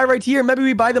and there's a guy right here. Maybe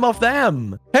we buy them off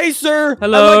them. Hey, sir.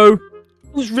 Hello.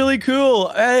 It's really cool.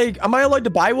 Hey, am I allowed to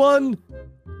buy one?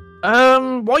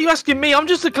 Why are you asking me? I'm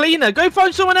just a cleaner. Go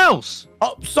find someone else.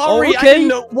 Oh, sorry. I okay. didn't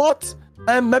know. What?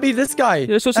 Maybe this guy. Yeah,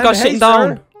 this was the guy hey, sitting sir.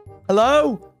 down.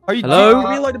 Hello? Hello?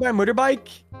 Are we allowed to buy a motorbike?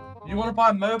 You want to buy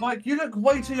a motorbike? You look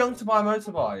way too young to buy a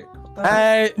motorbike. What the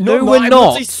heck? No, we're I'm not.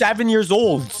 only 7 years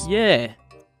old. Yeah.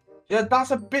 Yeah,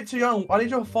 that's a bit too young. I need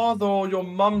your father or your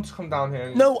mum to come down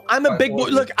here. No, I'm a big boy.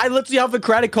 Look, I literally have a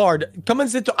credit card. Come and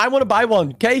sit. I want to buy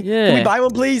one. Okay? Yeah. Can we buy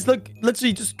one, please? Look,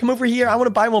 literally, just come over here. I want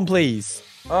to buy one, please.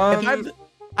 If I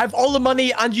have all the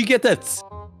money and you get it.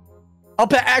 I'll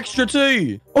pay extra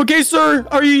too. Okay, sir.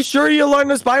 Are you sure you're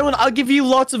letting us buy one? I'll give you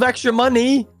lots of extra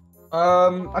money.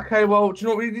 Okay, well, do you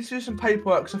know what? We need to do some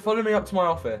paperwork, so follow me up to my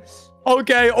office.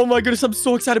 Okay. Oh my goodness, I'm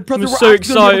so excited, brother. I'm We're so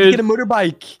actually gonna be able to excited. get a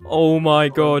motorbike. Oh my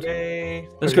God. Okay.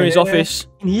 Let's go in his office.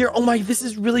 In here. Oh my, this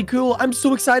is really cool. I'm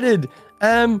so excited.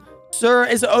 Sir,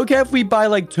 is it okay if we buy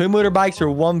like 2 motorbikes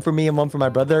or one for me and one for my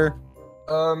brother?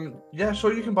 Yeah,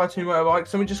 sure, you can buy 2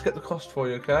 motorbikes. Let me just get the cost for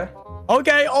you, okay?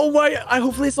 Okay. Oh wait.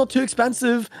 Hopefully it's not too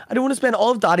expensive. I don't want to spend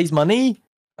all of Daddy's money.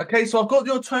 Okay, so I've got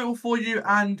your total for you,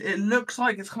 and it looks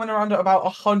like it's coming around at about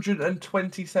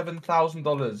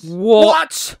 $127,000.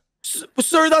 What?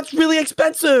 Sir, that's really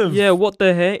expensive. Yeah, what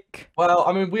the heck? Well,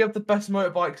 I mean, we have the best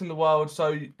motorbikes in the world,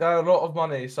 so they're a lot of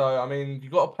money. So, I mean, you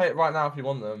got to pay it right now if you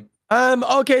want them.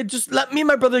 Okay, just let me and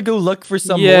my brother go look for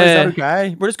some more. Yeah. Is that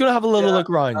okay? We're just gonna have a little Yeah, look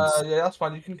around. Yeah, that's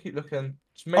fine. You can keep looking.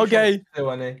 Just make sure Okay. you don't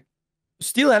steal any.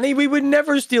 Steal any? We would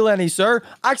never steal any, sir.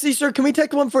 Actually, sir, can we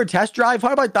take one for a test drive?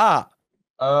 How about that?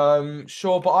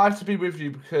 Sure, but I have to be with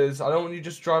you because I don't want you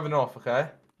just driving off, okay?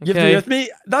 You have to be with me?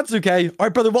 That's okay. All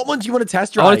right, brother, what one do you want to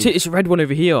test I drive? want to take this red one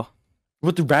over here.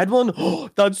 What, the red one? Oh,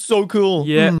 that's so cool.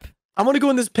 Yep. I want to go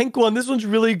in this pink one. This one's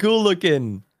really cool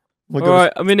looking. Oh my All goodness.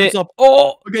 right, I'm in it. What's up?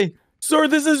 Oh, Okay. Sir,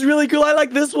 this is really cool. I like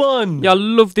this one. yeah, I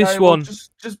love this Okay, well, one.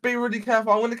 just be really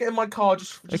careful. I'm going to get in my car.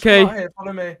 Just Okay. Right here.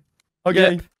 Follow me.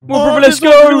 Okay. Yep. Well, brother, let's this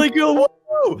one's go. really cool.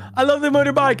 Whoa. I love the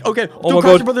motorbike. Okay. Oh Don't my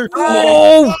crash God. it, brother.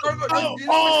 Oh! You didn't go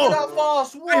that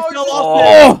fast. I Whoa, fell you-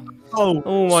 off Oh!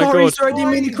 Oh my Sorry, God. sir. I didn't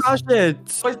mean to crash it.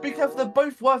 Guys, be careful. They're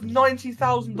both worth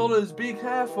 $90,000. Be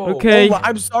careful. Okay. Oh,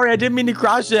 I'm sorry. I didn't mean to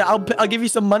crash it. I'll give you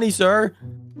some money, sir.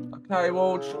 Okay,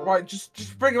 well,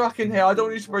 just bring it back in here. I don't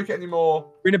want you to break it anymore.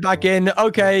 Bring it back in.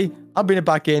 Okay. I'll bring it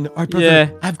back in. All right, brother. Yeah.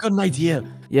 I've got an idea.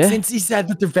 Yeah. Since he said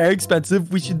that they're very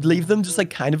expensive, we should leave them just like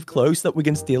kind of close that we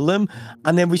can steal them.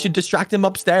 And then we should distract them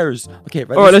upstairs. Okay,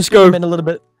 right. All right, let's just bring go. them in a little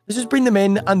bit. Let's just bring them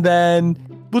in and then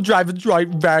we'll drive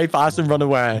very fast and run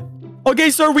away.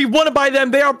 Okay, sir, we want to buy them.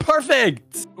 They are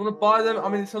perfect. You want to buy them? I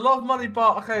mean, it's a lot of money,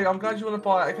 but okay, I'm glad you want to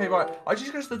buy it. Okay, right. I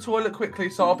just go to the toilet quickly,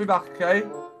 so I'll be back, okay?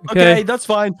 Okay, that's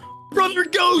fine. Brother,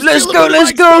 go! Let's steal go, the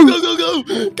let's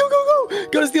motorbikes. go. Go!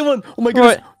 Gotta steal one. Oh my All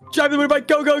right. goodness. Drive the motorbike.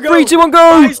 Go, go, go. 3, 2, 1, go.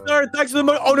 Bye, sir. Thanks for the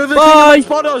motor. Oh, no, Bye. they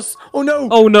spot us. Oh, no.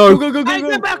 Oh, no. Go, go, go, Hey, go,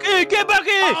 get go. back here! Get back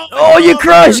here! Oh, you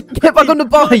crashed. Get back on the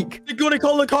bike. They're going to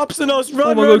call the cops on us.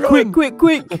 Run, Oh, my run, God. Quick, run. quick,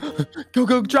 quick. Go,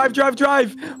 go, drive, drive,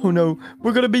 drive. Oh, no.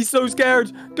 We're going to be so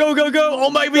scared. Go, go, go. Oh,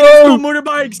 my, we Go. just got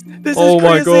motorbikes. This Oh, is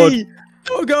my crazy.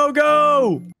 Go, go,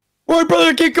 go. All right,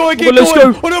 brother, keep going, keep Well, let's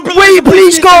going. go. Oh, no, brother, Wait,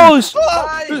 police cars.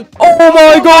 Hey. Oh,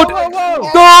 my God.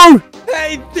 Go.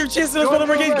 Hey, they're chasing us, brother.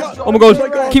 We're getting caught. Oh, my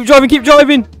God. Keep driving, keep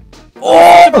driving. It's a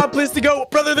Oh, bad place to go.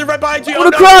 Brother, they're right behind you. I'm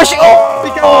gonna no. crash. Be Oh.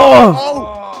 careful.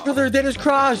 Oh, brother, they just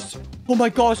crashed. Oh, my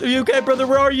gosh. Are you okay, brother?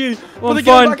 Where are you? Brother,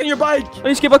 get fine. back on your bike. I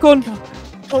need to get back on.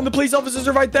 Oh, and the police officers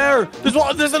are right there. There's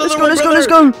one. There's another one, Let's go,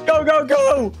 brother. let's go. Go, go,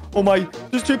 go. Oh, my.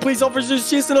 There's 2 police officers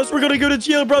chasing us. We're going to go to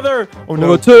jail, brother. Oh, my no.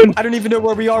 God, turn. I don't even know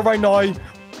where we are right now. Oh,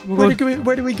 my God.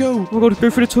 Where do we go? Oh, my God. Go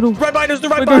through the tunnel. Right behind us. They're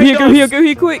right Go behind here, us. go here, go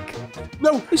here, quick.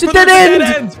 No. It's a brother, dead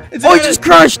end. It's a Oh, he dead just end.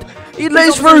 crashed. He let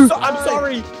us Police through. officers, I'm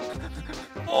sorry.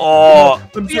 Oh.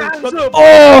 I'm Your sorry. hands up.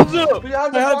 Oh. Put your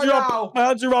hands My up hands right are up. now. My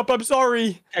hands are up. I'm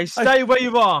sorry. Okay, stay where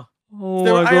you are.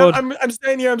 Oh, my God. I'm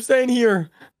staying here. I'm staying here.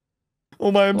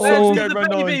 Oh my, I'm Oh. so Where's scared the right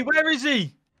baby? now. Where is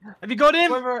he? Have you got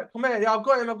him? Come here. Yeah, I've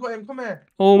got him. Come here.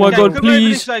 Oh, my Okay, God, come over please.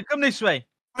 this way. Come this way.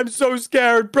 I'm so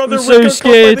scared, brother. I'm we're so got caught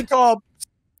by scared. the cops.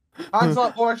 Hands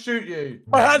up or I shoot you.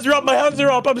 My hands are up. My hands are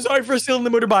up. I'm sorry for stealing the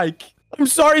motorbike. I'm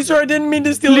sorry, sir. I didn't mean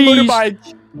to steal Please. the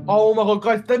motorbike. Oh my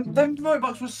god, guys, them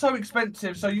motorbikes were so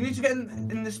expensive. So you need to get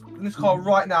in this car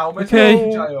right now. I'm gonna Okay. take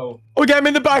you to jail. Okay, I'm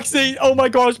in the back seat. Oh my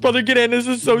gosh, brother, get in. This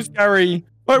is so scary.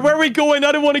 All right, where are we going?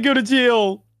 I don't want to go to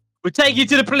jail. We'll take you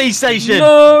to the police station.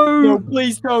 No, No.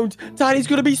 please don't. Daddy's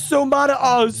gonna be so mad at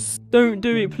us. Don't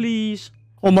do it, please.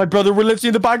 Oh my brother, we're literally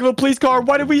in the back of a police car.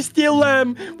 Why did we steal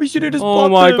them? We should have just Oh,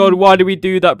 bought my them. God. Why did we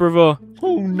do that, brother?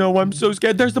 Oh no, I'm so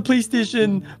scared. There's the police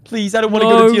station. Please, I don't want to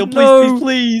go to jail. Please, No.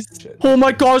 please, please. Oh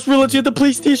my gosh, we're literally at the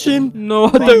police station. No, I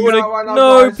Oh, don't yeah, want right to. now,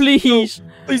 No, guys. please.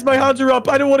 Please, my hands are up.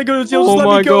 I don't want to go to jail. Oh Just let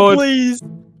my me go, God. please.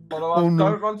 Oh, no.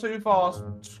 Don't run too fast.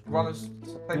 Just run as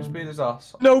same speed as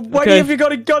us. No, why Okay. have you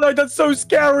got a gun out? That's so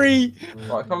scary.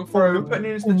 Right, come through. We're putting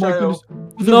you into Oh the my jail.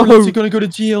 goodness. No. We're literally gonna go to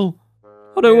jail.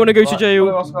 I don't want to go to Right, jail.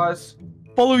 Follow us, guys.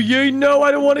 Follow you? No,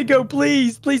 I don't want to go.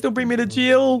 Please, please don't bring me to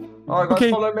jail. Alright, guys,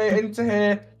 Okay. follow me into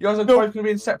here. You guys are No. both gonna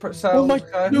be in separate cells. Oh my,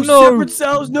 okay? no, No. separate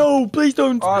cells. No, please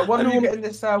don't. Alright, one I of don't you want- get in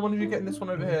this cell, one of you get in this one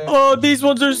over here. Oh, these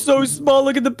ones are so small.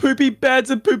 Look at the poopy beds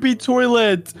and poopy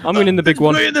toilet. I'm in the big There's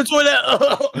one. poo in the toilet.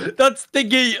 Oh, that's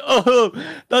stinky. Oh,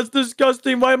 that's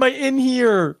disgusting. Why am I in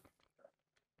here?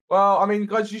 Well, I mean,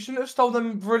 guys, you shouldn't have stolen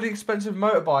them really expensive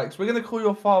motorbikes. We're gonna call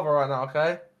your father right now,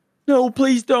 okay? No,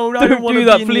 please don't. I don't Don't want do to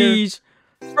that, be in here. please.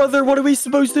 Brother, what are we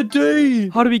supposed to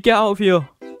do? How do we get out of here?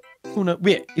 Oh no,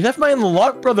 wait, you left mine in the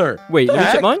lock, brother. Wait, The let me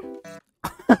check heck? mine.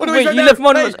 What are we Wait, trying you to- left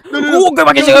mine. Hey, no. Oh, go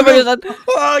back inside, No, go back no. inside.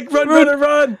 Ah, run, Run. brother,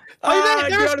 run. Oh, Get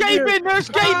they're out of here. escaping! They're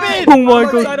escaping! Oh my I'm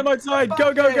God. outside, I'm outside.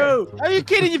 Go, go, go. Are you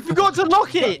kidding? You forgot to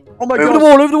lock it. Oh my Over the god.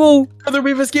 wall, over the wall. Brother,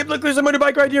 we've escaped. Look, there's a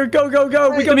motorbike right here. Go, go,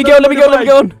 go. Hey, Let me go, let me go, let me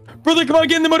go on. Brother, come on,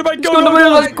 get in the motorbike. Go, go on the go,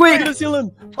 motorbike, go. quick. We're gonna steal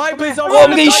him. Hi, please. Oh, I'm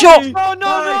getting shot. Oh, no,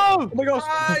 Hi. no. Oh my gosh.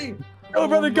 Hey! Go,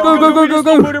 brother, go, Go, go, go, We just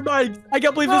go, stole go. motorbikes. I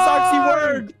can't believe this actually Hi.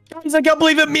 worked. Guys, I can't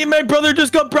believe it. Me and my brother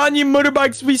just got brand new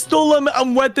motorbikes. We stole them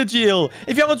and went to jail.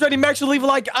 If you haven't already, make sure to leave a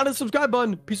like and a subscribe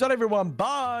button. Peace out, everyone.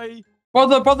 Bye.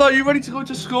 Brother, are you ready to go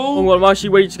to school? Oh, well, I'm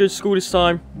actually waiting to go to school this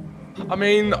time. I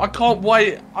mean, I can't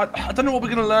wait. I don't know what we're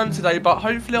going to learn today, but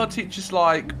hopefully our teacher's,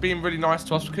 like, being really nice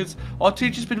to us because our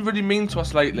teacher's been really mean to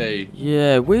us lately.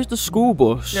 Yeah, where's the school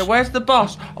bus? Yeah, where's the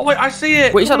bus? Oh, wait, I see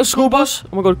it. Wait, is that Come the on, school bus?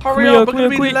 Oh my God, come Hurry here, up, we're come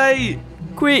going here, to be quick. late.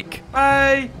 Quick.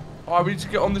 Hey. Alright, we need to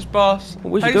get on this bus.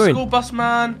 Where's he hey, going? school bus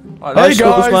man. Right, Hey, let's school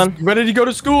go. bus guys. man. Ready to go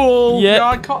to school? Yeah. Yeah,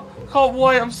 I can't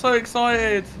wait. I'm so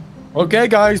excited. Okay,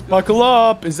 guys, buckle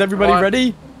up. Is everybody Right.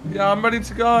 ready? Yeah, I'm ready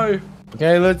to go.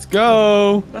 Okay, let's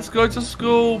go. Let's go to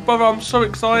school. Brother, I'm so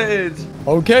excited.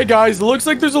 Okay, guys, it looks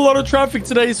like there's a lot of traffic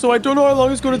today, so I don't know how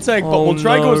long it's going to take, but Oh, we'll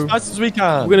try to go no. as fast as we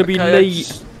can. We're gonna be Okay,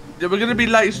 late. Yeah, we're gonna be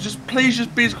late, so please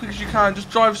just be as quick as you can. Just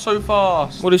drive so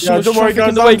fast. Well, there's so Yeah, much don't worry, traffic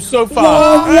in guys, the way. I'm so fast.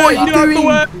 Whoa, Hey, what are you get out of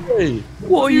the doing? way.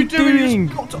 What are you You doing?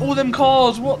 just got all them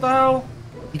cars. What the hell?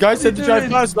 You guys said What to are you drive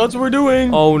doing? fast. That's what we're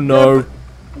doing. Oh no.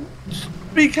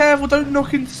 Be careful. Don't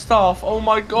knock into stuff. Oh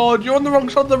my God, you're on the wrong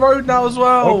side of the road now as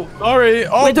well. Oh, sorry.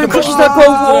 Oh, Wait, don't the crash bus into that is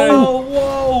pole. today. Whoa,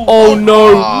 whoa. Oh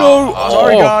no, no.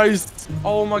 Sorry, Oh. guys.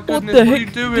 Oh my What goodness, the what are you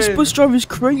heck? doing? This bus driver's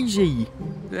crazy.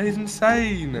 Yeah, he's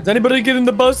insane. Is anybody getting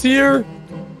the bus here?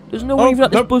 There's no one even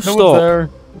at this nope, bus no stop. one's there.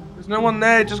 There's no one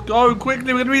there. Just go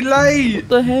quickly. We're gonna be late. What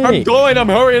the I'm heck? going. I'm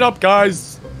hurrying up,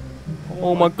 guys.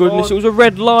 Oh my goodness, God. it was a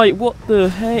red light. What the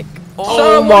heck? Sir,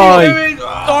 Oh what are you my. doing?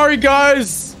 Sorry,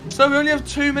 guys. So we only have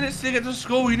 2 minutes to get to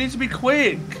school. You need to be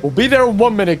quick. We'll be there in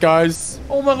 1 minute, guys.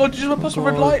 Oh my god, you just went past a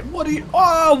red light. What are you?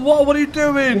 Oh, what are you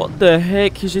doing? What the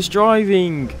heck is this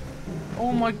driving?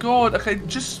 Oh my god. Okay,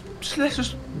 just let's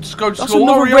just go to That's school.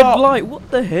 another Hurry red up. light. What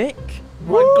the heck?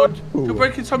 Oh my god, you're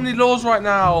breaking so many laws right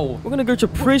now. We're gonna go to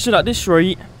prison at this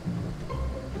rate.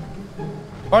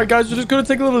 All right, guys, we're just gonna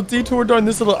take a little detour down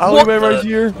this little alleyway the- right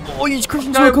here. Oh, you just crashed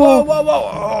into No, a car. whoa.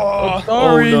 Oh, Oh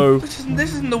sorry. no.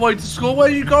 This isn't the way to school. Where are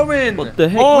you going? What the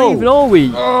heck? Oh. Where even are we?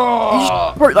 You Oh,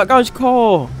 just broke that guy's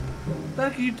car. what the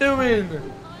heck are you doing?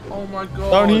 Oh my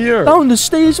god. Down here. Down the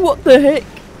stairs. What the heck?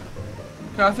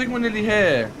 Okay, I think we're nearly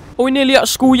here. Are we nearly at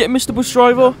school yet, Mr. Bus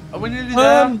Driver? Are we nearly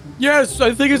there? Yes,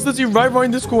 I think it's literally right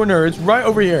around this corner. It's right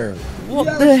over here. What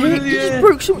Yeah, the that's heck? really You just it.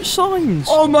 broke so much signs.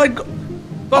 Oh my god.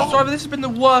 Bus driver, this has been the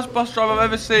worst bus drive I've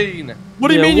ever seen. What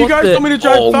do you Yeah, mean? You what guys the- told me to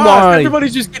drive Oh fast. my.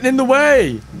 Everybody's just getting in the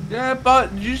way. Yeah,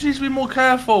 but you just need to be more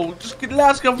careful. let us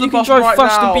get off the You can bus drive right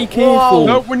fast now. and be careful.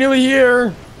 Nope, we're nearly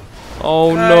here.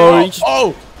 Oh Okay. no! You just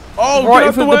Oh, right get in out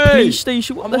the front of the way. police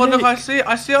station. What Oh the my god, look, heck?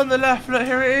 I see it on the left. Look,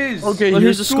 here it is. Okay, Well,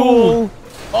 here's the school.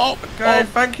 Oh, Okay,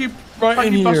 thank you, right thank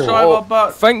in you, bus here. driver. Oh,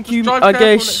 but thank just you, drive I careful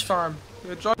guess. Next time.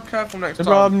 Yeah, drive careful next No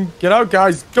time. problem. Get out,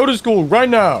 guys. Go to school right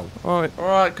now. All right. All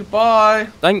right, goodbye,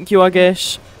 Thank you, I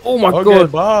guess. Oh my Okay,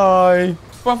 god! bye.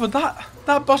 brother.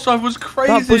 That bus driver was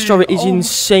crazy. That bus driver is Oh,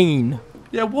 insane.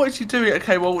 Yeah, what is he doing?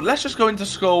 Okay, well, let's just go into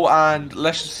school and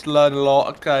let's just learn a lot.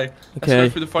 Okay. Let's go Okay,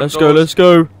 through the front let's doors. go. Let's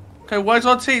go. Okay, where's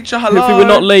our teacher? Hello. Hopefully we're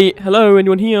not late. Hello,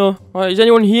 anyone here? Right, is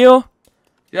anyone here?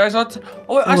 Yeah, is our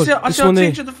oh, I Oh, see this our one there.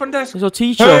 teacher at the front desk. There's our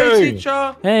teacher. Hey.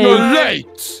 Teacher. Hey. You're Hi.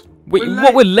 late. Wait, we're what?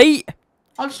 late. We're late?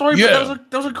 I'm sorry, Yeah. but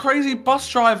there was a crazy bus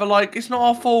driver. Like, it's not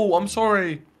our fault. I'm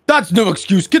sorry. That's no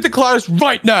excuse. Get to class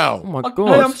right Oh now. my Okay,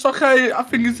 god! I'm okay. I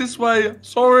think it's this way.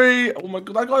 Sorry. Oh my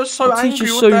god, that guy was so The angry.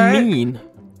 teacher's What so the heck? mean.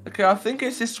 Okay, I think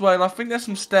it's this way, and I think there's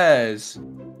some stairs.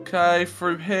 Okay,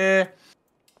 through here.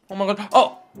 Oh my god.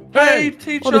 Oh, hey,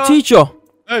 teacher. Oh, the teacher.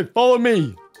 Hey, follow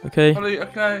me. Okay.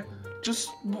 Okay. Just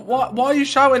why are you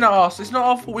shouting at us? It's not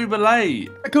our fault we were late.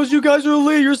 Because you guys are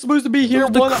late. You're supposed to be here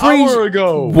The 1 crazy- hour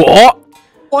ago. What?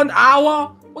 1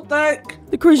 hour? What the heck?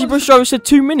 The crazy bus driver said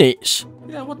 2 minutes.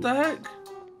 Yeah, what the heck?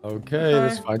 Okay,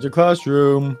 let's find your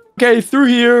classroom. Okay, through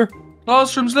here.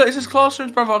 Classrooms, look, it says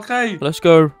classrooms, brother. Okay. Let's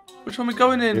go. Which one are we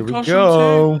going in? Here we Classroom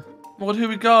go. 2. Oh my god, here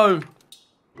we go.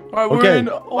 Alright, we're Okay, in.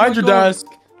 Oh find my your God. desk.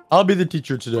 I'll be the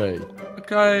teacher today.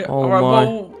 Okay, Oh alright, my.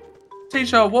 well,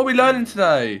 teacher, what are we learning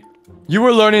today? You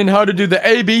were learning how to do the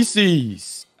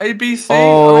ABCs. ABC?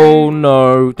 Oh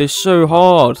no, they're so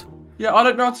hard. Yeah, I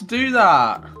don't know how to do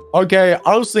that. Okay,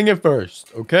 I'll sing it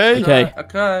first, okay? Okay.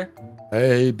 Okay.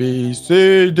 A, B,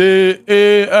 C, D,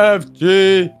 E, F,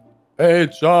 G,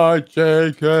 H, I,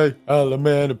 J, K, L, M,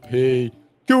 N, P,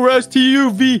 Q, R, S, T, U,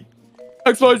 V,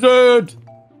 X, Y, Z.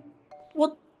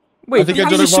 What? Wait, I think I these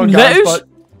did are it some wrong, guys, letters? but...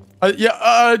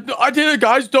 I did it,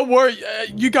 guys. Don't worry.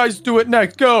 You guys do it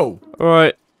next. Go.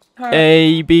 Alright.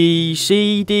 Okay. A, B,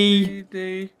 C, D,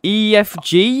 D. E, F,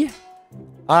 G.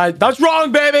 That's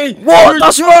wrong, baby. What?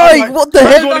 That's right. What the I'm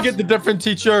heck? going to get the different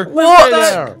teacher. What? Stay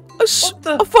there.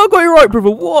 I thought I got it right,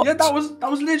 brother. What? Yeah, that was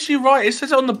literally right. It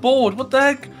says it on the board. What the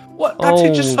heck? What? That Oh,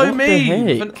 teacher's so what the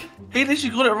mean. heck? He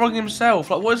literally got it wrong himself.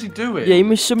 Like, what is he doing? Yeah, you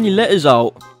missed so many letters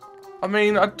out. I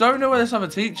mean, I don't know where this other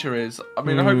teacher is. I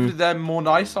mean, hopefully they're more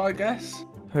nice, I guess.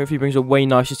 Hopefully he brings a way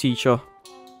nicer teacher.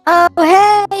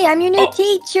 Oh, hey, I'm your new Oh.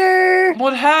 teacher.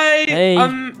 What? Hey. Hey.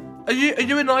 Are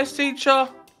you a nice teacher?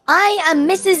 I am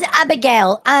Mrs.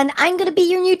 Abigail, and I'm gonna be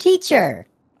your new teacher.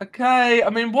 Okay. I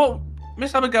mean, what,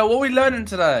 Miss Abigail? What are we learning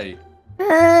today?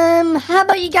 How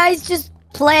about you guys just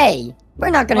play? We're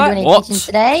not gonna do any What? teaching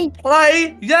today.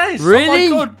 Play? Yes. Really?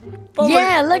 Oh my god. Oh my-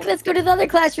 Yeah, look, let's go to the other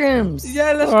classrooms.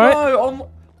 Yeah, let's Alright. go. Oh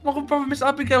my god, brother, Miss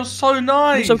Abigail's so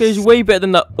nice. It's okay, he's way better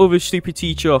than that other stupid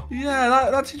teacher. Yeah,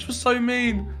 that teacher was so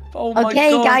mean. Oh my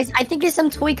Okay, god. guys, I think there's some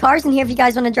toy cars in here if you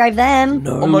guys want to drive them.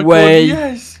 No Oh my way. god,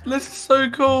 yes. This is so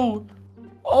cool.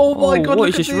 Oh my Oh, god, what look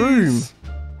is at this room? these.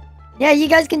 Yeah, you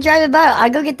guys can drive about. I'll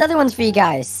go get the other ones for you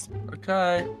guys.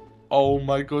 Okay. Oh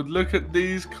my god, look at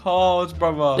these cars,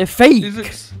 brother. They're fake. These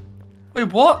look...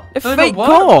 Wait, what? They're They fake don't work?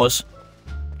 cars.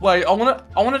 Wait, I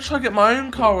wanna try to get my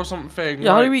own car or something.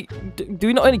 Yeah, how like- do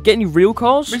we not get any real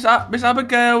cars? Miss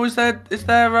Abigail, is there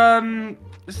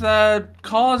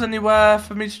cars anywhere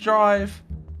for me to drive?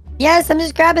 Yes, I'm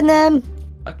just grabbing them.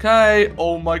 Okay.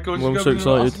 Oh my god, Well, she's I'm so going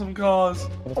to excited. some cars.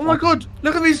 Oh my god,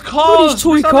 look at these What cars. are these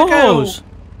toy Miss Abigail. cars?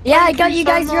 Yeah, I Thank got you you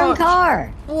so guys your own much.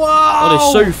 car. Wow. Oh,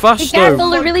 they're so Be fast careful,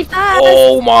 though. they're really fast.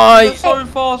 Oh my. They're so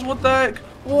fast. What the heck?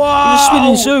 Wow! We're just spinning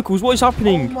in circles. What is Oh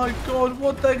happening? my god,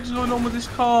 what the heck is going on with this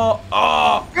car?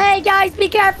 Ah! Hey guys, be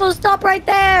careful! Stop right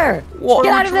there! What?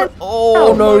 Get out of it!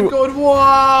 Oh, Oh no. my god,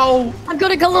 wow! I'm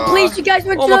gonna call the police. You guys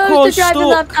were Oh, my close to car's driving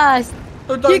that stuck. fast.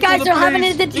 No, don't You guys call the are having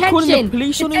a police. You're calling the detention.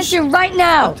 police on us? Detention right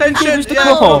now. Attention! Give us the Yeah,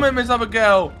 car. come here, Miss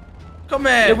Abigail. Come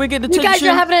here. Yeah, we get You detention. guys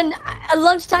are having a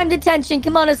lunchtime detention.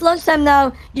 Come on, it's lunchtime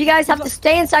now. You guys have to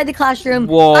stay inside the classroom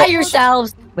What? by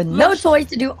yourselves with no toys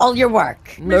to do all your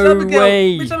work. Miss No Abigail,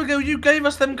 way. Miss Abigail, you gave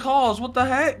us them cars. What the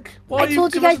heck? Why I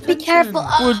told you give us guys be attention? careful.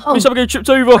 Would Oh, Miss Abigail tripped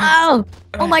over.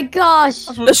 oh my gosh.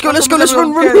 That's what- Let's go, that's let's go, what let's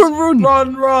everyone run, gets.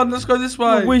 run. Run. Let's go this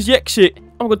way. Where's the exit?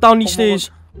 I'm gonna go down these Oh my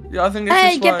stairs. Yeah, I think it's Hey,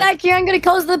 this get way. back here. I'm gonna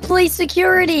call the police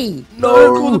security.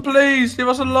 No, call the police. Leave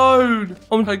us alone.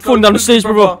 I'm Okay, go falling down the quickly, stairs,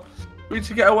 brother. We need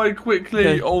to get away quickly.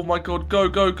 Okay. Oh my god,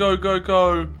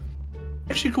 go.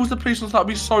 If she calls the police, that'd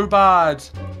be so bad.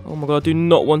 Oh my god, I do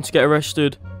not want to get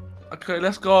arrested. Okay,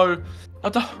 let's go. I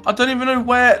don't even know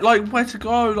where to go.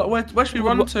 Like where should we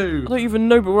run I to? don't even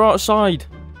know, but we're outside.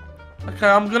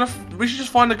 Okay, we should just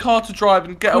find a car to drive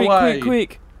and get away.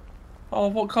 Quick. Oh,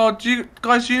 what car? Do you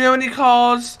know any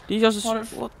cars? These guys are...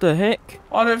 What the heck?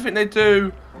 I don't think they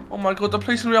do. Oh my god, the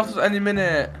police will be after us any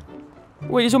minute.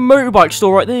 Wait, there's a motorbike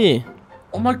store right there.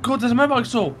 Oh my god, there's a motorbike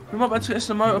store. We might be able to get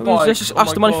some motorbike. Let's just Oh ask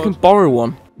my the man if we God. can borrow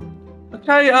one.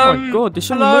 Okay, Oh my god, there's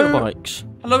so many hello? motorbikes.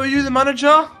 Hello, are you the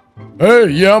manager? Hey,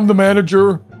 yeah, I'm the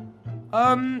manager.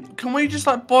 Can we just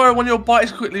borrow one of your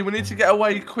bikes quickly? We need to get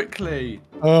away quickly.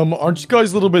 Aren't you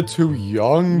guys a little bit too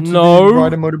young to No. be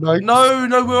riding motorbikes? No,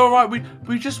 we're alright. We're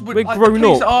grown the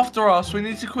police up. are after us. We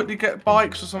need to quickly get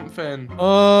bikes or something.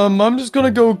 I'm just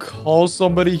gonna go call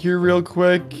somebody here real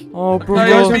quick. Oh, You Hey,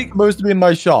 guys brother. are be- supposed to be in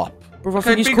my shop. Brother, I Okay,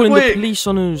 think he's be calling the quick. police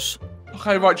on us.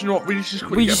 Okay, right. Do you know what? We need to just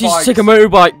quickly We get just need to bikes. take a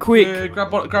motorbike, quick. Yeah,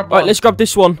 grab one. Right, let's grab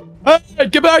this one. Hey,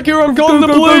 get back here! I'm calling the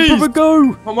go, police! brother,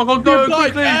 go. Oh my god, Get go back!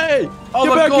 quickly! Hey, Oh get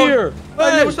my back God. here!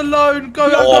 Hey, Hey, leave us alone.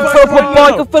 Go. Oh, I back, fell off no, a no,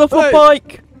 bike, no. I fell off a Hey.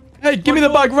 bike. hey, give me the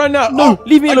bike right now! No,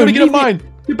 leave me I alone, gotta get leave me- mine.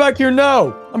 Get back here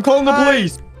now! I'm calling the Hey.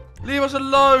 police. Leave us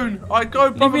alone. Alright,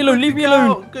 go, brother. me alone, quickly, leave me get alone.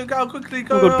 out. Go out quickly.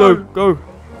 Go. Oh god, go.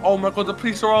 Oh my god, the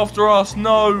police are after us.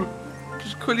 No.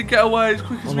 Just quickly get away as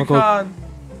quick as Oh my we God.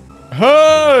 can.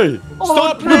 Hey!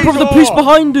 Stop please. No, playing brother, the police off.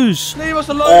 behind us. Leave us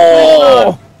alone.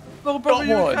 Oh! Oh, brother, Got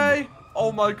you one. okay?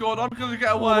 Oh my god, I'm gonna get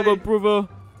Oh my away. god, brother.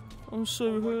 I'm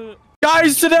so hurt.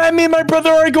 Guys, today me and my brother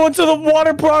are going to the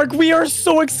water park. We are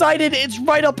so excited. It's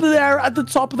right up there at the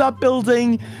top of that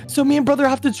building. So me and brother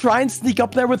have to try and sneak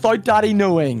up there without daddy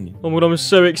knowing. Oh my god, I'm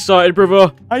so excited,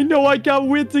 brother. I know, I can't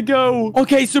wait to go.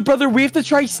 Okay, so brother, we have to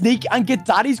try sneak and get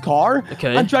daddy's car.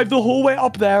 Okay. And drive the whole way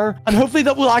up there. And hopefully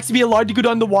that will actually be allowed to go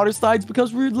down the water slides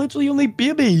because we're literally only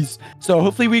babies. So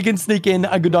hopefully we can sneak in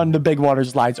and go down the big water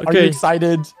slides. Are you Okay.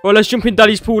 excited? Well, let's jump in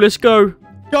daddy's pool. Let's go.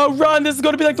 Go run. This is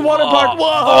going to be like the water park. Whoa.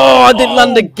 Oh, I didn't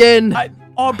land again.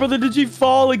 Oh, brother, did you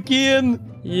fall again?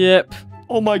 Yep.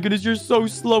 Oh my goodness, you're so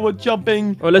slow at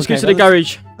jumping. Well, let's go Okay, to the well,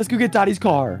 garage. Let's go get daddy's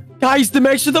car. Guys, to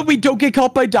make sure that we don't get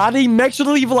caught by daddy, make sure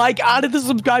to leave a like and hit the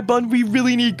subscribe button. We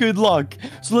really need good luck.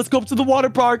 So let's go up to the water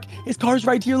park. His car's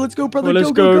right here. Let's go, brother. Well,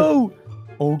 let's go.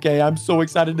 Okay, I'm so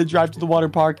excited to drive to the water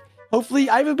park. Hopefully,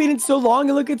 I haven't been in so long.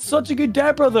 And look, it's such a good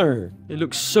day, brother. It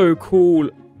looks so cool.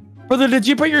 Brother, did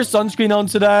you put your sunscreen on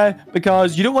today?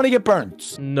 Because you don't want to get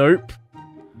burnt. Nope.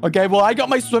 Okay, well, I got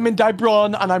my swimming diaper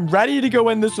on, and I'm ready to go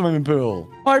in the swimming pool.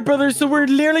 All right, brother, so we're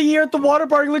literally here at the water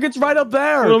park. Look, it's right up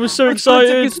there. Well, I'm so It's gonna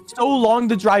take excited. us so long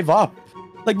to drive up.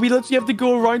 Like, we literally have to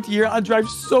go around here and drive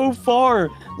so far.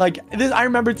 Like, this, I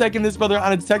remember taking this, brother,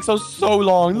 and it takes us so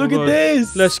long. Look at God.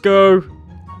 this. Let's go.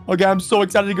 Okay, I'm so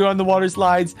excited to go on the water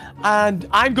slides, and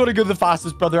I'm going to go the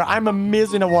fastest, brother. I'm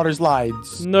amazing at water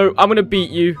slides. No, I'm gonna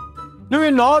beat you. No, you're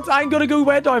not. I'm going to go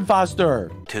way down faster.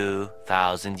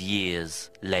 2,000 years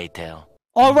later.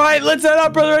 All right, let's head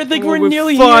up, brother. I think Oh, we're we're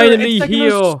nearly finally here. It's taken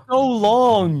here. us so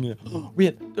long.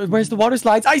 Wait, where's the water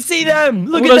slides? I see them.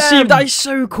 Look Well, at I see them. that is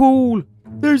so cool.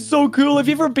 They're so cool. Have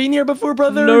you ever been here before,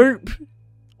 brother? Nope.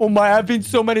 Oh my, I've been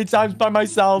so many times by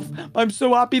myself. I'm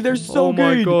so happy. They're so Oh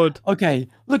good. my god. Okay,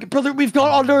 look, brother, we've got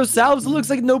all to ourselves. It looks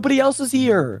like nobody else is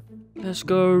here. Let's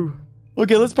go.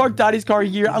 Okay, let's park daddy's car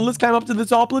here and let's climb up to the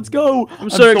top. Let's go. I'm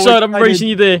so excited. I'm racing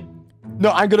you there.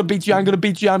 No, I'm gonna beat you. I'm gonna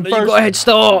beat you. I'm No, first. you got a head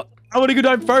start. I want to go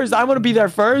down first. I want to be there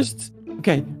first.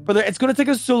 Okay, brother, it's gonna take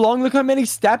us so long. Look how many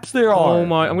steps there are. Oh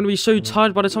my, I'm gonna be so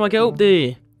tired by the time I get up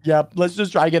there. Yep, let's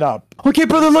just drag it up. Okay,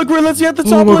 brother, look, we're literally at the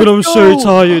top. Oh my god, I'm Let's so go.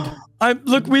 tired.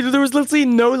 Look, there was literally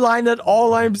no line at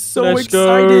all. I'm so Let's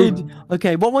go. excited.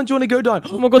 Okay, what one do you want to go down?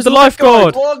 Oh my god, There's the a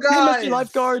lifeguard. Whoa, Hey, guys! Mr.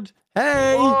 Lifeguard.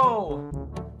 Hey. Whoa!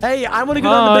 Hey, I want to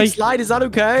go down the big Hi. slide. Is that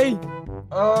okay?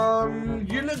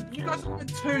 You guys are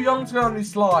too young to go on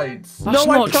these slides. That's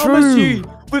No, I not promise true. you.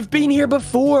 We've been here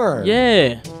before.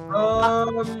 Yeah.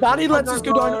 Daddy lets I us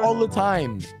don't go down know. all the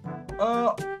time.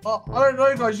 I don't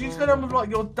know, guys. You need to go down with like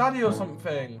your daddy or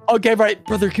something. Okay, right,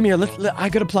 brother, come here. I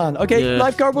got a plan. Okay, Yeah.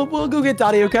 lifeguard, we'll go get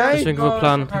Daddy. Let's Okay, think of a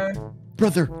plan. Okay.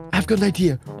 brother, I've got an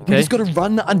idea. Okay. We're just gonna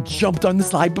run and jump down the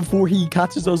slide before he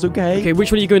catches us. Okay. Okay,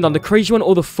 which one are you going down? The crazy one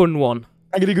or the fun one?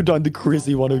 I'm gonna go down the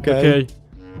crazy one. Okay. Okay.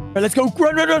 Right, let's go.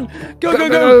 Run, run, run. Go, go, Go,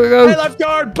 go. go. Hey,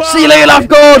 lifeguard. Bye. See you later,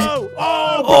 lifeguard. Oh,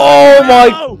 Oh my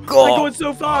no. God. I'm going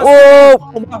so fast.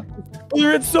 Oh!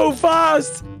 You're in so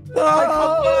fast.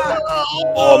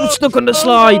 Oh, I'm stuck on the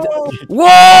slide. Oh,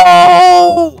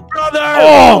 Whoa! brother.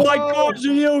 Oh. Oh my gosh,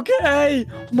 are you okay?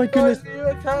 Oh my goodness. Guys, are you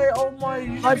okay? Oh my,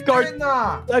 you should Lifeguard. be doing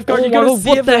that. Lifeguard, Oh you my gotta God,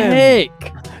 what save the him.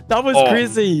 heck? That was Oh.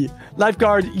 crazy.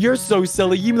 Lifeguard, you're so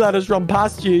silly. You let us run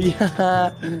past you.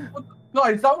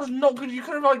 Guys, that was not good. You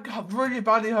could have like really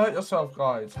badly hurt yourself,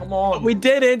 guys. Come on. We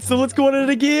did it, so let's go on it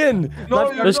again. No,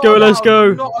 Lifeguard- you're Let's not go, let's allowed. go.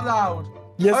 You're not allowed.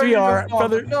 Yes, we Only are. the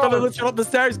Brother, no. brother, let's run up the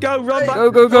stairs. Go, run Hey, back. Go,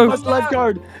 go, go. That's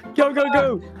lifeguard. Go, go,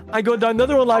 go. I go down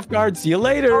another one, lifeguard. See you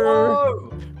later.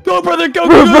 Oh. Go, brother, go,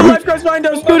 go, go. Lifeguard's behind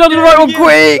us. Go down to the right one,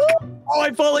 quick! Oh,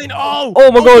 I'm falling. Oh.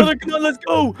 Oh my God. Brother, come on, let's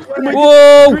go. Oh my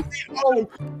Whoa! goodness. Oh.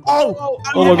 Oh.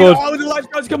 Oh my God. Oh, the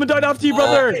lifeguard's coming down after you,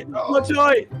 brother. Watch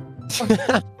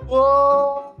out.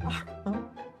 Whoa.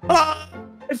 Ah,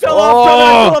 I fell off, brother.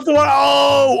 I fell off the water.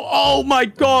 Oh, oh my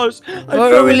gosh. I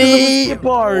fell into the Holy! skip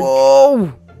park.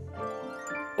 Whoa!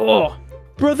 Oh,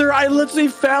 Brother, I literally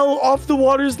fell off the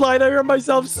water slide. I hurt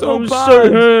myself so I'm bad.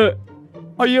 so hurt.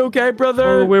 Are you okay,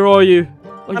 brother? Oh, where are you?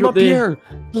 Oh, I'm you're up there. here.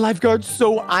 The lifeguard's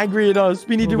so angry at us.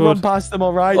 We need Oh, to God. run past them,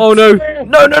 all right? Oh no!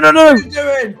 No, no, no, no! What are you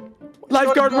doing?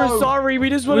 Lifeguard, we're Go. sorry. We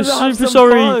just wanted We're to have super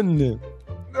some sorry.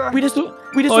 fun. We just Oh,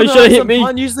 wanted you to should've have hit some me.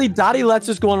 fun. Usually, Daddy lets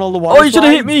us go on all the water Oh, you should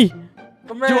have hit slides. me!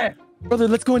 Come Do here. Brother,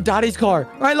 let's go in Daddy's car.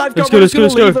 All right, lifeguard, Let's go, we're let's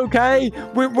just go, gonna let's leave,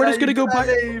 okay? We're just gonna go back.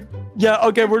 Leave. Yeah,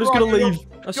 okay, we're just gonna Right, leave.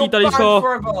 I see You're Daddy's banned car.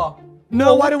 forever. No,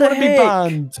 Oh, I what don't the want to be heck?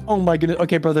 banned. Oh my goodness.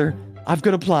 Okay, brother, I've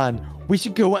got a plan. We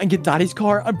should go and get Daddy's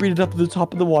car and bring it up to the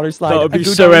top of the water slide. That would and be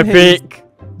go so down his. epic.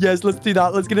 Yes, let's do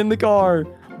that. Let's get in the car.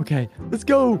 Okay, let's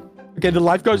go. Okay, the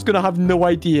lifeguard's gonna have no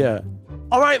idea.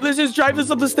 All right, let's just drive this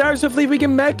up the stairs. Hopefully we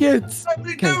can make it. What are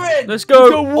you Okay. doing? Let's go!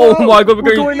 Let's go. Oh Whoa, my God, we're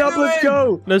We're going. going up. Let's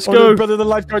go. Let's Oh, go. no, brother, the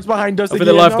lifeguard's behind us. I think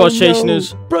the again. lifeguard's Oh, chasing no.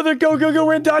 us. Brother, go, go, go.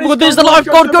 We're in Daddy's Oh, there's car. the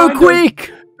lifeguard! Go behind us.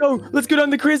 quick! Go. Let's go down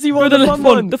the crazy one. Go The the fun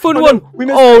fun one. the fun Oh, one. no, we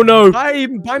missed Oh no! Bye,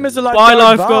 bye, Mr. Lifeguard.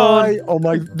 Lifeguard. Bye. Oh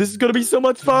my, this is gonna be so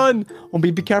much fun. Oh,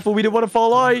 be careful. We don't want to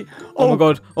fall out. Oh my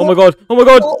God! Oh my God! Oh my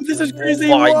God! Oh, this is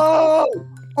crazy. Oh my- Whoa.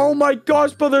 Oh my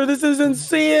gosh, brother, this is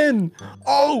insane. Oh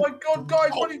Oh, my god, guys,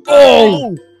 what are you doing?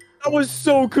 Oh! that was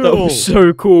so cool. That was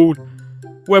so cool.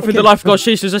 Wait for Okay. the lifeguard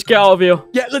chasers. Let's get out of here.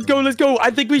 Yeah, let's go, let's go.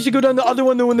 I think we should go down the other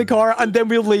one though in the car and then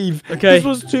we'll leave. Okay. This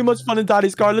was too much fun in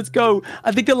Daddy's car. Let's go.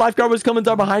 I think the lifeguard was coming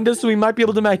down behind us, so we might be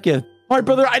able to make it. All right,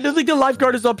 brother, I don't think the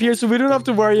lifeguard is up here, so we don't have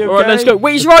to worry, okay? All right, let's go.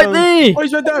 Wait, he's Let's right go. there. Oh,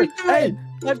 he's right there. What are you Hey, doing?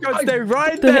 lifeguard, stay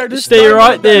right the heck? there. Just Stay stay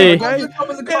right there. Okay? At the top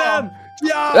of the Get car. him.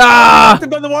 Yeah. Ah! Knocked him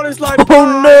down the water slide.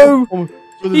 Oh no! Oh, brother,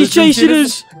 He's this is- chasing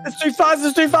this- us. It's too fast.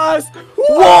 It's too fast.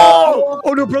 Whoa!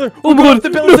 Oh no, brother. Oh my We're God! off the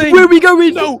No, building. where are we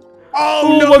going? No. Oh,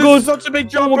 Oh no, my this God. is such a big Oh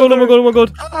jump, my God! Oh my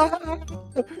brother. God! Oh my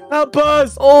God! Help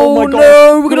us. Oh, my God.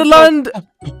 no! We're gonna land.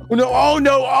 Oh no! Oh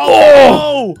no!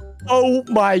 Oh! Oh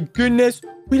my goodness!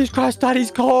 We just crashed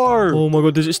Daddy's car. Oh my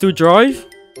God! Does it still drive?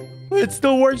 It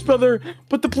still works, brother.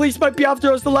 But the police might be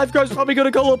after us. The lifeguard's probably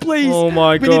gonna call the police. Oh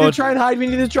my We need to God! try and hide. We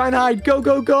need to try and hide. Go,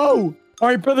 go, go. All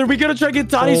right, brother. We gotta try and get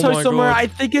Daddy's Oh house my somewhere. God. I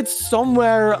think it's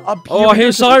somewhere up here. Oh, I hear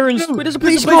There's a- sirens. No, Wait, there's a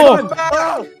there's police a car.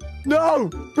 Oh, no,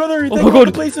 brother. Oh they my called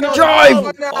the God! police and all- Drive!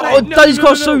 Oh, no, Oh, no, Daddy's no,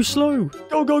 car's no, so no. slow.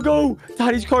 Go, go, go.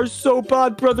 Daddy's car's so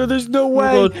bad, brother. There's no way.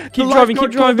 Oh my God. Keep The driving,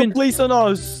 lifeguard keep called driving. The police on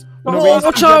us. Oh, he's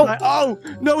watch right out. behind- Oh,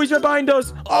 no, he's right behind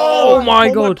us. Oh my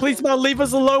God. Policeman, leave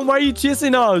us alone. Why are you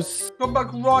chasing us? Come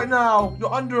back right now.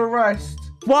 You're under arrest.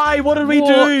 Why? What did we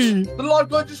What? do? The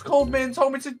lifeguard just called me and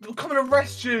told me to come and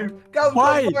arrest you. Get out of the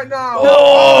Why? car right now.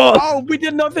 Oh! Oh, we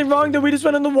did nothing wrong. Then we just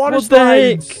went on the water What the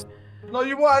heck? slides. No,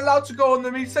 you weren't allowed to go on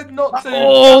them. He said not to. Oh Get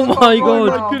out of the my car God. Oh right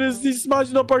my now. goodness, he's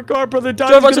smashing up our car, brother.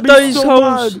 Daddy's Drive us gonna to be Daddy's so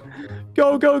house. bad.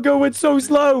 Go, go, go. It's so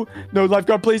slow. No,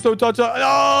 lifeguard, please don't touch us.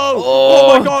 Oh!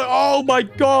 Oh. Oh my god. Oh my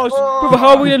gosh. Brother,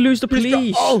 how are we gonna lose the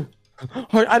police? Oh.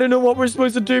 I don't know what we're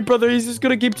supposed to do, brother. He's just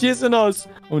gonna keep chasing us.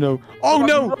 Oh no. Oh Come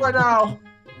no. back right now.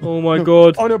 Oh my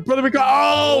god. Oh no, brother, we got.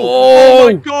 Oh! Oh! Oh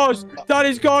my gosh!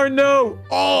 Daddy's car, no!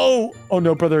 Oh! Oh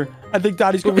no, brother. I think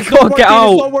Daddy's car. We It's gotta not get working,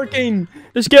 out. It's not working.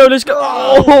 Let's go, let's go.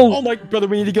 Oh! Oh! Oh my brother,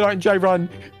 we need to get out and drive run.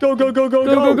 Go, go, go, go,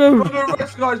 Go, go, go. Brother,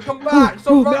 rest, guys, come back.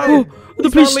 Oh, Stop running. the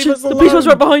Please don't leave us the policeman's alone.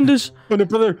 right behind us. Oh no,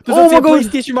 brother. There's Oh actually my a police God.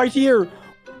 station right here.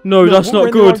 No, that's we're not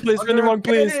in the wrong good. place. We're in the wrong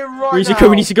Get place. here right Where is he now.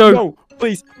 going? We need to go. No,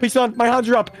 please, please, son. My hands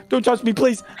are up. Don't touch me,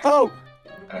 please. Oh,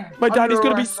 my daddy's Under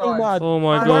gonna be arrest, so guys. mad. Oh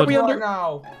my Why god. are we under- right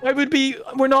now? Why would be?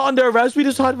 We're not under arrest. We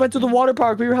just went to the water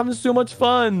park. We were having so much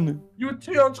fun. You were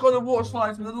too young to go on the water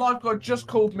slides, and the lifeguard just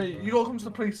called me. You gotta come to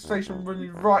the police station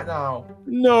right now.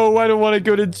 No, I don't want to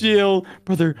go to jail,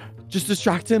 brother. Just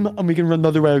distract him, and we can run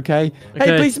another way. Okay? Hey,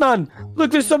 Okay. policeman! Look,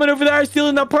 there's someone over there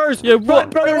stealing that purse. Yeah, Run,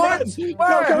 what? brother? What? Run!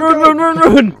 Where? Go, Run, go, run, run,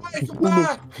 run. Hey, come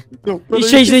back. No, brother,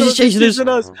 chasing us, he's chasing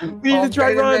us. We need Oh, to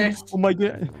try get in run. this. Oh my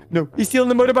god. No, he's stealing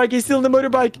the motorbike. He's stealing the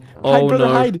motorbike. Oh, Hide, brother,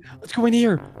 no. hide. Let's go in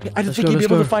here. I don't Let's think go, he'd be let's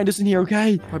able go. to find us in here,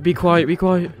 okay? Right, be quiet, be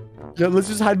quiet. No, let's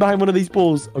just hide behind one of these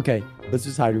poles. Okay, let's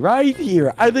just hide right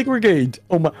here. I think we're good.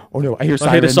 Oh my. Oh no, I hear sirens.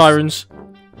 I hear the sirens.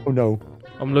 Oh no.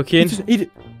 I'm looking.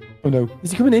 Oh no. Is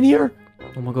he coming in here?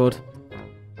 Oh my god.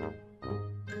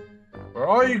 Where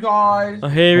are you guys? I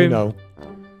hear Oh him. no.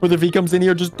 Brother, if he comes in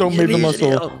here, just don't move the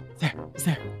muscle. There, he's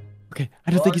there. Okay,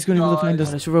 I don't think he's going to be able to find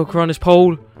us. Let's walk around this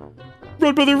pole.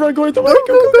 Run, brother, run, go the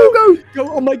way. Go.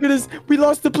 Oh my goodness, we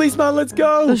lost the policeman. Let's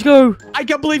go. Let's go. I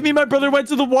can't believe me and my brother went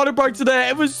to the water park today.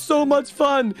 It was so much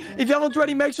fun. If you haven't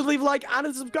already, make sure to leave a like and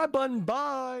a subscribe button.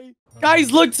 Bye.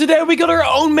 Guys, look, today we got our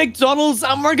own McDonald's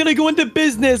and we're going to go into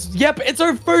business. Yep, it's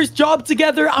our first job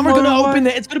together and we're going to open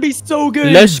it. It's going to be so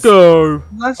good. Let's go.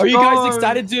 Let's Are you go. guys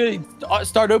excited to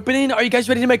start opening? Are you guys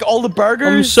ready to make all the burgers?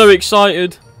 I'm so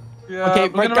excited. Yeah, Okay,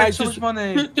 we're right, gonna guys, make so much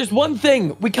money. There's one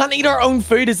thing. We can't eat our own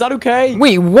food. Is that okay?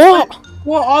 Wait, what?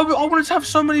 What? I wanted to have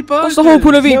so many burgers. That's the whole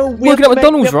point of No, we working have at to make-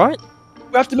 McDonald's, we have- right?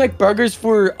 We have to make burgers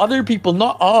for other people,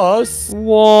 not us.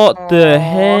 What the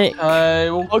heck? Okay,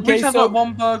 well, Okay, we just have so- like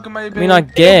one burger maybe. I mean, I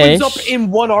It guess. opens up in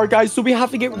 1 hour, guys, so we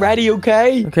have to get ready,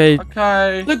 okay? Okay.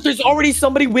 Okay. Look, there's already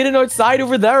somebody waiting outside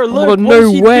over there. Look, God, what is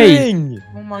no she way. doing?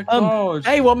 Oh my god.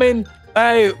 Hey, woman.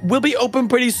 Hey, we'll be open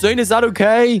pretty soon. Is that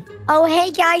okay? Oh,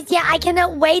 hey guys, yeah, I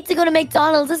cannot wait to go to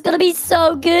McDonald's. It's gonna be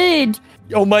so good.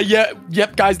 Oh my, yeah,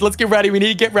 yep, guys, let's get ready. We need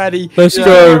to get ready. Let's Yeah.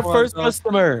 go. Our first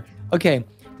customer. Okay,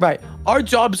 right. Our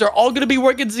jobs are all gonna be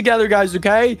working together, guys.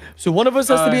 Okay. So one of us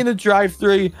has to be in the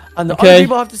drive-thru, and the other Okay.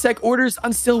 people have to take orders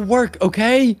and still work.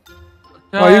 Okay.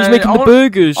 Oh, who's making I the want-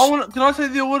 burgers? Can I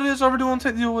take the orders? I really want to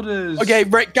take the orders. Okay,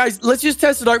 right, guys. Let's just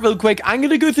test it out real quick. I'm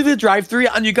gonna go through the drive-thru,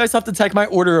 and you guys have to take my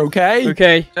order. Okay.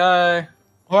 Okay. Okay.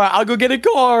 All right. I'll go get a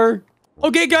car.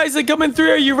 Okay, guys, I'm coming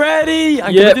through. Are you ready?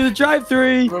 I'm Yep. going through the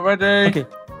drive-thru. We're ready. Okay.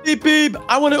 Beep beep.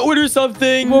 I want to order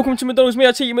something. Welcome to McDonald's. May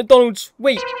I take you McDonald's?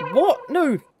 Wait, what?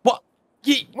 No. What?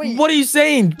 Wait. What are you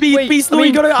saying? Be Wait, slow. I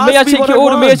mean, You gotta ask may I me take what your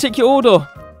order? May I want. take your order?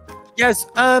 Yes.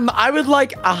 I would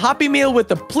like a Happy Meal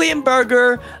with a plain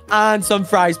burger and some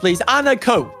fries, please, and a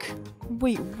Coke.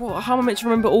 Wait, what? How am I meant to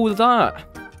remember all of that?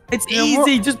 It's Yeah,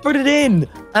 easy. Just put it in.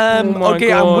 Oh my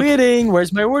Okay, I'm God. waiting.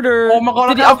 Where's my order? Oh my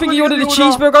god. I think he ordered a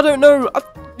cheeseburger. I don't know.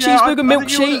 Yeah, Cheeseburger, I think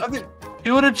milkshake. he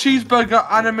ordered a cheeseburger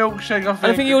and a milkshake, I think.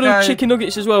 I think he ordered okay. chicken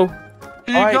nuggets as well.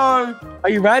 Here you Alright. go. Are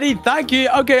you ready? Thank you.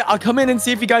 Okay, I'll come in and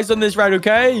see if you guys done this right.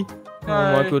 Okay. Oh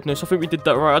my Okay. goodness, I think we did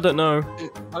that right. I don't know.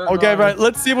 I don't Okay, know. right.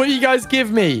 Let's see what you guys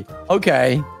give me.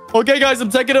 Okay. Okay, guys, I'm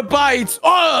taking a bite.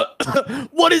 Oh,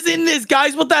 what is in this,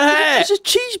 guys? What the heck? It's a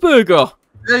cheeseburger.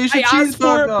 Yeah, you I should asked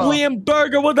for a cheeseburger. plain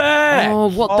burger. What the heck? Oh,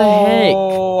 what the heck?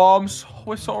 Oh,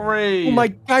 we're sorry. Oh my,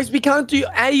 guys, we can't do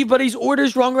anybody's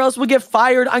orders wrong or else we'll get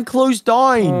fired and closed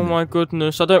down. Oh my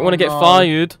goodness, I don't want to get no.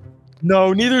 fired.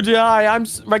 No, neither do I.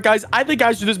 Right, guys, I think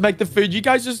I should just make the food. You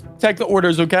guys just take the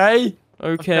orders, okay?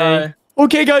 Okay.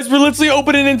 Okay, guys, we're literally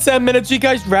opening in 10 minutes. You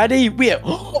guys ready?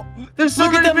 There's so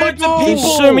Look at many the amount of people. There's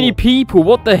people. so many people.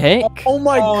 What the heck? Oh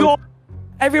my Oh. god.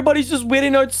 Everybody's just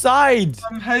waiting outside.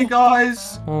 Hey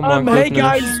guys. Oh my Hey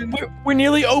goodness. guys, we're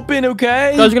nearly open,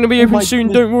 okay? Guys are gonna be Oh open my soon.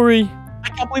 goodness. Don't worry. I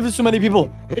can't believe there's so many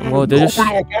people. Well, they just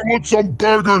Open up, I want some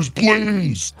burgers,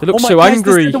 please. they look Oh my so guys,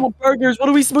 angry. They want burgers. What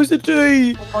are we supposed to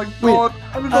do? Oh my god.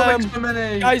 How did I make so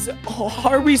many? Guys, how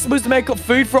are we supposed to make up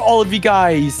food for all of you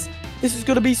guys? This is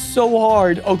gonna be so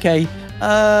hard. Okay.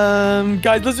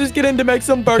 Guys, let's just get in to make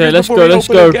some burgers. Okay, let's before go. we Let's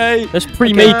open, go. Okay? Let's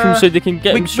pre-make them so they can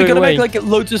get them We're straight gonna away. make like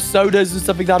loads of sodas and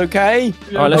stuff like that. Okay?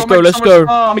 Yeah, Alright, let's gotta go, make let's so much go. I'm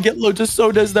stuff. gonna get loads of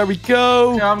sodas. There we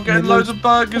go. Yeah, I'm getting loads of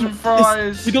burgers and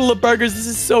fries. We got a lot of burgers. This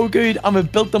is so good. I'm gonna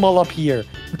build them all up here.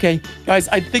 Okay, guys,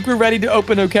 I think we're ready to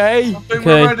open. Okay. I think Okay.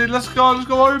 we're ready. Let's go. Let's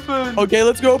go open. Okay,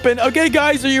 let's go open. Okay,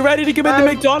 guys, are you ready to come into Um,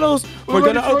 McDonald's? We're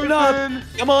gonna open up.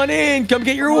 Come on in. Come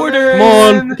get your order. Come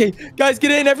on. Okay, guys,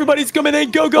 get in. Everybody's coming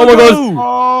in. Go, go, Oh my go.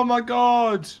 Oh my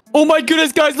god. Oh my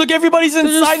goodness, guys. Look, everybody's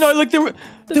inside now. Look, they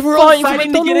were all fighting for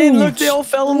fighting to get in. Look, McDonald's. they all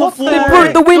fell on the floor. They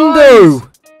broke the window.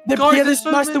 They there's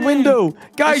so smashed the many. window.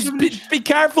 Guys, so be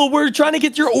careful. We're trying to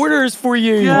get your orders for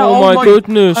you. Yeah. Oh, Oh my my-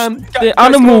 goodness. guys, The come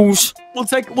on. animals. We'll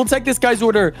take this guy's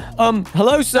order.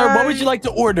 Hello, sir. What would you like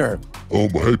to order?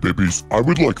 Hey, babies. I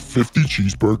would like 50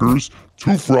 cheeseburgers,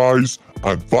 2 fries,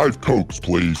 and 5 Cokes,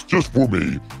 please. Just for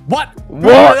me. What?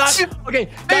 What? Okay,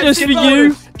 Just get for the you?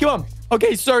 order. Come on.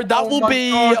 Okay, sir, that Oh will my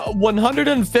be God.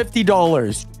 $150.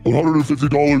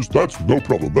 $150, that's no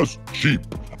problem. That's cheap.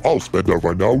 I'll spend that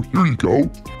right now. Here you go.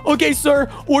 Okay, sir,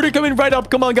 order coming right up.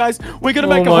 Come on, guys. We're gonna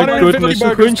make Oh my 150 goodness,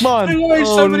 burgers. Grinch. Come on. Anyway,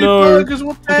 Oh, so many no. burgers.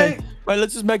 What the Okay. heck? Right,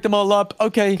 let's just make them all up.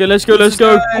 Okay. Okay, let's go. Let's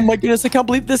go. Oh my goodness, I can't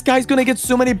believe this guy's gonna get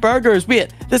so many burgers. Wait,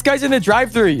 this guy's in the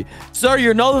drive-thru. Sir,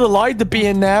 you're not allowed to be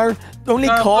in there. Only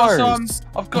cars.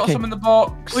 I've got Okay. some in the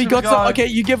box. Oh, you Here we got some? go. Okay,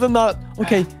 you give them that.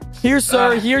 Okay. Here,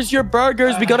 sir. Here's your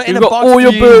burgers. We got it in You've a got box all for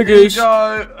your you. burgers. Here you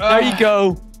go. There you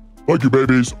go. Thank you,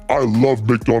 babies. I love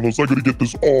McDonald's. I'm gonna get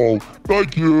this all.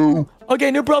 Thank you. Okay,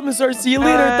 no problem, sir. See you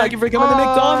later. Thank you for coming to Bye.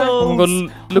 Oh my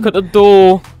McDonald's. god, look at the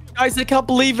door. Guys, I can't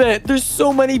believe it. There's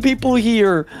so many people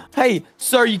here. Hey,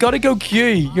 sir, you gotta go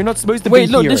queue. You're not supposed to be Wait,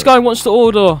 look, here. this guy wants to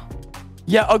order.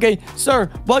 Yeah, okay. Sir,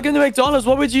 welcome to McDonald's.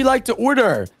 What would you like to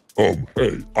order?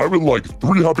 Hey, I would like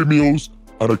 3 Happy Meals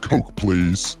and a Coke,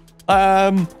 please.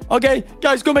 Okay.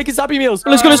 Guys, go make his Happy Meals.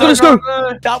 Let's go, let's go, let's go.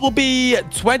 That will be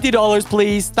 $20,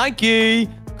 please. Thank you.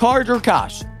 Card or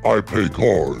cash? I pay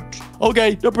card.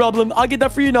 Okay, no problem. I'll get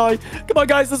that for you now. Come on,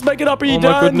 guys. Let's make it up. Are you Oh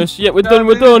done? my goodness. Yeah, we're Yeah, done,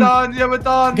 we're done. Yeah, we're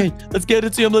done. Okay, let's get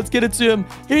it to him. Let's get it to him.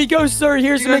 Here you go, sir.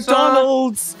 Here's Here you go, sir.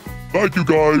 McDonald's. Thank you,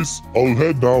 guys. I'll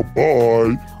head now.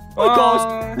 Bye. Oh my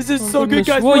gosh, this is so good, Goodness,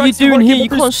 guys. what We're are you actually doing working here? with You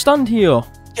this- can't stand here.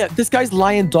 Yeah, this guy's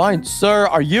lying down. Sir,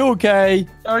 are you okay?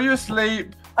 Are you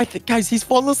asleep? I think, guys, he's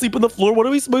falling asleep on the floor. What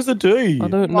are we supposed to do? I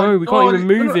don't My know. We God, can't even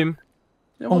move him.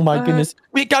 Oh my goodness.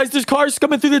 Wait, guys, there's cars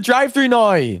coming through the drive-thru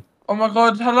now. Oh my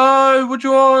god, hello, what do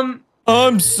you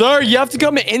want? Sir, you have to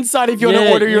come inside if you want Yeah,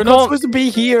 to order. you You're not can't- supposed to be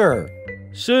here.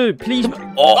 Sir, please.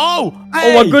 Oh, Oh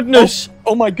hey! my goodness.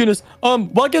 Oh my goodness.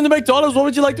 Welcome to McDonald's. What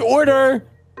would you like to order?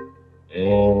 I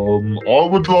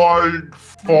would like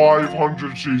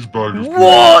 500 cheeseburgers.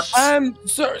 What?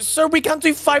 please. Sir, we can't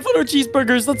do 500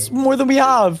 cheeseburgers. That's more than we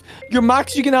have. Your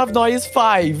max you can have now is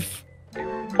 5. He's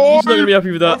not gonna be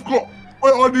happy with that.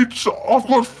 I've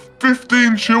got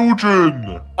 15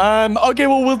 children. Okay,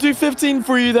 well, we'll do 15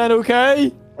 for you then,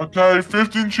 okay? Okay,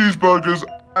 15 cheeseburgers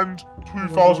and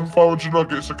 2,500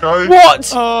 nuggets, okay? What?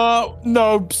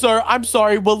 No, sir, I'm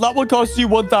sorry. Well, that will cost you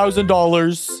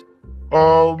 $1,000.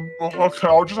 Okay,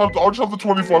 I'll just have the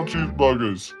 25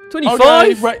 cheeseburgers. 25?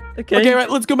 Okay, right. Okay. Okay, right,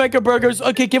 let's go make our burgers.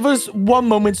 Okay, give us 1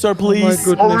 moment, sir, Oh my please.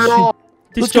 goodness. Hurry up.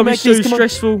 This Let's go job make is so these, come on.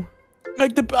 stressful.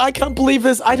 I can't believe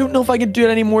this. I don't know if I can do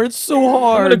it anymore. It's so I'm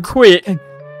hard. gonna quit.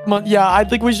 Come on, yeah, I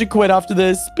think we should quit after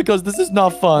this because this is not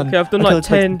fun. Okay, I've done like let's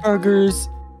make 10. burgers.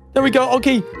 There we go.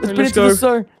 Okay, let's Okay, put it let's to the go.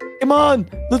 sir. Come on,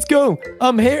 let's go.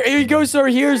 Here you go, sir.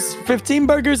 Here's 15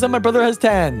 burgers and my brother has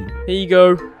 10. Here you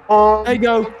go. There you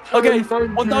go. Okay, thank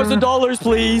you. $1,000,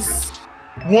 please.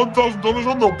 $1,000,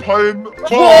 I'm not paying.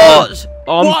 What?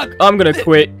 What? I'm gonna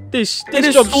quit. This It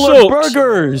is job full of sucks.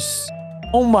 burgers.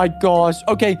 Oh my gosh.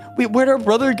 Okay, wait, where'd our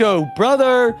brother go?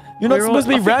 Brother, you're not We're supposed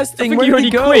to all- be I think- I resting. think Where he did he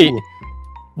go? already quit.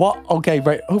 What? Okay,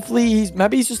 right. Hopefully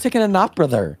maybe he's just taking a nap,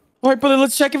 brother. All right, brother,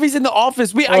 let's check if he's in the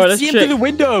office. Wait, All right, I let's see him check. through the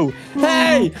window.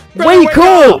 Hey, brother, Wake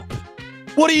up!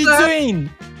 What are you doing?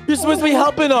 You're supposed to be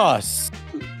helping us.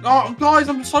 Oh, guys,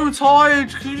 I'm so tired.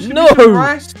 Can you just give me No. some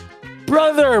rest?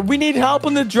 Brother, we need help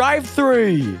on the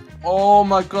drive-thru. Oh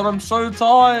my god, I'm so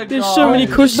tired. There's so many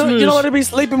guys. customers. You don't want to be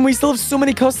sleeping. We still have so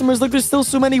many customers. Look, there's still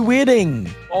so many waiting.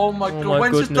 Oh my Oh god, my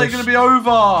when's this day goodness. gonna be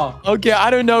over? Okay,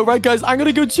 I don't know. Right, guys, I'm going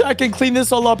to go check and clean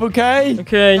this all up, okay?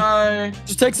 Okay. Okay.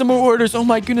 Just take some more orders. Oh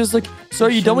my goodness, like, so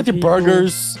are you done with your People.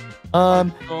 burgers?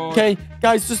 God. Okay,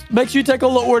 guys, just make sure you take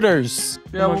all the orders.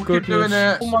 Yeah, Oh my we'll keep doing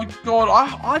goodness. it. Oh my god,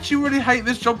 I actually really hate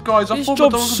this job, guys. I This thought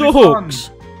job McDonald's would be fun.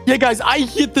 sucks. Yeah, guys, I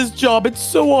hate this job. It's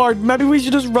so hard. Maybe we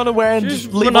should just run away and Just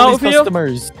just leave run all out these of here?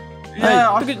 customers. Yeah,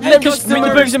 I Look at think them just make the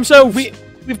customers. burgers themselves.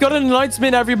 We've got an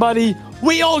announcement, everybody.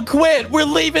 We all quit. We're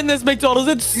leaving this McDonald's.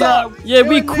 It sucks. Yeah,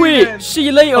 we You're quit. leaving. See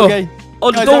you later. Okay.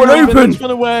 Oh, the Guys, door will I'm leaving. open. Let's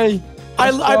run away.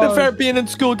 I go. prefer being in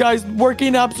school, guys.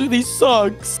 Working absolutely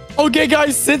sucks. Okay,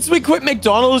 guys, since we quit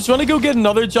McDonald's, do you want to go get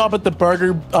another job at the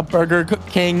Burger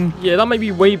King? Yeah, that might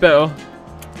be way better.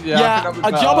 Yeah, I think a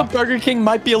that'd be job better. at Burger King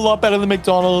might be a lot better than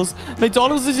McDonald's.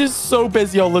 McDonald's is just so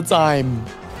busy all the time.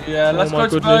 Yeah, let's Oh my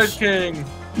go to goodness. Burger King.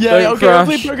 Yeah, Don't okay, crash.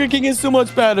 hopefully Burger King is so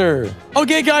much better.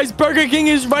 Okay, guys, Burger King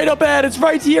is right up ahead. It's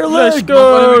right here, look. Let's There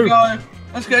go. we go.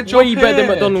 Let's get a job Way better than here.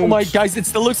 McDonald's. Oh my, guys, it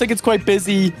still looks like it's quite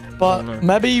busy, but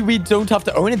maybe we don't have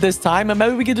to own it this time, and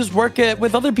maybe we can just work it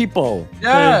with other people.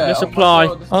 Yeah. let's oh my apply.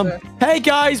 God, this is it. Hey,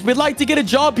 guys, we'd like to get a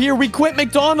job here. We quit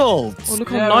McDonald's. Oh, look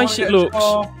Yeah, how nice we'll it get a looks.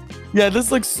 job. Yeah,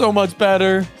 this looks so much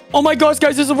better. Oh my gosh,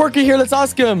 guys, there's a worker here. Let's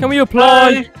ask him. Can we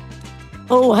apply? Hey.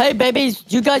 Oh, hey, babies.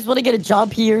 You guys want to get a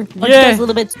job here? Aren't you Yeah. guys a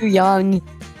little bit too young?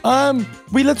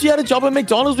 We literally had a job at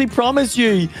McDonald's. We promised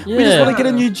you. We just Yeah. want to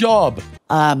get a new job.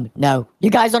 No. You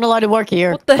guys aren't allowed to work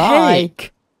here. What the Bye.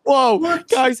 heck? Whoa,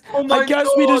 guys, Oh my I guess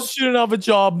we God. just shouldn't have a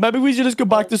job. Maybe we should just go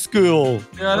back to school.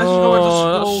 Yeah, let's go into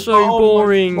Oh, school. that's so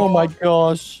boring. Oh my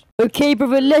gosh. Okay,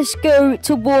 brother, let's go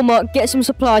to Walmart, get some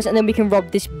supplies, and then we can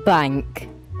rob this bank.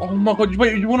 Oh my God!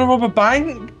 Wait, you want to rob a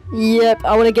bank? Yep,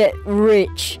 I want to get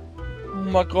rich. Oh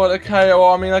my God! Okay,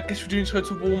 well, I mean, I guess we do need to go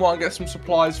to Walmart and get some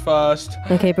supplies first.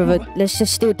 Okay, brother, let's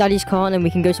just steal Daddy's car, and then we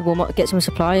can go to Walmart, get some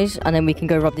supplies, and then we can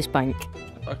go rob this bank.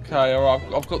 Okay, alright,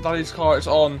 I've got Daddy's car. It's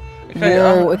on. Okay,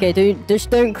 Whoa, okay, dude, just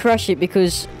don't crash it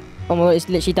because, oh my God, it's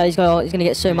literally Daddy's car. He's gonna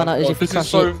get so mad at us if we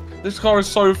crash it. This car is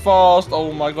so fast.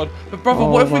 Oh my God! But brother,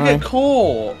 what Oh if we my. get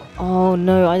caught? Oh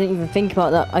no, I didn't even think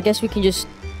about that. I guess we can just,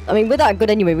 I mean, we're that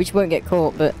good anyway, we just won't get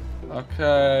caught, but...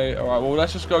 Okay, alright, well,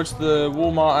 let's just go to the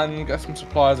Walmart and get some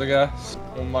supplies, I guess.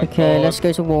 Oh my God. Okay, let's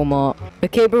go to Walmart.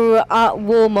 Okay, bro, we're at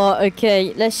Walmart.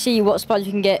 Okay, let's see what supplies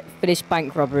we can get for this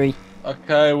bank robbery.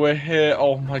 Okay, we're here.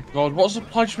 Oh my God, what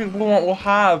supplies do you think Walmart will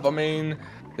have? I mean,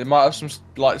 they might have some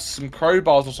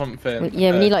crowbars or something.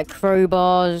 Yeah, we need like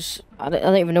crowbars. I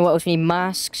don't even know what else we need.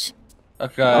 Masks.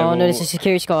 Okay. Oh well, no, there's a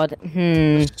security guard.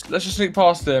 Let's just sneak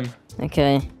past him.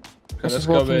 Okay. Okay, Let's just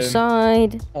go walk in.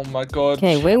 inside. Oh my God.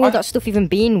 Okay, where would that stuff even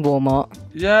be in Walmart?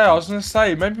 Yeah, I was gonna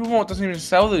say maybe Walmart doesn't even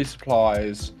sell these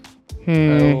supplies. Oh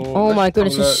let's my have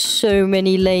goodness, a look. there's so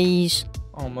many Lays.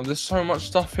 Oh man, there's so much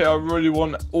stuff here. I really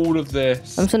want all of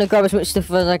this. I'm just gonna grab as much stuff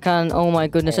as I can. Oh my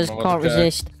goodness, Oh I just my God, can't okay.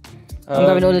 resist. I'm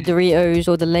grabbing all the Um, Doritos,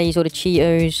 all the Lays, all the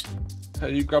Cheetos.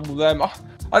 Okay, you grab all them.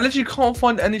 I literally can't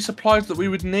find any supplies that we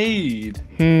would need.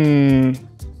 Maybe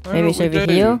it's we over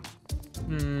do. here.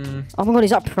 Oh my God,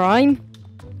 is that Prime?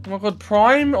 Oh my God,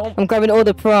 Prime! Oh, I'm grabbing all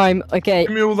the Prime. Okay.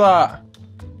 give me all that.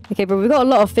 Okay, but we've got a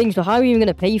lot of things, but how are we even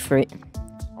gonna pay for it?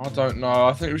 I don't know.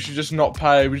 I think we should just not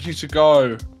pay. We just need to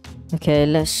go. Okay,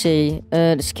 let's see.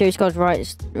 The security guard's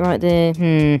right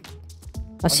there.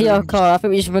 I see our car. I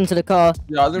think we just run to the car.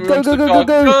 Yeah, I think we Go, went go, to the go, car.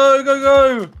 go, Go,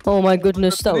 go, go! Oh my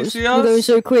goodness, that Did you was see we're going us?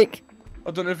 so quick.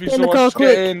 I don't know if you Get in the saw car, us.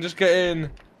 quick. Get in, just get in.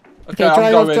 Okay, I'm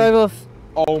drive off, going. drive off.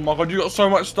 Oh my God, you got so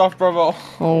much stuff, brother.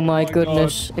 Oh my God.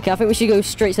 goodness. Okay, I think we should go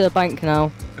straight to the bank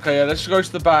now. Okay, yeah, let's go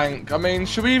to the bank. I mean,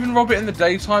 should we even rob it in the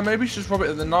daytime? Maybe we should just rob it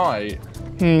in the night.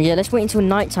 Yeah, let's wait until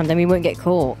nighttime, then we won't get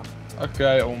caught.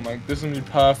 Okay, oh my, this is gonna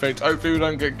be perfect. Hopefully we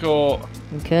don't get caught.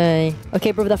 Okay.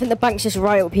 Okay, brother, I think the bank's just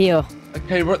right up here.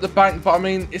 Okay, we're at the bank, but I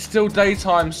mean, it's still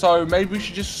daytime, so maybe we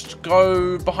should just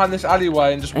go behind this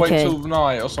alleyway and just wait Okay. till the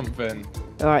night or something.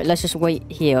 Alright, let's just wait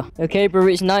here. Okay, bro,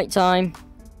 it's nighttime.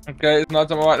 Okay, it's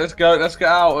nighttime. Alright, let's go. Let's get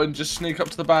out and just sneak up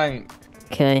to the bank.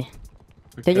 Okay.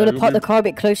 Don't you Okay, want to park we'll the car a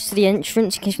bit closer to the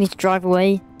entrance in case we need to drive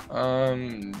away?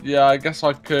 Yeah, I guess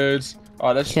I could.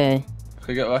 Alright, let's Okay,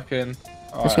 get back in.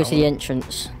 let's go to the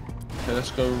entrance. Okay,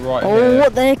 let's go right Oh, here.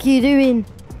 what the heck are you doing?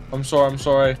 I'm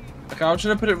sorry. Okay, I'm just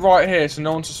gonna put it right here so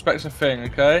no one suspects a thing,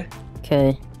 okay?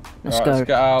 Okay, let's Alright, go. Let's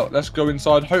get out. Let's go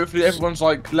inside. Hopefully everyone's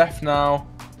like left now.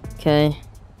 Okay.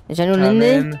 Is anyone Come in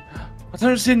there? in. I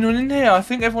don't see anyone in here. I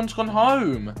think everyone's gone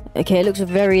home. Okay, it looks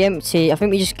very empty. I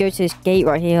think we just go to this gate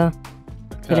right here.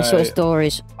 Okay, let's see what this door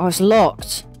is. Oh, it's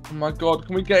locked. Oh my God,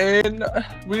 can we get in?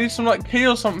 We need some like key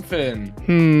or something.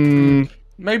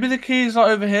 Maybe the key is like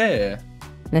over here.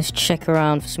 Let's check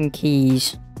around for some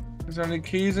keys. Is there any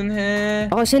keys in here?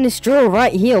 Oh, it's in this drawer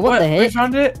right here. What the We heck?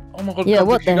 found it? Oh my God, Yeah, grab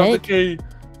what key, the grab heck? key.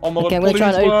 Oh my Okay, I'm God, gonna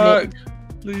try please and open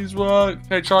work. Please work.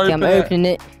 Okay, try Okay, open I'm it. opening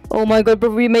it. Oh my God,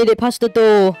 brother, we made it past the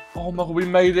door. Oh my God, we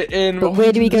made it in. But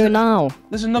where do we go now?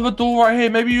 There's another door right here.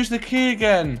 Maybe use the key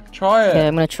again. Try it. Okay,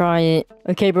 I'm gonna try it.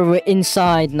 Okay, bro, we're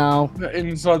inside now. We're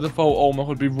inside the vault. Oh my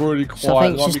God, be really quiet. So I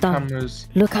think there might it's be just that- cameras.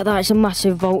 Look at that, it's a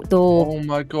massive vault door. Oh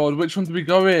my God, which one do we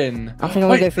go in? I think I'm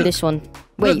gonna go through this one.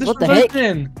 Wait, this what the one's heck?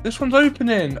 Opening. This one's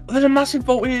opening. There's a massive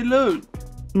vault here. Look.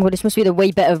 Oh my God, this must be the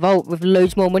way better vault with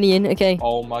loads more money in. Okay.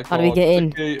 Oh my God. How do we get the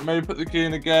in? key. Maybe put the key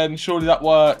in again. Surely that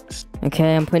works.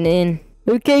 Okay, I'm putting it in.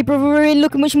 Okay, brother, we're in.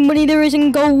 Look how much money there is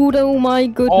in gold. Oh my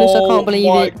goodness, I can't believe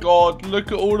Oh my it. God,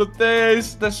 look at all of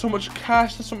this. There's so much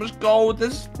cash. There's so much gold.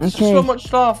 There's Okay. so much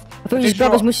stuff. I think we just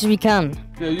grab as much as we can.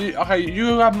 Yeah, okay,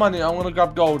 you grab money. I'm gonna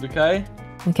grab gold. Okay.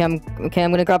 Okay, I'm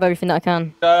gonna grab everything that I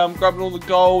can. Yeah, I'm grabbing all the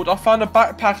gold. I found a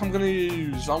backpack I'm gonna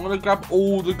use. I'm gonna grab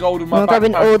all the gold in my I'm backpack.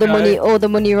 grabbing all the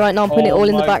money right now. I'm putting it all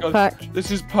in the my backpack. God.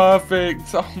 This is perfect.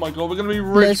 Oh my God, we're gonna be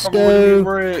rich. Let's We're gonna go. be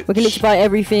rich. We can literally buy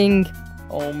everything.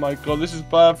 Oh my God, this is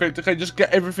perfect. Okay, just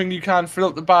get everything you can. Fill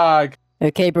up the bag.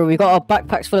 Okay, bro, we got our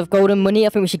backpacks full of golden money. I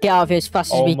think we should get out of here as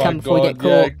fast as we can before we get caught.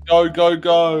 Yeah. Go, go,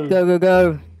 go. Go, go,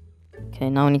 go.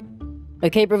 Okay, now we need...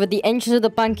 Okay, brother, the entrance of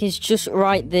the bank is just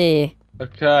right there.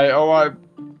 Okay, alright.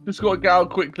 Just gotta get out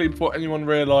quickly before anyone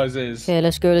realizes. Okay,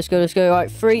 let's go, let's go, let's go.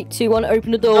 Alright, 3, 2, 1,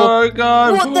 open the door. Go,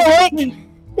 go. What the heck?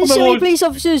 There's so many police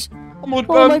officers. Oh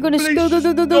my goodness, go, go,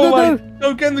 go, go, go, go, go.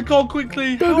 Go, get in the car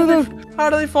quickly. Go, go, go.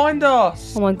 How do they find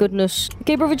us? Oh my goodness.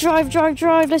 Okay, brother, drive, drive,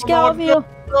 drive. Let's get out of here.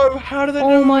 Go. How do they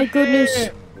know Oh my we're goodness.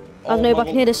 here? I don't know, but I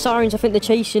can hear the sirens. I think they're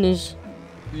chasing us.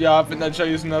 Yeah, I think they're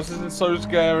chasing us. This is so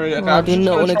scary. Okay, I do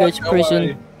not want to go to prison.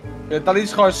 Away. Yeah,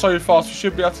 Daddy's car is so fast. We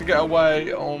should be able to get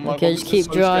away. Oh my God. Okay, just keep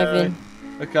driving.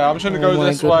 Okay, I'm just gonna go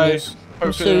this way. I'm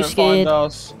Hopefully so scared. Find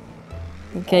us.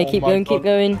 Okay, keep going, keep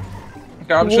going.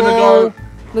 Okay, I'm just gonna go.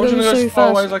 We're I'm just going gonna go so as far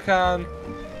away fast. as I can.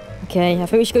 Okay, I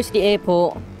think we should go to the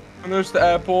airport. I'm gonna go to the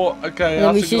airport. Okay, And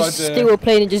then we that's a good should idea. steal a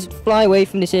plane and just fly away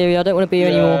from this area. I don't want to be here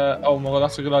anymore. Oh my God,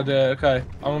 that's a good idea. Okay,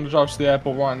 I'm gonna drive to the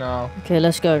airport right now. Okay,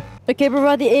 let's go. Okay, we're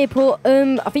at the airport.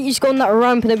 I think you just go on that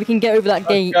ramp and then we can get over that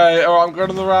gate. Okay, alright, I'm going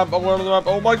on the ramp. I'm going on the ramp.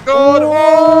 Oh my God!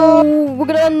 Oh, we're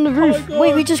gonna land on the roof. God.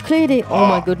 Wait, we just cleared it. Oh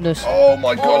my goodness. Oh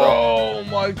my God! Oh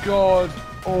my God!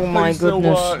 Oh my Please still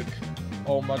goodness. work.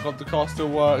 Oh my God, the car still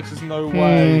works. There's no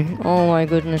way. Oh my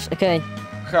goodness. Okay.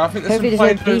 Okay, I think there's Hopefully some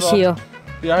there's planes no police over. here.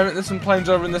 Yeah, I think there's some planes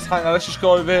over in this hangar. Let's just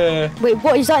go over here. Wait,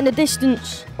 what is that in the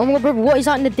distance? Oh my God, brother, what is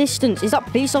that in the distance? Is that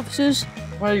police officers?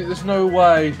 Wait, there's no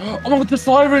way. Oh my God, the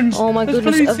sirens! Oh my There's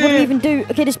goodness. police What do we here. even do?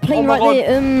 Okay, there's a plane Oh my right God.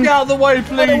 there. Get out of the way, please!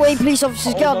 Get out of the way, police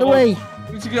officers, get out of the my way. God.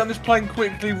 We need to get on this plane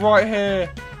quickly, right here.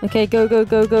 Okay, go, go,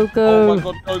 go, go, Oh go. my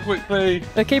God, go quickly.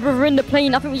 Okay, brother, we're in the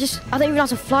plane. I think I don't even have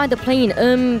to fly the plane.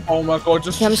 Oh my God,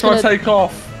 just Yeah, I'm just try to gonna- take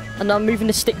off. And I'm moving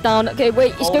the stick down. Okay,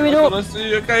 wait, it's going my up. God, I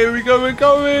see. Okay, here we go, we're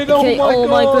going. Okay, oh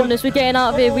my God. goodness, we're getting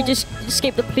out of here. We just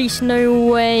escaped the police. No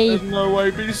way. There's no way.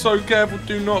 Be so careful.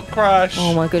 Do not crash.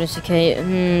 Oh my goodness.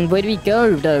 Okay. Where do we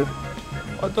go though?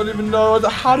 I don't even know.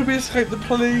 How did we escape the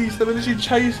police? They were literally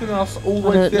chasing us all the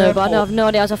I way to don't the know, but I airport. have no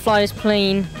idea how to fly this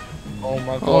plane. Oh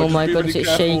my God. Oh just my be goodness, really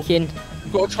it's careful. shaking.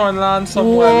 We've got to try and land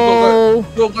somewhere. Whoa.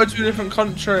 We've got to go to a different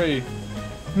country.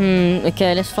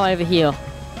 Okay, let's fly over here.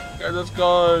 Okay, let's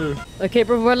go. Okay,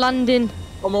 brother, we're landing.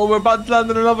 Come on, we're about to land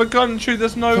in another country.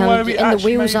 There's no Okay, I'm way we getting the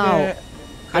actually wheels made out. it.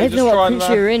 I don't Okay, know just try what and country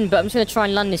land. you're in, but I'm just gonna try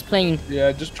and land this plane.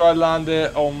 Yeah, just try and land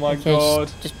it. Oh my Okay,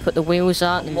 God. just put the wheels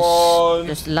out and Come on.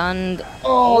 just land.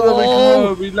 Oh, there we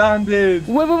go. We landed.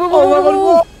 Whoa, whoa, whoa, Oh whoa, my whoa, God,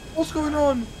 whoa. what? What's going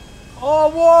on? Oh,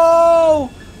 whoa!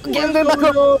 Okay, I'm What is going back going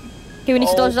up. on? Okay, we need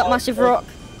to dodge that my massive God. rock.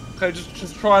 Okay,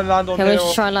 just try and land on Okay, here. let's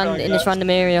just try and land in this random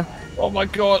area. Oh my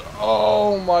God.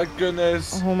 Oh my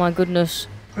goodness. Oh my goodness.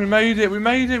 We made it. We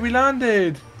made it. We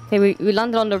landed. Okay, we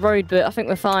landed on the road, but I think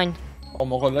we're fine. Oh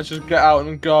my God. Let's just get out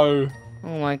and go.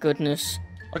 Oh my goodness.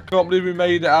 I can't believe we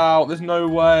made it out. There's no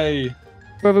way.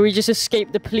 Brother, we just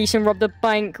escaped the police and robbed a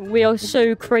bank. We are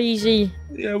so crazy.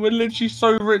 Yeah, we're literally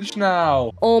so rich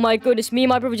now. Oh my goodness, me and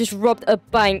my brother just robbed a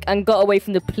bank and got away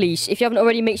from the police. If you haven't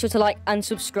already, make sure to like and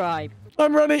subscribe.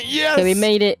 I'm running. Yes. Okay, we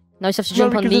made it. Now we just have to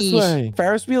jump Let on me go these. this way.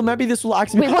 Ferris wheel. Maybe this will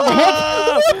actually. Wait, what the heck?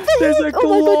 What the There's heck? a Oh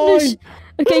my goodness. climb.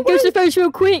 Okay, go to the Ferris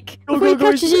wheel quick Go, before he go,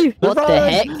 go, catches you. they're What the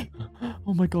fine. heck?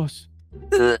 Oh my gosh.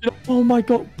 Oh my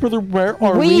God, brother, where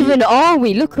are Where we? even are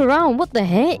we? Look around. What the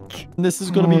heck? This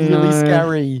is gonna Oh, be really no.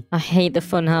 scary. I hate the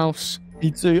fun house. Me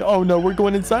too. Oh no, we're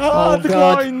going inside. Ah, Oh, the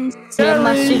God. climbs. There's a Scary.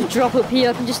 massive drop up here.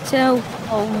 I can just tell.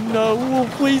 Oh no! Oh,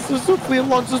 please, just hopefully it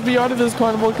launches me out of this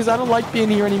carnival because I don't like being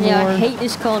here anymore. Yeah, I hate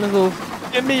this carnival.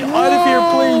 Get me out of here,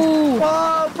 please! Whoa.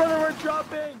 Oh, brother, we're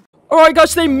dropping. Alright guys,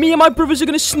 today me and my brothers are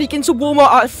going to sneak into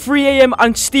Walmart at 3 AM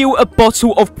and steal a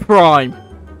bottle of Prime.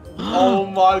 Oh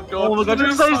my God. Oh my God, this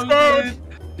I'm is so scared.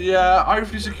 good. Yeah,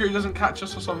 hopefully security doesn't catch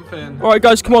us or something. Alright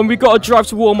guys, come on, we got to drive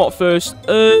to Walmart first.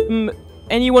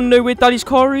 Anyone know where Daddy's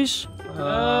car is?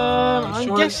 I'm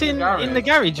sure it's guessing in the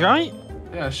garage, right?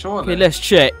 Yeah, surely. Okay, let's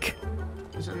check.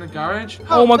 Is it in the garage?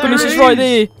 Oh my there goodness, it it's right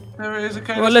is. there. There it is.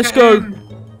 Okay, Right, let's let's get go. in.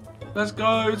 Let's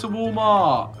go to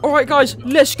Walmart. Alright guys,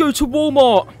 let's go to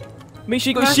Walmart. Make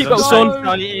sure you got your Let's seatbelts go. on.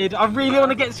 Excited. I really want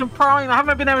to get some Prime. I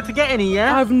haven't been able to get any yet.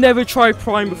 I've never tried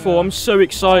Prime before. I'm so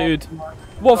excited.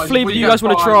 What Guys, flavour will do you you guys get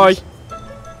want to try?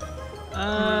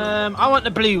 Primes? I want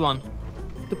the blue one.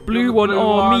 The blue the one. blue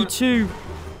Oh, me one. too.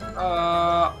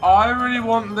 I really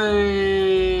want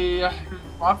the.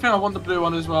 I think I want the blue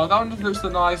one as well. That one just looks the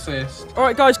nicest.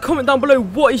 Alright, guys, comment down below.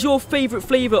 What is your favourite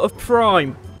flavour of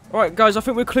Prime? Alright, guys, I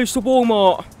think we're close to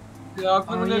Walmart. Yeah, I've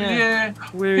got it here.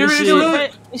 Where Here is it is, it?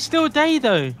 look. It's still day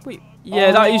though. Wait,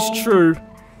 yeah, that is true.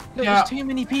 Look, Yeah. there's too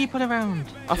many people around.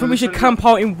 I think we should camp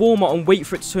out in Walmart and wait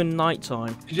for it to turn night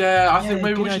time. Yeah, I think Yeah,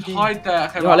 maybe we good should idea. hide there.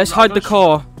 Okay, Right, let's hide the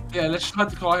car. Yeah, let's just hide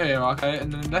the car here, okay?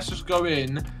 And then let's just go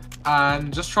in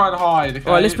and just try and hide, okay?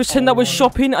 Alright, let's pretend that we're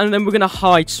shopping and then we're gonna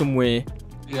hide somewhere.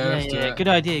 Yeah, let's do it. Good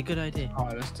idea, good idea.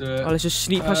 Alright, let's do it. Alright, let's just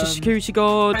sneak past the Um, security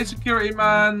guard. Hey, security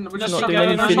man. We're just not shopping.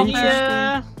 doing anything.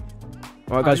 Yeah.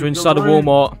 Alright, guys, we're you're inside of rude.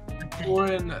 Walmart. We're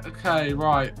in. Okay,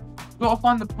 right. We've got to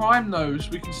find the prime though, so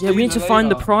we can. Yeah, we need to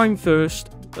find the Prime first.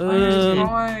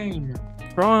 Prime.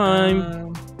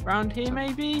 Prime. Round here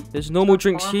maybe? There's normal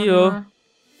drinks here.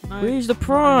 No. Where's the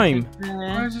Prime?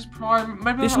 Where is this prime?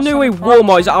 Maybe There's they're not no way selling prime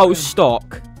Walmart is or out of something.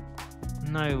 stock.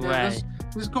 No Yeah, way.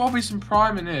 there's got to be some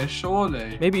prime in here,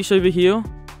 surely. Maybe it's over here.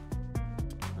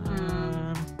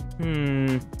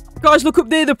 Um, Guys, look up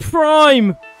there, the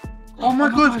Prime! Oh my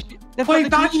god! They've Wait,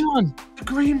 got the that's green one. the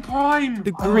green prime.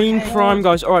 The green Okay. Prime,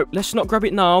 guys. Alright, let's not grab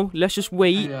it now. Let's just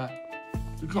wait. Yeah.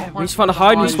 We need to find a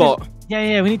hiding spot.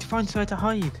 Yeah, we need to find somewhere to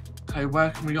hide. Okay, where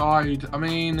can we hide? I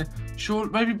mean, sure,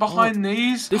 maybe behind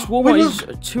these. This Wait, Walmart look,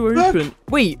 is too open.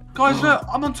 Wait! guys, look!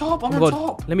 I'm on top. I'm Oh on my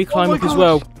top. god, let me climb my up as gosh.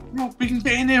 well. Look, we can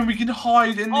get in here and we can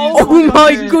hide in these. Oh my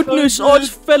boxes. goodness! Oh, I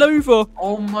just fell over.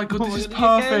 Oh my god, this is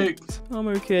Oh, okay. perfect. I'm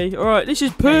okay. Alright, this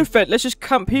is perfect. Let's just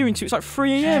camp here until it's like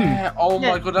 3 a.m. Yeah. Oh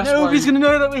my god, that's Nobody's why. gonna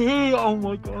know that we're here. Oh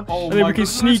my god. Oh And then my we can god, this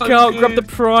is sneak so out, grab the good.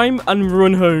 Prime, and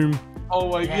run home. Oh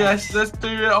my yes, let's do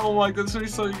it. Oh my god, this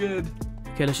is so good.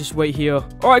 Okay, let's just wait here.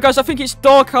 Alright, guys, I think it's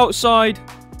dark outside.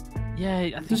 Yeah,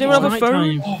 I think Does anyone have a it's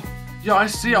phone? nighttime. Oh, yeah, I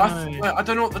see. No. I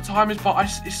don't know what the time is, but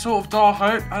it's sort of dark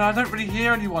out, and I don't really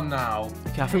hear anyone now.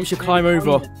 Okay, I think we should climb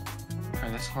over. Okay,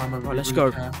 let's climb over. Right, let's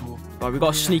really go. Careful. Right, we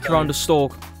gotta sneak around the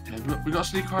store. Yeah, we gotta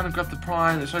sneak around and grab the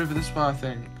prime. It's over this way, I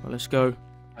think. Right, let's go.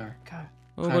 Okay.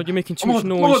 Oh Okay. god, you're making too Oh much my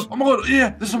god, noise. oh my god, yeah,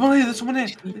 there's someone here, there's someone here.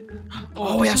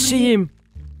 Oh, yeah, I see him.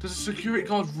 There's a security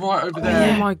guard right over Oh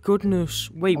there. my goodness.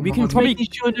 Wait, Oh we my can god. probably Making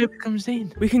sure nobody comes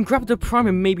in. we can grab the Prime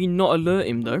and maybe not alert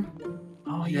him though.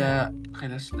 Oh Yeah. Okay,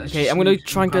 let's Okay, I'm gonna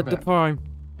try and get the Prime.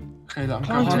 Okay, look, I'm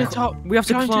Climb to grabbing the it. top. We have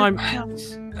to climb. Yeah,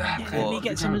 let me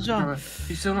get some as well.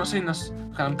 He's still not seen us.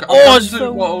 Okay, I'm Oh, grabbing it's two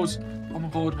so- bottles. Oh my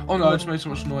god. Oh no, I just made so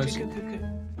much noise. Hopefully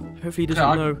he Okay,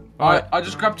 doesn't know. I Alright,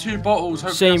 just grabbed 2 bottles.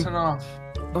 Hopefully Same. that's enough.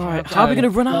 alright. How are we okay. gonna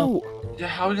run out? Yeah,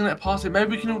 how are we gonna get past it?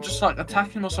 Maybe we can all just like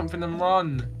attack him or something and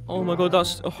run. Oh my god,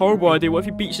 that's a horrible idea. What if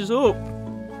he beats us up?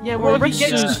 Yeah, Well, well, if he arrest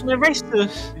gets us. us and arrest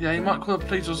us. Yeah, he might call the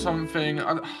police or something.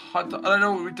 I don't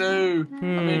know what we do. I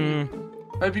mean,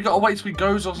 maybe you gotta wait till he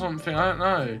goes or something. I don't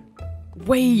know.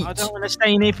 Wait. I don't want to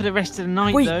stay in here for the rest of the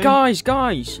night, Wait, though. guys.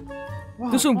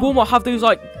 Doesn't Walmart have those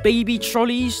like baby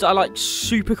trolleys that are like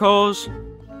supercars?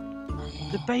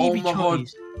 The Oh baby my god.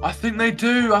 trolleys. I think they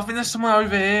do. I think there's somewhere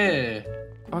over here.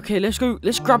 Okay, let's go.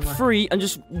 Let's grab my- 3 and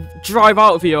just drive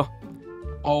out of here.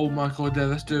 Oh my god, yeah,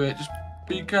 let's do it. Just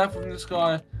be careful from this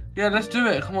guy. Yeah, let's do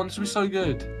it. Come on, this will be so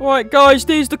good. Alright, guys,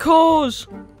 there's the cars.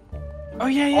 Oh,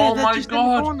 yeah, Oh they're my just in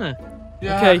God. the corner.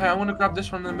 Yeah, Okay. okay, I want to grab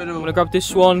this one in the middle. I'm gonna grab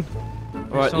this one.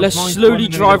 Alright, So let's mine's slowly one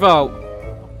in the drive middle. out.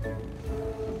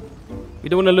 We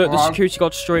don't want to alert the Alright. security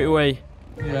guard straight away.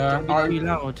 Yeah, Don't be I, too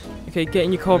loud. Okay, get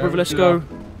in your car, Yeah, brother. we'll Let's do go.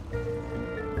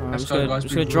 that. Alright, Let's I'm go, just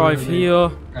guys, gonna be drive really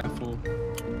here. careful.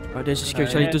 Alright, there's the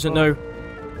security. Okay. He doesn't know.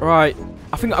 Alright,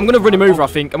 I think I'm gonna run him over. I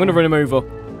think I'm gonna run him over.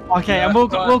 Okay, Yeah, and we'll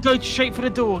right. we'll go straight for the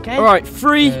door, okay? Alright,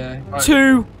 3, Yeah, right.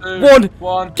 2, 2, 1.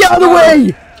 1. Get out of the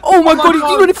way! Oh my god, he's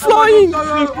running flying!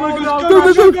 Go,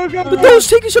 Go! The door's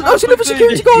taking some. Oh, it's another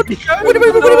security guard! Run him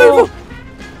over! Run him over!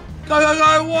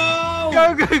 Go! Whoa!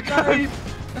 Go!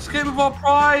 Let's get with our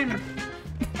prime!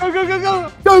 Go!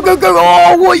 Go!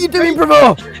 Oh, what are you doing,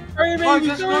 brother? Hurry, Guys, baby,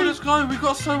 let's go! We've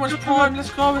got so much prime. Let's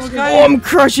go! Escape! Oh, I'm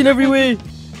crashing everywhere.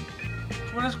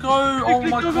 Come on, let's go! Oh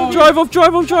my god! Drive off!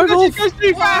 It goes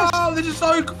too fast! Wow, this is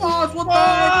so fast! What the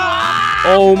heck?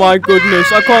 Oh my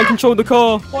goodness, I can't control the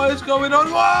car. What is going on?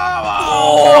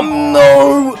 Wow! Oh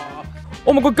no!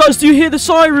 Oh my god, guys, do you hear the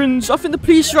sirens? I think the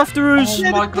police are after us.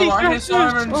 Oh my god, I hear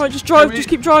sirens! Alright, just drive, just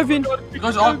keep driving.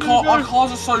 Guys, our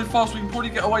cars are so fast, we can probably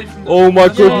get away from them. Oh my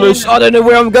Let's go. goodness, I don't know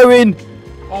where I'm going.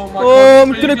 Oh my Oh, god!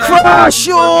 I'm please gonna go. crash!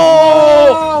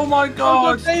 Oh! Oh my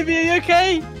god! Baby, are you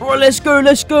okay? Alright, let's go.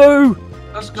 Let's go!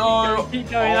 Keep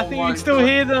going, I Oh think my you can still God.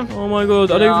 hear them. Oh my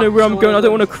god, I don't Yeah, even know where I'm sure. going. I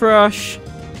don't want to crash.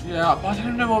 Yeah, but I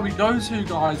don't know where we go to,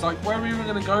 guys. Like, where are we even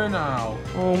gonna go now?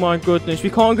 Oh my goodness, we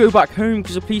can't go back home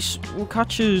because the police will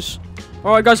catch us.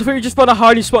 Alright guys, I think we just found a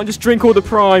hiding spot and just drink all the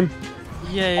prime.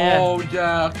 Yeah. Oh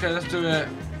yeah, okay, let's do it.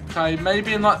 Okay,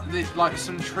 maybe in like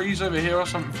some trees over here or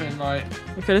something like.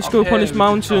 Okay, let's go up on this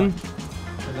mountain.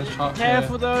 Okay, let's try up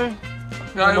Careful here. though.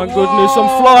 Okay, Oh my goodness,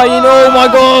 I'm flying! Oh my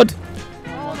god!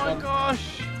 Oh my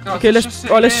gosh. Guys, Okay, let's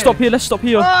stop here. Let's stop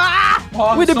here.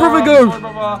 Where'd the brother go?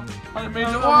 I didn't mean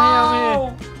to.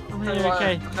 I'm here.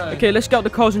 Okay. Okay, let's get out the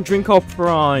cars and drink our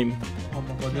prime. Oh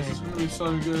my god, this is gonna be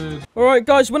so good. Alright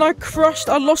guys, when I crashed,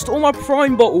 I lost all my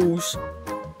prime bottles.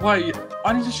 Wait,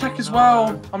 I need to check as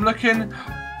well. I'm looking.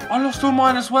 I lost all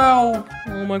mine as well.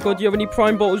 Oh my god, do you have any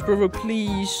prime bottles, brother?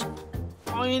 Please.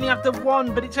 I only have the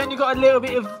one, but it's only got a little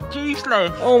bit of juice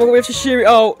left. Oh my god, we have to share it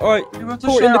out. Alright, You have to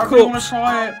pour it share in the I really want cups. to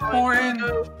try it. Pour it in.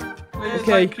 Please,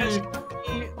 Okay. thank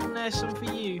you. And there's some for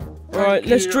you. Alright,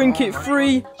 let's you. drink Oh it. my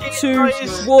 3, Cheers, 2,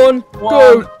 guys. 1,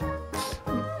 go.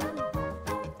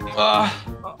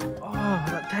 Oh,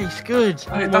 that tastes good. Hey,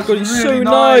 Oh my that's god, it's really so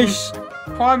nice.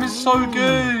 Prime is so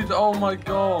good. Oh my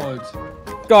god.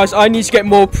 Guys, I need to get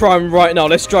more prime right now.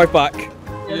 Let's drive back.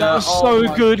 Yeah, that was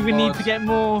so good. We need to get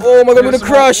more. Oh my god, I'm gonna Yes,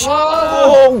 crash.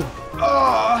 Whoa.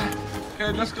 Oh.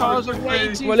 Okay, let's go. Cars are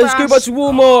way too Well, let's go back to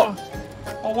Walmart.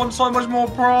 I want so much more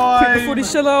prime. Quick before they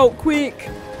sell out. Quick.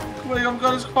 Quick, I'm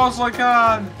going as fast as I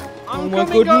can. Oh my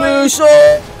goodness.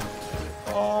 Oh.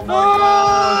 Oh my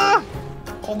god.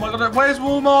 Oh my god, where's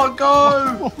Walmart? Go!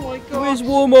 Oh my god. Where's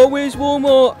Walmart? Where's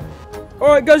Walmart?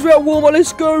 Alright guys, we're at Walmart,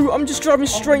 let's go. I'm just driving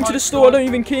straight into my the store, I God. don't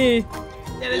even care.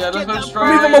 Yeah, let's go straight.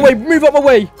 Move out my way, move out my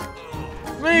way.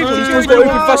 These doors got to open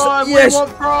faster. Yes. We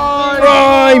want prime!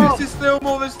 Prime. There's still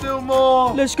more, there's still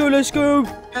more! Let's go, let's go.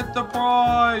 Get the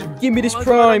prime! Give me this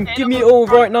prime. Give me it all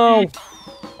right now.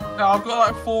 Yeah, I've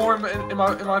got like 4 in my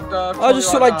I just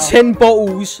saw like 10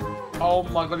 bottles. Oh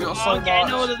my god, you got so I'm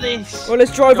getting all much. of this. Well,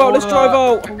 let's drive out, let's drive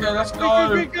out. Okay, let's go.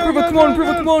 Brother, come on,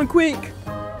 brother, come on, quick.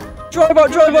 Drive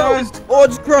out, drive out. Oh, I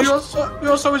just crashed. You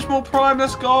got so much more prime,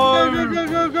 let's go!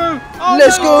 Go.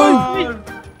 Let's go.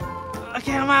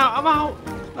 Okay, I'm out.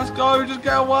 Let's go, just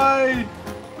get away!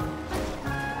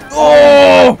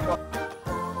 Oh.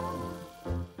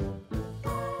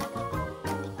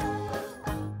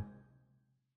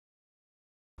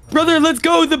 Brother, let's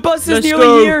go. The bus is Let's nearly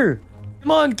go. here.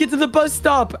 Come on, get to the bus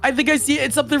stop. I think I see it.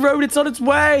 It's up the road. It's on its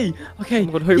way. Okay. Oh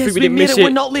my God, hopefully yes, we didn't made miss it. it. We're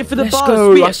not late for the Let's bus.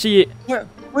 go. Wait, I see it.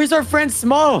 where's our friend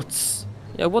Smaltz?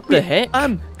 Yeah, what the heck?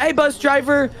 Hey, bus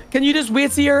driver. Can you just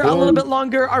wait here a little bit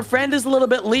longer? Our friend is a little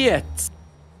bit late.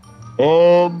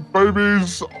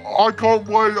 Babies, I can't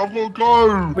wait. I've got to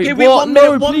go. Wait, Okay, wait, what? 1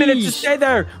 minute. No, 1 minute. please. Just stay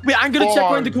there. Wait, I'm gonna check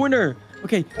around the corner.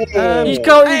 Okay. He's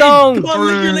counting down. Come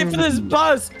on, you're late for this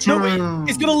bus. No, wait,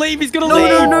 he's gonna leave. He's gonna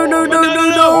leave.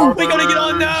 No. We gotta get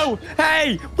on now.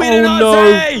 Hey, wait Oh, on us. no.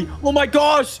 Hey. Oh my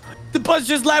gosh. The bus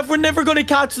just left. We're never gonna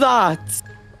catch that.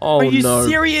 Oh Are you no.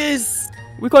 serious?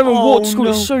 We can't even walk to Oh, school.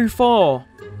 no. It's so far.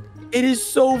 It is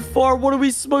so far. What are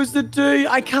we supposed to do?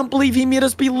 I can't believe he made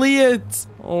us be late.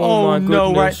 Oh my no,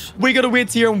 right. goodness. We gotta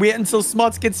wait here and wait until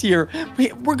Smuts gets here.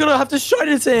 We're gonna have to shout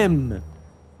at him.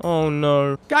 Oh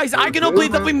no. Guys, I cannot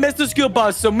believe that we missed the school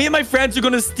bus, so me and my friends are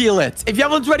gonna steal it. If you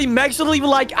haven't already, make sure to leave a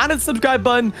like and a subscribe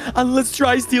button, and let's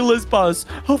try steal this bus.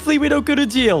 Hopefully we don't go to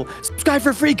jail. Subscribe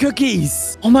for free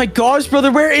cookies. Oh my gosh,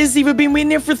 brother, where is he? We've been waiting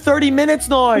here for 30 minutes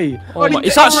now. Oh my.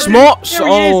 Is that Smots? There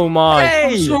he is. Oh my.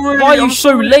 Hey, Why are you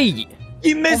so late?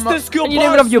 you missed the school and bus. you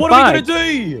didn't even have your what bag. are we gonna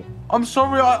do? I'm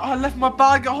sorry, I left my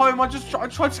bag at home. I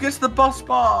tried to get to the bus,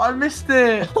 but I missed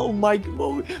it. Oh my,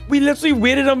 well, we literally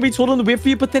waited and we told him to wait for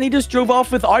you, but then he just drove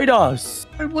off without us.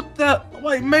 Wait, what the?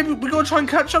 Wait, maybe we gotta try and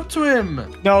catch up to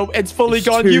him. No, it's fully It's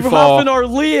gone. too You far. have our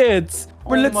leads.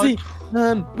 We're Oh literally...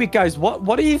 wait, guys,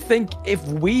 what do you think if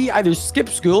we either skip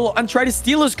school and try to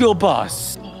steal a school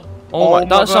bus? Oh my. my That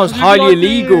gosh, sounds this is highly an idea.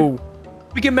 illegal.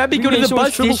 We can maybe We go to get the so much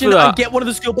bus trouble station for that. and get one of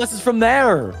the school buses from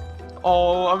there.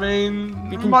 Oh, I mean,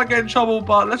 we might get in trouble,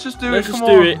 but let's just do Let's it. just Come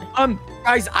do on. it.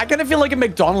 Guys, I kind of feel like a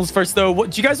McDonald's first, though.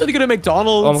 What, do you guys want to go to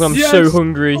McDonald's? Oh my God, I'm Yes. so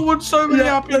hungry. I want so many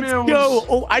Yeah, Happy let's Meals. go.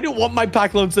 Oh, I don't want my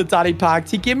pack lunch that Daddy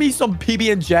packed. He gave me some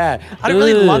PB&J. I don't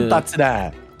really want that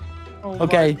today. Oh my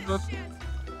Okay. God.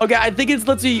 Okay, I think it's,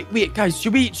 let's see. Wait, guys,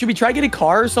 should we try to get a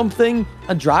car or something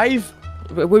and drive?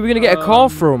 Where are we gonna get a car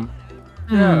from?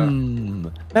 Yeah.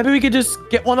 Maybe we could just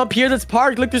get one up here that's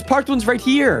parked. Look, there's parked ones right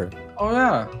here. Oh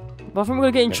yeah. But I think we're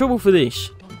gonna get in trouble for this.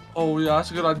 Oh yeah,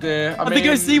 that's a good idea. I think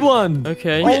I see one.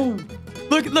 Okay. Oh,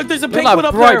 Look, there's a Look pink at one that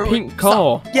up bright there. pink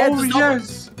car. Yeah, oh it's not-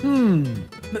 yes.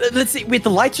 Let's see. Wait, the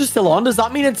lights are still on. Does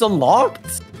that mean it's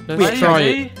unlocked? Let's Wait, try it.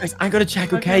 Maybe. Guys, I'm gonna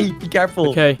check. Okay, be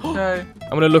careful. Okay. Okay. I'm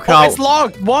gonna look Oh, out. it's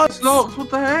locked. What? It's locked. What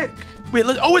the heck? Wait,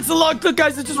 oh, it's locked. Look,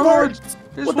 guys, it just Locked. worked.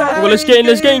 It's What the locked. heck? Well, let's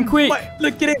get in quick. Wait,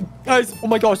 look, get in, guys. Oh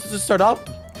my gosh, does it start up?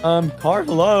 Car,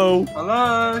 hello.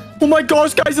 Hello. Oh my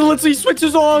gosh, guys, it literally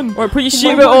switches on. Alright, put your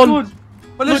Oh my seatbelt on. God.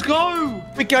 But let's go.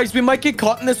 Wait, guys, we might get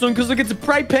caught in this one because look, it's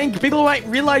bright pink. People might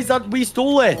realize that we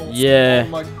stole it. Yeah. Oh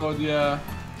my god, yeah.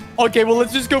 Okay, well,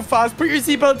 let's just go fast. Put your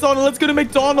seatbelts on and let's go to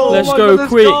McDonald's. Let's Oh my go God,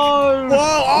 quick. Go.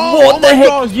 Whoa, oh, What oh the my heck?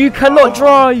 gosh. You cannot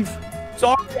drive.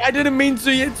 Sorry, I didn't mean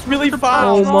to. It's really fast.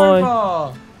 Oh my.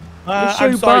 Driver. You're so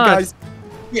I'm sorry, bad. guys.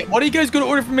 Yeah, what are you guys going to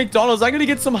order from McDonald's? I'm going to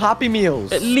get some Happy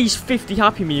Meals. At least 50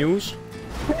 Happy Meals.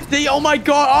 50? Oh my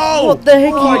god. Oh. What the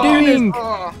heck Oh are my you doing?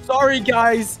 goodness. Sorry,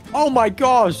 guys. Oh my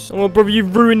gosh. Oh, brother,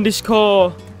 you've ruined this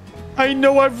car. I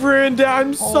know I've ruined it.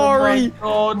 I'm sorry.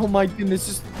 Oh Oh my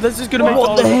goodness. Let's just go to What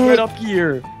the McDonald's right heck? up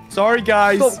here. Sorry,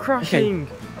 guys. Stop crashing.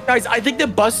 Okay. Guys, I think the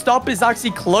bus stop is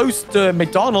actually close to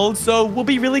McDonald's, so we'll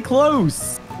be really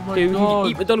close. my Okay, we God.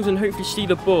 can eat McDonald's and hopefully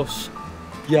steal a bus.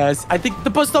 Yes, I think the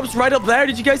bus stop's right up there.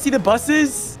 Did you guys see the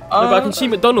buses? No, but I can see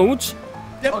McDonald's.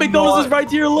 Yep, Oh, McDonald's no. is right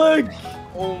here. Look.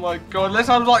 Oh my god, let's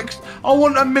have like, I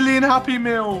want 1 million Happy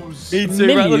Meals. Me too.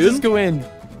 Right, let's Million? just go in.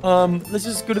 Let's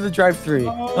just go to the drive-thru.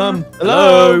 Hello?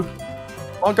 Hello.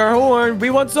 Honk our horn. We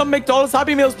want some McDonald's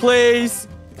Happy Meals, please.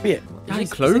 Wait,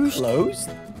 guys, closed? closed?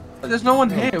 There's no one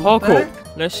here. What the Parkour.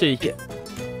 heck? Let's see.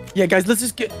 Yeah, guys, let's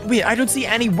just get. Wait, I don't see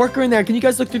any worker in there. Can you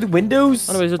guys look through the windows?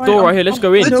 Oh, no, there's a door right here. Let's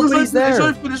go in. Nobody's there. It's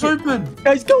open, it's open.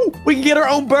 Guys, go. We can get our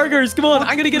own burgers. Come on,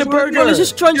 I'm gonna get a burger. No, let's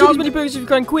just try and take Yeah, as many burgers as we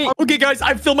can quick. Okay, guys,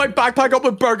 I filled my backpack up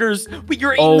with burgers. Wait,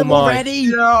 you're eating Oh them my. already?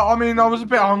 Yeah, I mean, I was a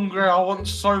bit hungry. I want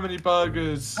so many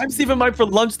burgers. I'm saving mine for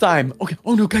lunchtime. Okay.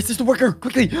 Oh no, guys, there's the worker.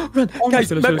 Quickly, run,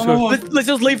 guys. let's go. Let's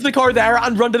just leave the car there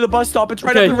and run to the bus stop. It's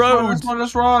right Okay. up the road.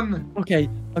 Let's run. Okay.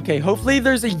 Okay. Hopefully,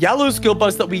 there's a yellow school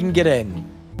bus that we can get in.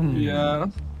 Yeah.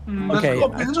 Okay.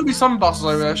 There's gonna be some buses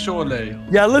over there, surely.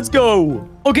 Yeah, let's go.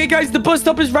 Okay, guys, the bus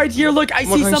stop is right here. Look, I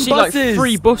Oh, see I can some see buses. like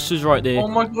 3 buses right there. Oh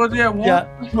my god, yeah, what? Yeah.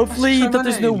 Hopefully So that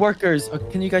there's no many. workers.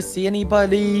 Can you guys see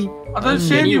anybody? I don't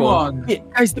see anyone. Wait,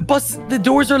 guys, the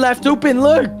doors are left open.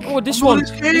 Look. Oh, this Oh, one. it's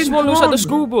in, This one come looks like on. the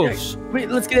school bus. Wait,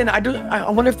 let's get in. I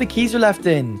wonder if the keys are left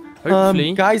in.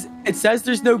 Hopefully. Guys, it says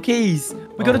there's no keys.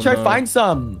 We gotta try to no. find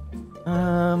some.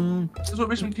 There's gotta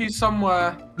be some keys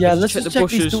somewhere. Yeah, Let's let's check just the check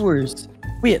these bushes. doors.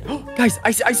 Wait, guys,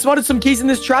 I spotted some keys in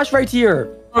this trash right here.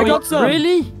 I got some.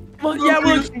 Really? Well, yeah, Look,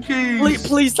 look. some keys.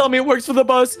 Please tell me it works for the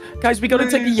bus. Guys, we gotta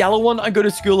take the Please. yellow one and go to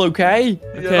school, okay?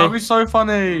 Yeah, that'd be so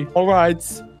funny. All right.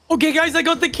 Okay, guys, I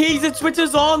got the keys. It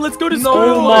switches on. Let's go to school.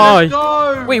 Oh my. Let's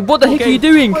go. Wait, what the heck are Okay. you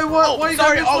doing? Wait, what? Wait,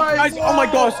 Sorry, go this oh way. guys, oh my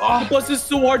gosh, Oh, the bus is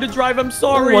so hard to drive. I'm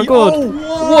sorry. Oh my god.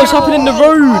 Oh, What's happening in the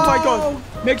road? oh my god.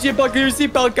 Make sure you buckle your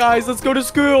seatbelt, guys. Let's go to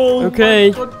school. Okay.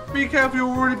 God, be careful,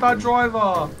 you're a really bad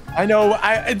driver. I know.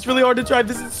 It's really hard to drive.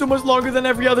 This is so much longer than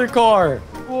every other car.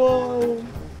 Whoa.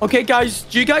 Okay, guys,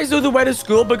 do you guys know the way to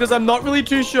school? Because I'm not really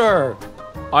too sure.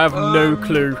 I have no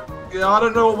clue. Yeah, I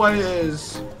don't know what way it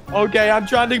is. Okay, I'm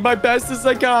trying to do my best as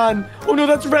I can. Oh no,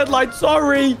 that's red light.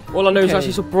 Sorry. All I know is Okay. actually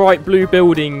it's a bright blue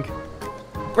building.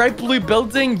 Bright blue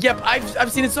building. Yep,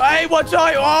 I've seen it. So, hey, watch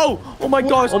out. Oh my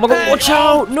gosh. Oh my god, Hey, watch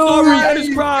out! No! Sorry, I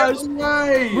just crashed.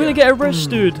 We're gonna get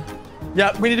arrested.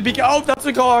 Yeah, we need to be. Oh, that's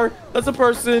a car. That's a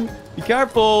person. Be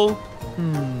careful.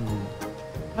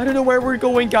 I don't know where we're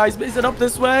going, guys. But is it up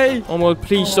this way? Oh my god,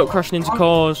 please stop crashing into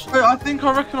cars. Wait, I think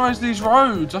I recognise these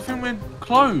roads. I think we're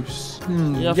close. I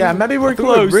Yeah, think- maybe I we're think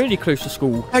close. We're really close to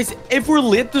school. Guys, if we're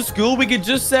late to school, we could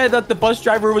just say that the bus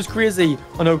driver was crazy.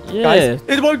 Oh no, Yeah. guys,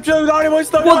 it won't slow down. It won't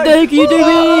slow What down. the heck are you doing?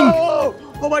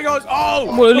 Oh my gosh! Oh,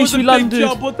 Well, at that least was a we big landed.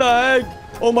 jump. What the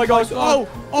heck? Oh my gosh! Oh,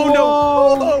 oh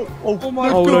no! Oh my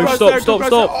Oh, go no, crash stop, there, go stop, crash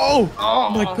stop. there. Oh Oh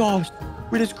my gosh!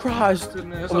 We just crashed.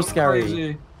 Goodness, That was that's scary.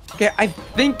 crazy. Okay, I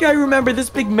think I remember this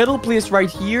big middle place right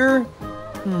here.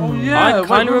 Oh yeah, I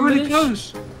kinda we're really remember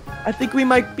this. close. I think we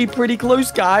might be pretty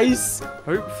close, guys.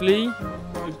 Hopefully. Oh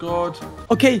my god.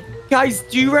 Okay, guys,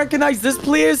 do you recognize this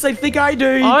place? I think I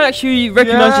do. I actually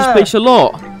recognize this Yeah. place a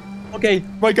lot. Okay,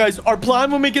 right, guys. Our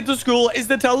plan when we get to school is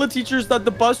to tell the teachers that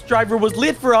the bus driver was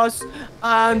late for us,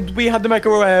 and we had to make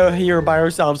our way out here by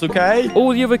ourselves. Okay?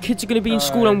 All the other kids are gonna be in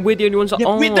school and we're the only ones that Yeah,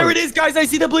 aren't. wait, there it is, guys. I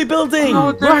see the blue building.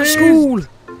 Oh, We're at school.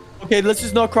 Okay, let's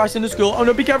just not crash into school. Oh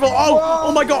no, be careful.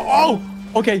 Oh my god. Oh.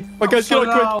 Okay, right, guys, so get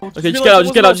out quick. loud. Okay, just get out,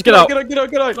 just get out, just get out. Get out, get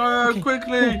out, get out. Go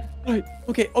quickly. Right,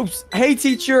 okay. Oh, hey,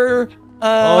 teacher.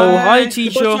 Oh, hi, The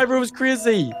teacher. bus driver was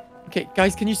crazy. Okay,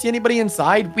 guys, can you see anybody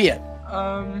inside? Wait.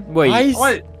 Wait, Guys,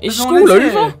 Wait, is there's no one school in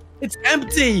here. over? it's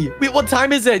empty. Wait, what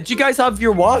time is it? Do you guys have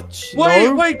your watch? Wait,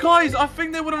 No? wait, guys! I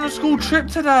think they went on a school trip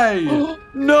today.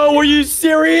 No, are you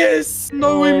serious?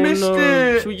 No, we Oh, missed no.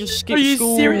 it. Should we just skip Are you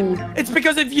school? serious? It's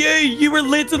because of you. You were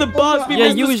late to the bus. We Yeah,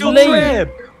 missed you the was school late.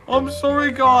 trip. I'm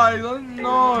sorry, guys. I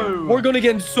know. We're gonna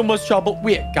get in so much trouble.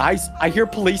 Wait, guys, I hear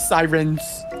police sirens.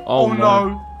 Oh, Oh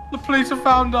no. The police have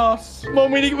found us. Come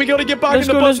on, we gotta get back Let's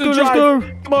in the go, bus let's and go, let's drive.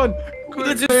 go. Come on.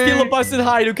 Let's just steal a bus and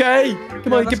hide, okay?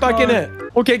 Come on, get back in it.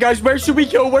 Okay, guys, where should we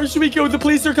go? Where should we go? The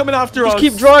police are coming after us. Just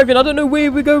keep driving. I don't know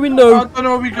where we're going, though. I don't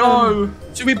know where we go.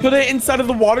 Should we put it inside of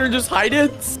the water and just hide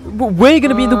it? But we're going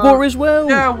to be in the water as well.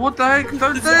 Yeah, what the heck?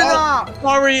 Don't do that.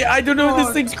 Sorry, I don't know.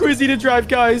 This thing's crazy to drive,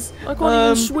 guys. I can't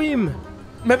even swim.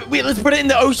 Wait, let's put it in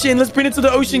the ocean. Let's bring it to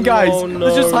the ocean, guys. Oh, no.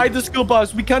 Let's just hide the school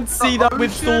bus. We can't see that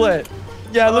we've stole it.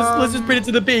 Yeah, let's just bring it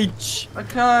to the beach.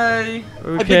 Okay.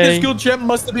 I think the school trip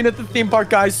must have been at the theme park,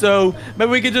 guys. So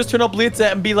maybe we could just turn up later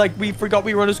and be like, we forgot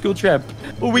we were on a school trip.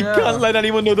 But we can't let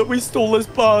anyone know that we stole this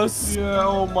bus. Yeah,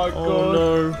 oh my god. Oh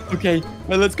no. Okay,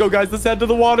 well, let's go, guys. Let's head to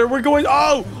the water. We're going.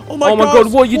 Oh my god,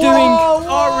 what are you doing?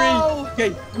 Sorry.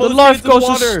 Okay, the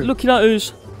lifeguards are looking at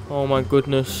us. Oh my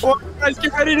goodness. Oh, guys,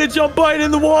 get ready to jump right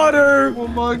in the water. Oh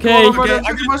my god. Okay, I'm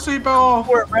getting my seatbelt off.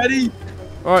 We're ready.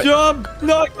 All right. Jump!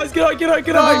 No, guys, get out!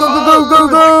 Go!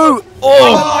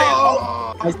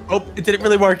 Oh, it didn't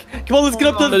really work. Come on, let's get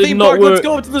up to the theme park. Let's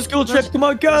go up to the school trip. Come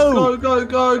on, go!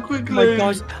 Go, quickly! Oh my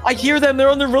gosh, I hear them. They're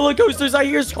on the roller coasters. I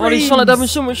hear screams. Oh, they sound like they're having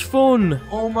so much fun.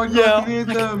 Oh my god, I can hear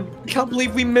them. I can't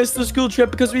believe we missed the school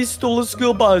trip because we stole a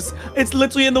school bus. It's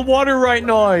literally in the water right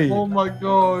now. Oh my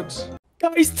god.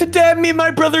 Guys, today me and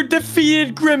my brother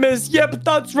defeated Grimace. Yep,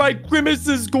 that's right. Grimace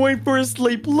is going for a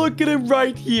sleep. Look at him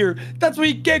right here. That's what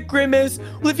you get, Grimace.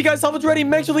 Well, if you guys haven't already,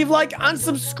 make sure to leave a like and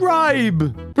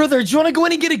subscribe. Brother, do you want to go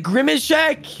in and get a Grimace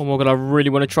shake? Oh my god, I really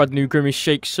want to try the new Grimace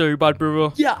shake so bad,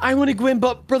 brother. Yeah, I want to go in,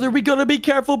 but brother, we gotta be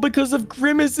careful because if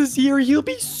Grimace is here, he'll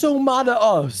be so mad at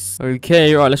us.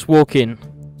 Okay, all right, let's walk in.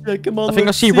 Yeah, come on. I think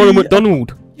I see Ronald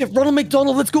McDonald. Yeah, Ronald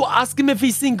McDonald. Let's go ask him if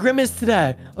he's seen Grimace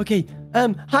today. Okay.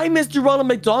 Hi, Mr. Ronald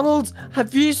McDonald.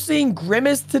 Have you seen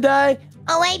Grimace today?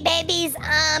 Oh, hey, babies.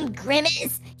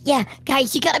 Grimace? Yeah,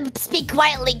 guys, you gotta speak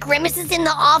quietly. Grimace is in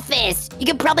the office. You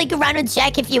can probably go around and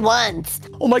check if you want.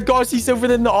 Oh my gosh, he's over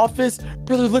there in the office.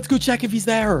 Brother, let's go check if he's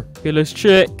there. Okay, let's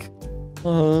check.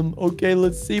 Okay,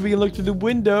 let's see. We can look through the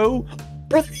window.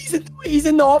 Brother, he's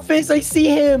in the office. I see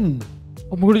him.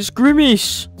 Oh my god, it's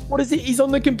Grimace. What is it? He's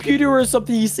on the computer or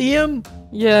something. You see him?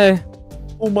 Yeah.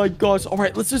 Oh my gosh. All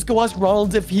right, let's just go ask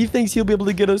Ronald if he thinks he'll be able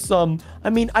to get us some. I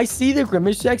mean, I see the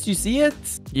Grimace checks. You see it?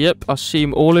 Yep, I see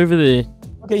him all over there.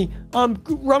 Okay,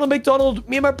 Ronald McDonald,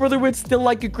 me and my brother would still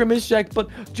like a Grimace check, but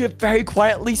do it very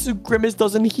quietly so Grimace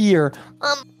doesn't hear.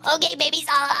 Okay, babies,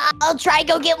 I'll try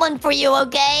go get one for you,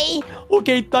 okay?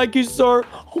 Okay, thank you, sir.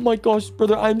 Oh my gosh,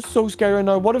 brother, I'm so scared right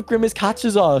now. What if Grimace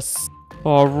catches us?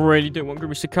 Oh, I really don't want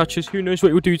Grimace to catch us. Who knows what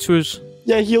he will do to us?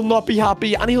 Yeah, he'll not be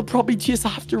happy, and he'll probably chase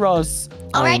after us.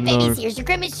 All right, babies, here's your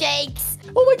Grimace shakes.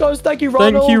 Oh my gosh, thank you,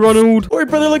 Ronald. Thank you, Ronald. All right,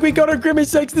 brother, look, we got our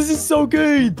Grimace shakes. This is so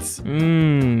good.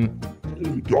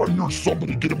 I hear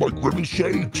somebody getting my Grimace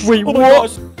shakes. Wait, oh what? My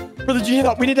gosh. Brother, do you hear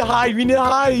that? We need to hide. We need to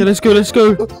hide. Yeah, let's go.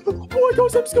 Oh my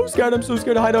gosh, I'm so scared. I'm so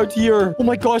scared to hide out here. Oh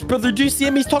my gosh, brother, do you see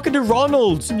him? He's talking to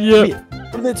Ronald. Yeah. Wait,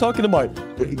 what are they talking about?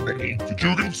 Hey, did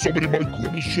you give somebody my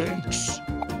Grimace shakes?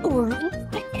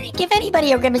 Give anybody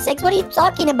your Grimace shakes. What are you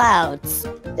talking about?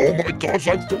 Oh my gosh,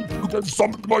 I think you gave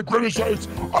somebody my Grimace shakes.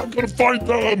 I'm gonna find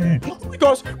them. Oh my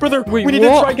gosh, brother, wait, we need to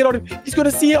try and get out of here. He's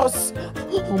gonna see us.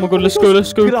 Oh my god, let's go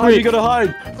quick. We gotta hide.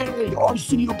 Hey, I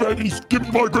see you, babies. Give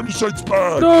me my Grimace shakes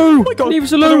back. No, oh my god. Leave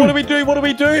us alone. Brother, what do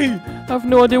we do? I have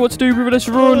no idea what to do, brother. Let's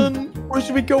run. Where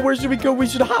should we go? We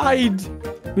should hide.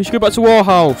 We should go back to our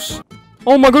house.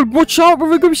 Oh my god, watch out,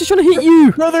 brother. Grimace is trying to hit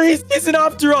you. Brother, he's chasing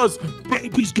after us.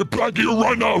 Babies, get back here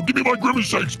right now. Give me my Grimace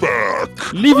shakes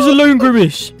back. Leave us alone,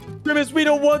 Grimace. Grimace, we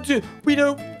don't want to. We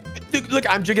don't. Look,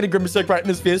 I'm drinking a Grimace shake right in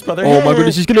his face, brother. Oh my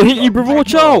goodness, he's gonna hit you, brother.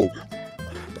 Watch out.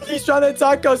 He's trying to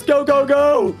attack us.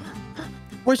 Go.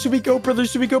 Where should we go, brother?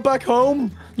 Should we go back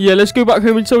home? Yeah, let's go back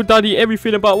home and tell Daddy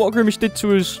everything about what Grimace did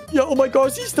to us. Yeah, oh my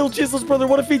gosh, he still chases us, brother.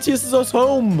 What if he chases us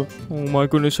home? Oh my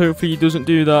goodness, hopefully he doesn't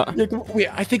do that. Yeah, wait,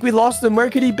 I think we lost him. Where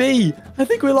could he be? I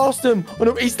think we lost him. Oh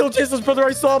no, he still chases us, brother.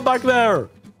 I saw him back there.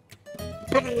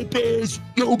 Babies,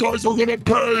 you guys are gonna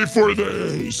pay for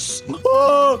this.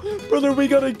 Oh, brother, we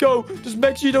gotta go. Just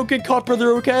make sure you don't get caught,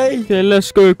 brother, okay? Okay,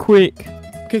 let's go quick.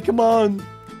 Okay, come on.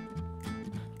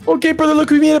 Okay, brother,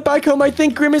 look, we made it back home. I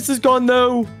think Grimace is gone,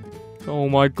 though. Oh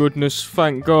my goodness,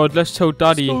 thank God. Let's tell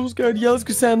Daddy. So scared. Yeah, let's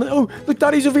go, Sam. Oh, look,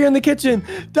 Daddy's over here in the kitchen.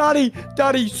 Daddy,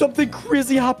 something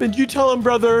crazy happened. You tell him,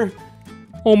 brother.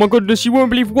 Oh my goodness, you won't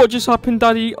believe what just happened,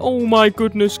 Daddy. Oh my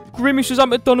goodness. Grimace was at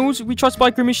McDonald's. We tried to buy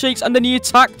Grimace shakes and then he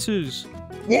attacked us.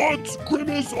 What?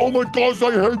 Grimace? Oh my gosh,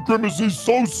 I hate Grimace. He's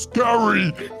so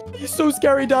scary. He's so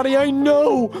scary, Daddy. I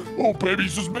know. Oh,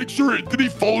 babies, just make sure. Did he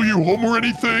follow you home or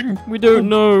anything? We don't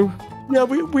know. Yeah,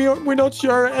 we're not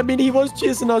sure. I mean, he was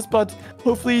chasing us, but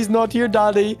hopefully he's not here,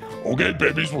 Daddy. Okay,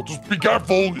 babies, well, just be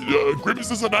careful.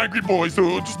 Grimace is an angry boy,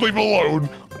 so just leave him alone.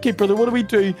 Okay, brother, what do we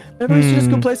do? Maybe we should just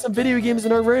go play some video games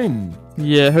in our room.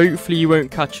 Yeah, hopefully you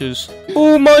won't catch us.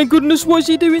 Oh my goodness, what's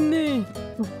he doing there?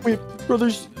 Wait,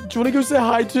 brothers, do you want to go say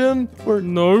hi to him? Or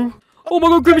No. Oh my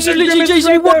god, Grimace is literally Grimace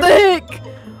chasing me. right What the there.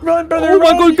 heck? run, brother! Oh my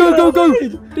run, god, go, go, go.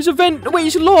 hide. There's a vent. Wait,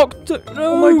 it's locked. No,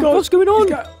 Oh my god, what's going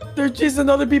on? They're chasing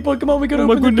other people. Come on, we gotta Oh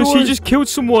my open goodness, the he doors. just killed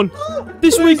someone.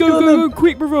 This way, He's go, killed go, them. go,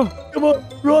 quick, brother. Come on,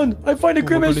 run! I find a Oh my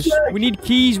Grimace goodness. shack. We need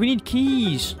keys, we need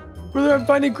keys. Brother, I'm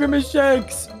finding Grimace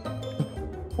shacks.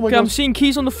 Oh my Okay, I'm god, seeing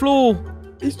keys on the floor.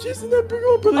 he's chasing them. Bring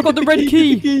on, brother. I got Get the red get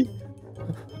key. the key.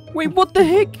 Wait, what the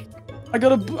heck? I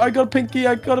got a pink key.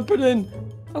 I gotta put in.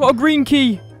 I got a green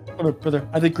key. Oh, no, brother,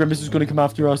 I think Grimace is gonna come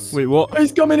after us. Wait, what?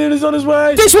 He's coming in. He's on his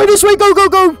way. This way, go, go,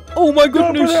 go. Oh my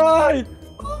Go, goodness. brother, hide.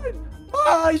 Hide.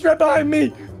 Ah, he's right behind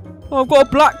me. Oh, I've got a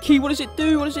black key. What does it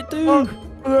do? What does it do? Oh,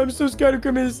 brother, I'm so scared of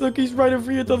Grimace. Look, he's right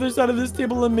over here at the other side of this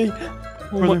table than me.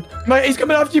 Oh Brother, he's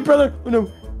coming after you, brother. Oh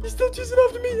no, he's still chasing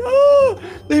after me. Oh,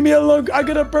 leave me alone. I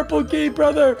got a purple key,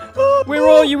 brother. Oh, Where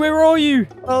are you? Where are you?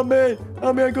 Oh man,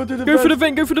 I go through the Go for the vent.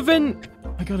 vent, go for the vent.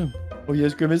 I got him. Oh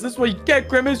yes, Grimace. This way. Get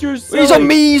Grimace. You're silly. He's on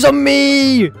me, he's on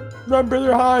me. Run,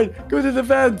 brother, hide. Go to the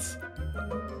vents.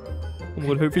 I'm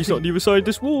gonna hope he's not on the other side of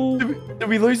this wall. Did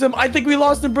we lose him? I think we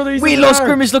lost him, brother. He's We in lost there.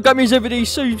 Grimace, look at me, he's over there,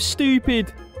 he's so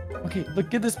stupid. Okay, look,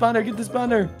 get this banner. Get this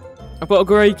banner. I've got a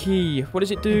grey key. What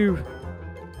does it do?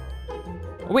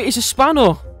 Oh, wait, it's a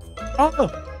spanner.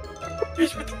 Oh.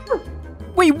 He's right there.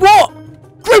 Wait, what?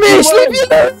 Grimace, Come leave on. me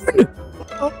alone!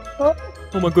 Oh, oh.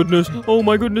 Oh my goodness, oh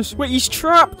my goodness. Wait, he's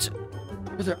trapped.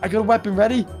 Brother, I got a weapon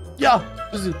ready. Yeah.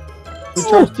 This is.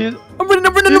 Oh. I'm running.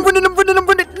 No,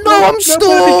 I'm brother,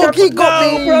 stuck. be He got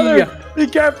careful. me. No, brother, be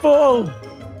careful.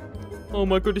 Oh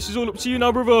my goodness, it's all up to you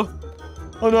now, brother.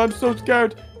 Oh no, I'm so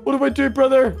scared. What do I do,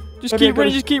 brother? Just Maybe I keep running,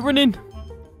 gotta- just keep running.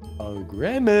 Oh,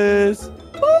 Grimace.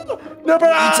 Oh, no,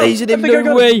 brother. He's tasing him, I think I no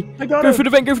got way. him. I got Go him. for the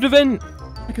vent, go for the vent.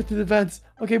 I got through the vents.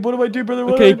 Okay, what do I do, brother?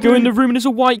 What Okay, do I go in do? the room and there's a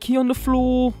white key on the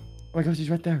floor. Oh my gosh, he's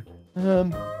right there.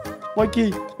 White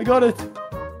key. I got it.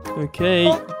 Okay.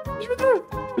 Oh, he's right there.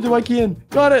 Put the white key in.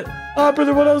 Got it. Ah,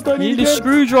 brother, what else do I You need need a again?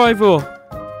 screwdriver.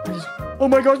 Oh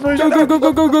my gosh, brother. Go, go,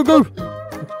 go, go, go, go,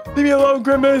 go. Leave me alone,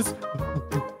 Grimace.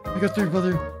 I got through,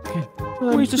 brother. Okay.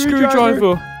 Where's the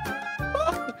screwdriver?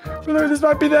 Brother, this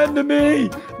might be the end of me.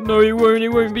 No, it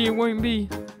won't be.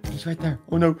 He's right there.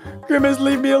 Oh no. Grimace,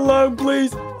 leave me alone,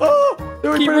 please. Oh,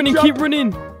 no, Keep running, keep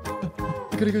running. I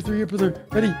gotta go through here, brother.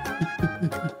 Ready?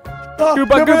 Oh, Go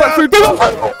back through. Go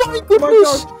back. Oh my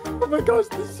goodness. Oh my gosh,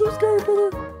 this is so scary,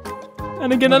 brother.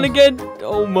 And again and again.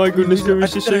 Oh my goodness,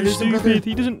 Grimace is so Brother. stupid.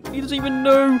 He doesn't even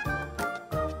know.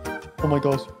 Oh my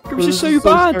gosh. Grimace is Brother, so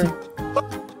bad.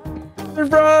 scary.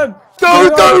 Run!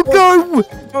 Go.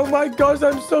 Oh my gosh,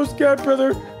 I'm so scared,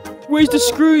 brother. Where's the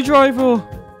screwdriver?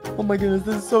 Oh my goodness,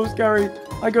 this is so scary.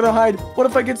 I gotta hide. What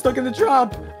if I get stuck in the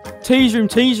trap?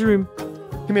 Taser him.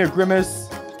 Come here, Grimace.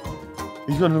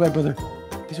 He's running away, brother.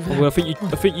 He's over Oh, there. well,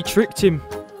 I think you tricked him.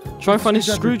 Try and find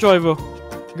his screwdriver.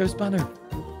 I got a spanner.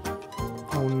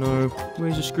 Oh no,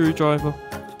 where's the screwdriver?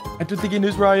 I don't think he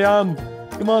knows where I am.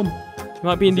 Come on. It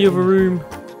might be in the other room.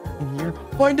 In here.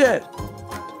 Find it.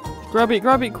 Grab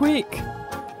it quick.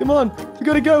 Come on. We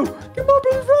gotta go. Come on,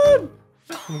 brother, run.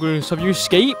 Oh my goodness, have you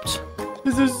escaped?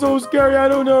 This is so scary. I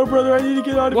don't know, brother. I need to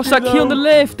get out of What's here. that key on the now.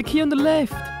 left? The key on the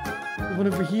left. There's one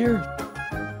over here.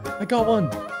 I got one.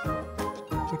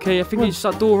 Okay, I think it's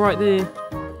that door right there.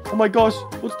 Oh my gosh.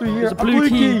 What's through here? There's a blue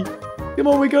key. Come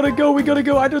on, we gotta go. We gotta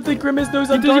go. I don't think Grimace knows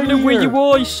He I'm doesn't down even know where here. you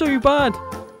are. He's so bad.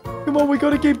 Come on, we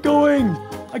gotta keep going.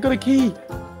 I got a key.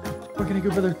 Where can I go,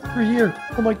 brother? We're here.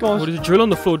 Oh my gosh. Oh, there's a drill on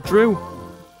the floor. Drill.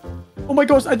 Oh my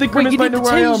gosh. I think Wait, Grimace you might need know the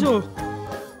where I am.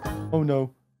 taser. Oh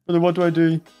no. Brother, what do I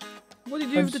do? What did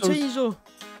you do I'm with the so taser?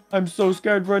 I'm so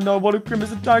scared right now. What if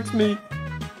Grimace attacks me?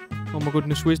 Oh my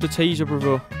goodness, where's the taser,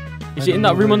 brother? Is I it in don't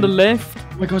that know room on the where left?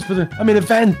 Oh my gosh, brother. I'm in a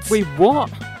vent. Wait,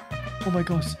 what? Oh my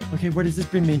gosh. Okay, where does this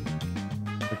bring me?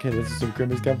 Okay, this is so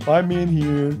Grimace can't find me in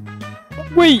here.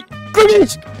 Wait,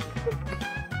 Grimace!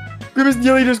 Grimace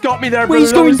nearly just got me there, Wait, brother. he's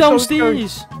That going was so scary.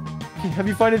 downstairs. Okay, have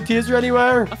you found a taser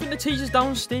anywhere? I think the taser's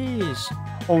downstairs.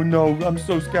 Oh no, I'm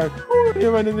so scared. Oh, I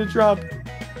ran in the trap.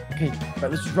 Okay, right,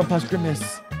 let's just run past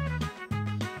Grimace.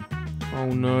 Oh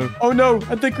no. Oh no,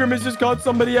 I think Grimace just got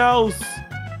somebody else.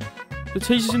 The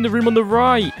taser's in the room on the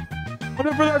right. Oh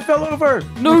no, brother, I fell over.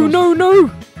 No, Oh my gosh. no,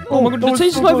 no. Oh my that god, the was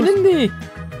taser's so not even close. in there.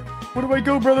 Where do I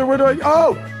go, brother? Where do I?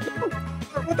 Oh!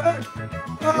 What the heck?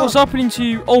 Ah. What's happening to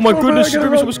you? Oh my Oh, brother, goodness, I gotta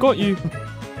Grimace run. almost got you.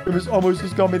 Grimace almost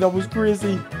just got me. That was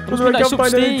crazy. Brother, I that's can't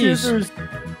find any upstairs.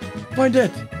 tasers. Find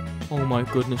it. Oh my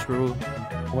goodness, we're all...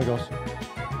 Oh my gosh.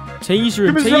 Taser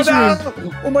him, Grimace, run taser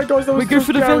him. out. Oh my gosh, that was Wait, go so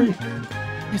for the scary. vent.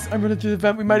 Yes, I'm running through the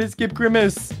vent. We might escape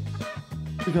Grimace.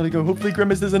 We gotta go. Hopefully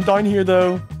Grimace isn't down here,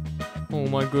 though. Oh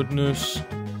my goodness.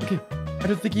 Okay, I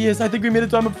don't think he is. I think we made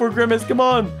it down before Grimace. Come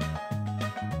on.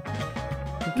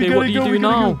 Okay, what do you do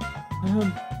now?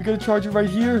 We gotta charge it right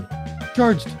here.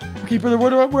 Charged. Okay, brother,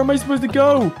 where am I supposed to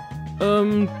go?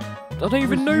 I don't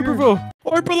even know, here. brother.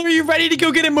 Alright, brother, are you ready to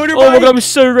go get a motorbike? Oh my god, I'm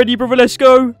so ready, brother. Let's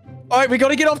go. Alright, we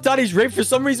gotta get off Daddy's rig. For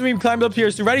some reason, we climbed up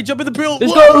here. So ready, jump in the pool.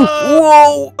 Let's go.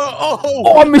 Whoa.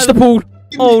 Oh, I missed the pool.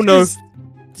 Oh no.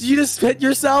 Did you just hit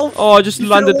yourself? Oh, I just You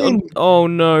landed fell on. in. Oh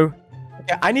no.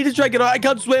 Okay, I need to try to get out. I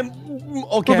can't swim.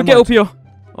 Okay, Brother, get up here.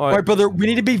 Alright, brother, we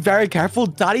need to be very careful.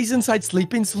 Daddy's inside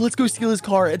sleeping, so let's go steal his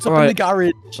car. It's up in the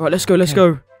garage. Alright, let's go. Let's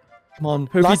go. Come on.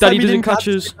 Hopefully Last time Daddy we doesn't didn't catch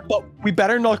us. But we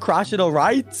better not crash it,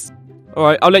 alright?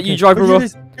 Alright, I'll let you drive, Here brother. it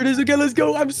is. Here it is. Okay, let's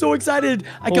go. I'm so excited.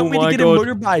 I can't wait to my get God. a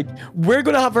motorbike. We're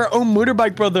gonna have our own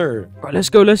motorbike, brother. Alright, let's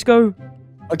go. Let's go.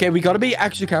 Okay, we gotta be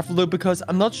extra careful though, because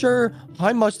I'm not sure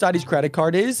how much Daddy's credit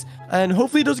card is, and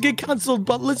hopefully it doesn't get cancelled.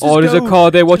 But let's just Oh, there's a go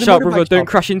car there. to Watch the out, brother. motorbike Don't shop.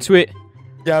 crash into it.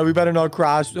 Yeah, we better not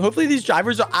crash. Hopefully these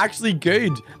drivers are actually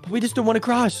good, but we just don't want to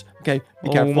crash. Okay, be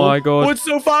careful. my God. Oh, it's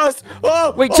so fast.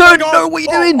 Oh, Wait, oh turn. my God. No, what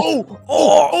are you doing?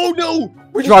 Oh, no.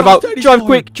 We're just Drive past out. Daddy's Drive car.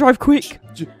 quick. Drive quick.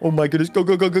 Oh my goodness, go,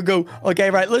 go, go, go, go.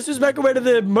 Okay, right, let's just make our way to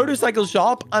the motorcycle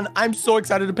shop, and I'm so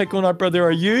excited to pick one up, brother.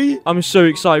 Are you? I'm so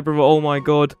excited, brother. Oh my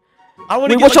god. I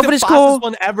want to Wait, get watch like, out for the this fastest car.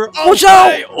 one ever. Oh, Watch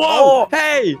out. hey, whoa, Oh.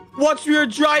 hey, watch where you're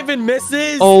driving,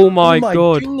 missus. Oh my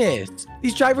God. Goodness.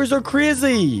 These drivers are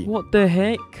crazy. What the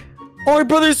heck? All right,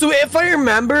 brother, so if I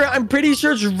remember, I'm pretty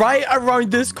sure it's right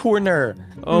around this corner.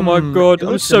 Oh my god. it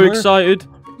I'm looks so similar. excited.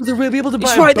 Brother, we'll be able to buy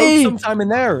It's a right boat there. sometime in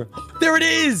there. There it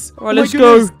is. All right, my let's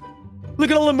go. goodness. Look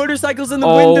at all the motorcycles in the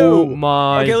Oh window.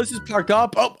 my. Okay, let's just park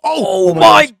up. Oh Oh my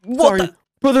my. gosh. What Sorry. the?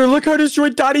 Brother, look how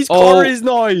destroyed Daddy's Oh. car is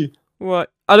now. What?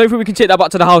 I don't think we can take that back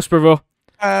to the house, brother.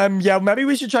 Yeah, maybe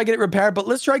we should try to get it repaired, but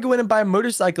let's try go in and buy a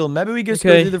motorcycle. Maybe we just go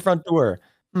Okay. through the front door.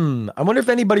 I wonder if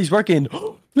anybody's working.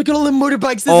 Look at all the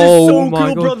motorbikes. This Oh is so my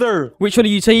cool, God. brother. Which one are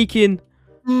you taking?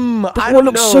 I That don't one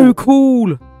looks know. so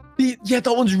cool. Yeah,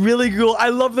 that one's really cool. I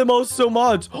love them all so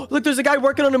much. Look, there's a guy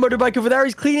working on a motorbike over there.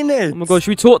 He's cleaning it. Oh my god,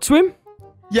 should we talk to him?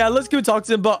 Yeah, let's go talk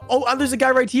to him. But and there's a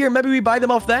guy right here. Maybe we buy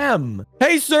them off them.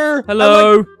 Hey, sir.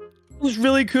 Hello. It was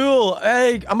really cool.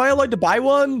 Hey, am I allowed to buy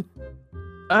one?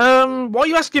 Why are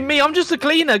you asking me? I'm just a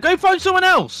cleaner. Go find someone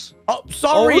else. Oh,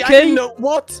 sorry. Oh, I okay. didn't know.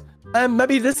 What?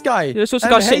 Maybe this guy. Yeah, so it's the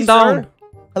guy hey, sitting sir. down.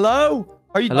 Hello?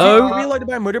 Are you? Hello? Are we allowed to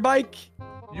buy a motorbike?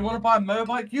 You want to buy a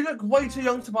motorbike? You look way too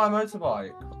young to buy a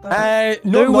motorbike. What the heck?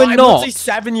 No, No, we're I'm not. literally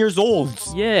 7 years old.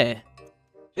 Yeah.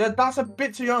 Yeah, that's a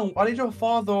bit too young. I need your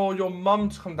father or your mum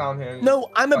to come down here. No,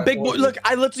 I'm a Right, big boy. well, Look,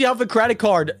 I literally have a credit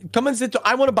card. Come and sit.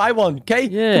 I want to buy one. Okay?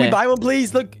 Yeah. Can we buy one,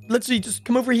 please? Look, literally, just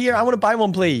come over here. I want to buy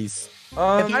one, please. If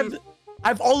I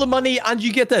have all the money and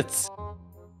you get it.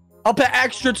 I'll pay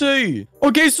extra too.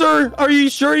 Okay, sir. Are you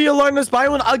sure you're allowing us buy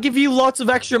one? I'll give you lots of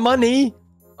extra money.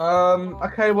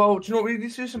 Okay, well, do you know what? We need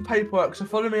to do some paperwork, so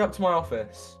follow me up to my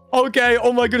office. Okay.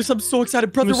 Oh my goodness, I'm so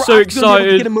excited, brother. I'm We're so actually gonna be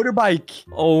able to excited. get a motorbike.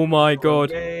 Oh my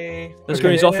god. Okay. Let's go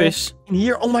in his office. In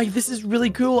here. Oh my, this is really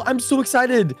cool. I'm so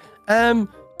excited.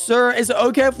 Sir, is it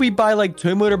okay if we buy like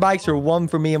 2 motorbikes or one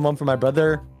for me and one for my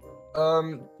brother?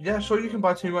 Yeah, sure, you can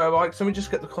buy 2 motorbikes. Let me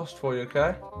just get the cost for you,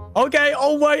 okay? Okay.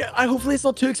 Oh my, hopefully it's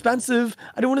not too expensive.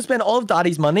 I don't want to spend all of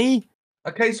Daddy's money.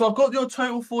 Okay, so I've got your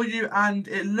total for you, and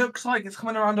it looks like it's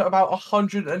coming around at about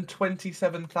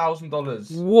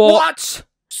 $127,000. What?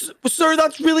 Sir,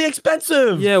 that's really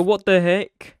expensive. Yeah, what the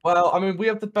heck? Well, I mean, we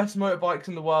have the best motorbikes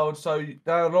in the world, so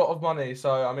they're a lot of money.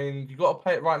 So, I mean, you got to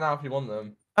pay it right now if you want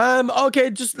them. Okay,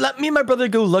 just let me and my brother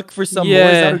go look for some more. Yeah.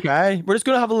 Is that okay? We're just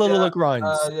gonna have a little Yeah, look around.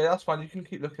 Yeah, that's fine. You can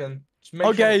keep looking. Just make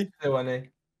sure Okay. you don't steal any.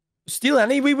 Steal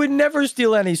any? We would never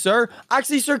steal any, sir.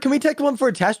 Actually, sir, can we take one for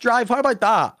a test drive? How about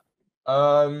that?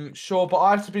 Sure, but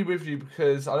I have to be with you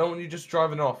because I don't want you just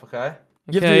driving off, okay?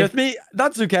 You have to be with me?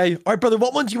 That's okay. All right, brother,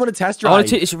 what one do you want to test I drive? want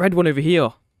to take this red one over here.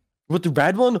 What, the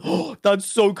red one? Oh, that's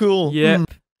so cool. Yep.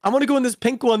 I want to go in this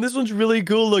pink one. This one's really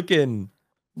cool looking.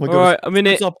 Oh my All gosh. right, I'm in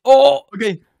it. What's up? Oh,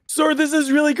 Okay. Sir, this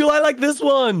is really cool. I like this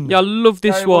one. yeah, I love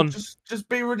this Okay, well, one. just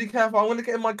be really careful. I'm gonna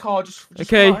get in my car. Just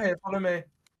Okay. come out here. Follow me.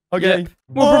 Okay. Yep.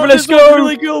 Well, brother, let's this one's go.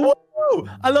 really cool. Whoa.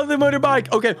 I love the motorbike.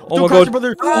 Okay. Oh don't my crash God. it,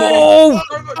 brother. Oh, You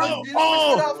didn't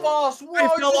go that fast. I Whoa,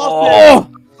 fell you- off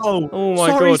oh, Oh, Oh my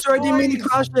sorry, God. sir. I didn't mean to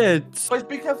crash it. Guys,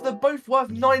 be careful. They're both worth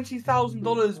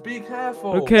 $90,000. Be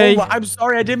careful. Okay. Oh, I'm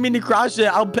sorry. I didn't mean to crash it.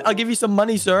 I'll give you some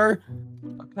money, sir.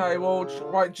 Okay. Well,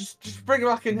 right. Just bring it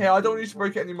back in here. I don't want you to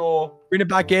break it anymore. Bring it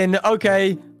back in.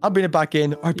 Okay. I'll bring it back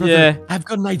in. All right, brother. Yeah. I've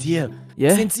got an idea.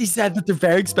 Yeah. Since he said that they're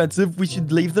very expensive, we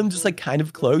should leave them just like kind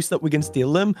of close so that we can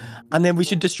steal them, and then we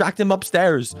should distract them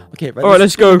upstairs. Okay, right. All right,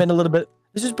 let's go. Bring them in a little bit.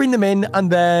 Let's just bring them in, and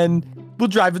then we'll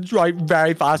drive it right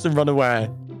very fast and run away.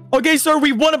 Okay, sir,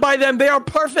 we want to buy them. They are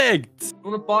perfect. You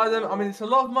want to buy them? I mean, it's a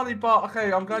lot of money, but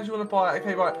okay, I'm glad you want to buy it.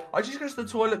 Okay, right. I just go to the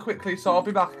toilet quickly, so I'll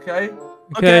be back, okay?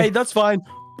 Okay, that's fine.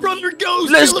 Brother, go!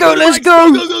 Let's steal go, the let's motorbikes.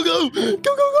 go. Go, go, go, go,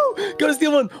 go, go, go! Gotta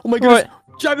steal one. Oh my goodness! Right.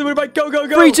 Drive the motorbike. Go, go,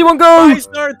 go! 3, 2, 1, go! Bye,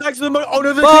 sir. Thanks for the motor. Oh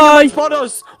no, they're Bye. gonna spot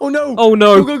us. Oh no! Oh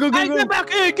no! Go, go, go, Hey, go, get go! back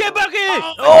here! Get back here!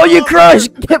 Oh, you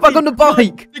crashed! Get back on the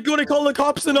bike! They're gonna call the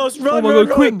cops on us. Run, Oh my run,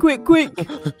 god! run. Quick!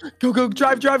 Go, go,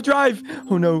 drive, drive, drive!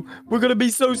 Oh no, we're gonna be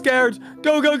so scared.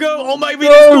 Go, go, go! Oh my, we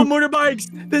Go. just go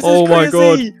motorbikes. This Oh is my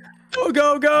crazy. Go,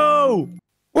 go, go!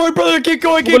 All right, brother, keep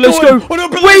going, keep Well, let's going. go. Oh no,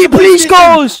 brother! Wait, police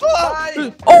cars!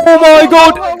 Hey! Oh my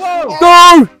god!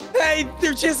 Go! Hey,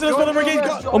 they're chasing us, brother. We're getting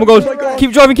caught. Oh my god!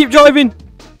 Keep driving! Keep driving!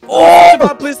 It's a Oh!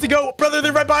 bad place to go. Brother,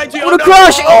 they're right behind you. I'm gonna no.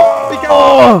 crash. Oh, be careful.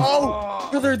 Oh.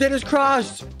 Oh, brother, they just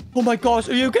crashed. Oh my gosh.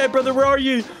 Are you okay, brother? Where are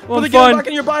you? Brother, get fine. back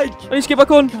on your bike. I need to get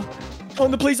back on. Oh,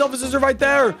 and the police officers are right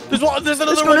there. There's one. There's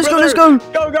another Let's go, one, let's go, brother. let's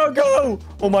go. Go, go, go.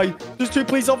 Oh my. There's 2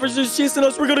 police officers chasing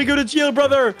us. We're gonna go to jail,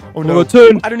 brother. Oh no. God,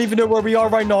 turn. I don't even know where we are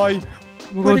right now. Oh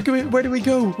Where my god! do we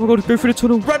go? Oh my god! Go through the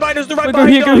tunnel. Right behind us. They're right Go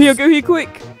behind here! us. Go here! Go here!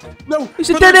 Quick! No. It's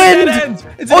a brother, dead it's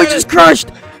end. It's a Oh, he dead just end. crashed!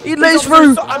 He let us Police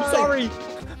through. officers, I'm sorry.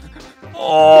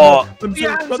 Oh! I'm sorry.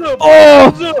 hands up.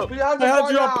 Oh! Put your hands My up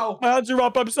hands right are now. up. My hands are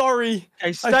up. I'm sorry.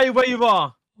 Okay, stay where you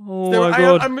are. Oh my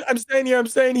god! I'm staying here. I'm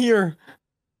staying here.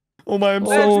 Oh my, I'm Oh.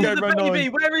 so Where's scared the right baby?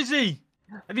 now. Where is he?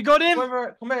 Have you got him?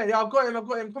 Come here. Yeah, I've got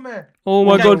him. Come here. Oh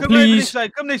my Okay, god! come over Please! this way.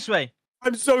 Come this way.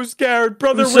 I'm so scared,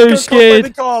 brother. I'm We're so getting caught scared. by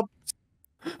the cops.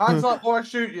 Hands up or I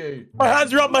shoot you. My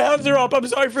hands are up. My hands are up. I'm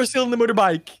sorry for stealing the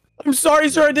motorbike. I'm sorry,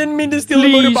 sir. I didn't mean to steal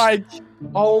Please. the motorbike.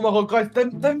 Oh my god,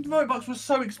 guys, them motorbikes were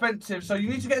so expensive, so you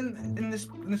need to get in this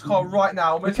car right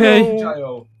now. I'm Okay. going to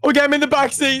jail. Okay, I'm in the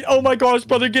back seat. Oh my gosh,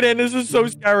 brother, get in. This is so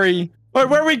scary. All right,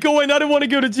 where are we going? I don't want to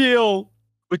go to jail.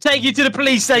 We'll take you to the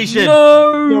police station.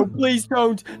 No, No! please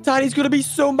don't. Daddy's gonna be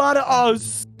so mad at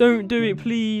us. Don't do it,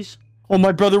 please! Oh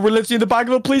my brother, we're literally in the back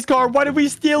of a police car. Why did we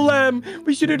steal them?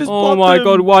 We should have just Oh bought my them.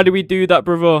 god! Why did we do that,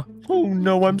 brother? Oh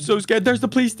no, I'm so scared. There's the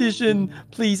police station.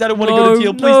 Please, I don't want to go to No,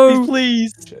 jail. Please, no.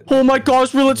 please, please. Oh my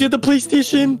gosh, we're literally at the police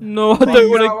station. No, I Please. don't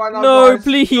want Get out right to. now, No, guys.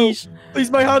 please! Please,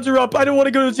 my hands are up. I don't want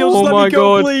to go to jail. Oh Just let my me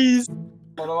go, God. please.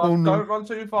 Oh, no. Don't run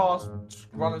too fast. Just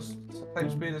run at the same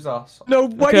speed as us. No,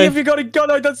 why Okay. have you got a gun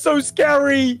out? That's so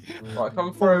scary. Right,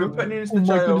 come through. We're putting you into Oh the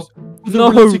my jail. goodness. No.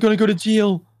 We're literally gonna go to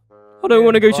jail. I don't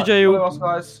want to go to Right, jail. Follow us,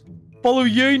 guys. Follow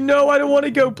you? No, I don't want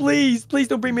to go. Please, please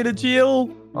don't bring me to jail.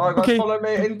 Alright, guys, Okay. follow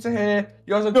me into here.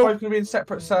 You guys are No. both going to be in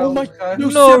separate cells, Oh my, okay? no,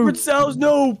 No. separate cells.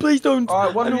 No, please don't.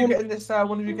 Alright, one I of don't you want- get in this cell,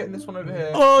 one of you get in this one over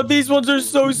here. Oh, these ones are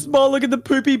so small. Look at the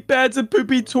poopy beds and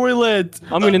poopy toilet.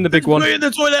 I'm going in the big one. Put in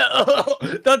the toilet.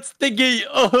 Oh, that's stinky.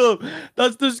 Oh,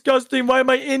 that's disgusting. Why am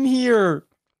I in here?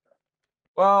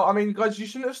 Well, I mean, guys, you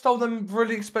shouldn't have stolen them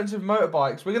really expensive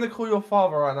motorbikes. We're going to call your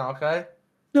father right now, okay?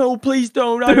 No, please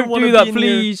don't. I don't Don't want do to that, be in here.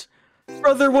 please!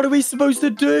 Brother, what are we supposed to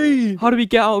do? How do we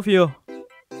get out of here?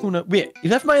 Oh no, wait, you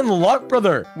left mine in the lock,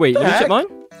 brother. Wait, The is heck? it mine?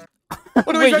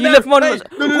 What are we Wait, doing you now? left mine. Hey,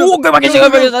 no, no, Oh, go back inside, no,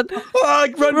 go back no. inside. Ah,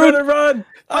 run, Run. brother, run.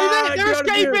 Are you Ah, there? They're get out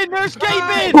of here. escaping. They're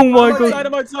escaping. Oh my I'm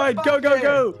god! outside. Go, go,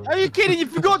 go. Are you kidding? You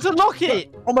forgot to lock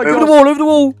it. Oh my Over the god. wall, over the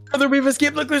wall! Brother, we've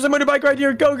escaped. Look, there's a motorbike right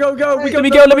here. Go, go, go. Hey, Let me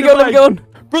go, let me go, let me go on!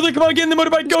 Brother, come on, get in the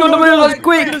motorbike. Go, go in the go, motorbike, go.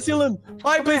 quick. I'm gonna steal him.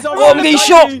 Hi, please. Oh, I'm getting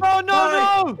shot. Oh no,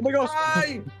 Hi. no. Oh my gosh.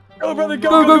 Hey! Go, brother, go,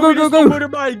 Go, go, We go, just go, stole go.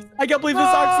 motorbikes. I can't believe this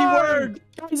actually worked.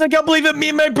 Guys, I can't believe it. Me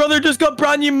and my brother just got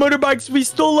brand new motorbikes. We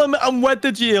stole them and went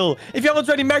to jail. If you haven't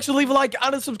already, make sure to leave a like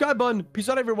and a subscribe button. Peace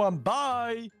out, everyone.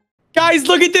 Bye. Guys,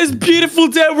 look at this beautiful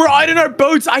day. We're out in our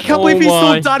boats. I can't Oh believe we stole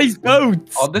my. Daddy's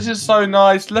boats. Oh, this is so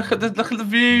nice. Look at the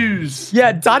views.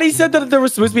 Yeah, Daddy said that there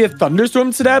was supposed to be a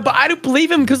thunderstorm today, but I don't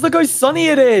believe him because look how sunny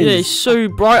it is. Yeah, it's so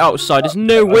bright outside. There's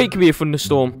no way it could be a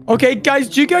thunderstorm. Okay, guys,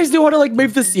 do you guys know how to like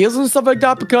move the sails and stuff like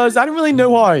that? Because I don't really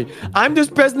know how. I'm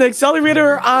just pressing the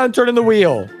accelerator and turning the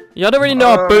wheel. Yeah, I don't really know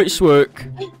how boats work.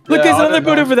 Look, Yeah, there's I another don't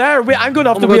boat know. over there. Wait, I'm going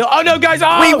off Oh the my wheel. Oh no, guys!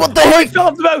 Oh, Wait, what the heck?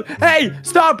 Stop off the boat! Hey,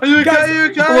 stop! Are you okay? Guys, Are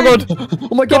you okay? Oh my god!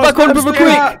 oh my Get god! back on, brother,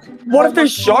 quick! What if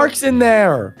there's sharks in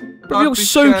there? But you're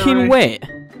soaking wet.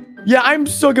 Yeah, I'm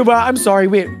so good. Well, I'm sorry.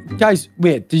 Wait, guys,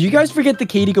 wait. Did you guys forget the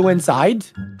key to go inside?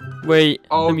 Wait.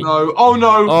 Oh let me- no! Oh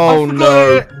no! Oh, I forgot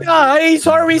no. it. Guys,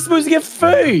 how are we supposed to get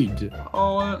food?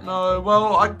 Oh, I don't know.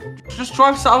 Well, I just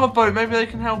drive to the other boat. Maybe they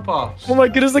can help us. Oh my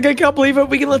goodness, like I can't believe it.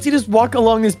 We can literally just walk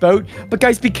along this boat. But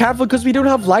guys, be careful because we don't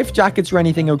have life jackets or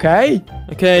anything, okay?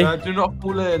 Okay. Do not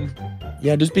fall in.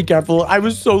 Yeah, just be careful. I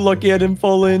was so lucky I didn't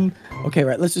fall in. Okay,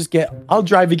 right. Let's just get. I'll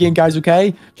drive again, guys.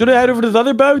 Okay. Do you want to head over to the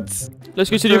other boats? Let's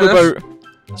go to the other boat.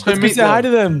 Let's go Let's go meet say hi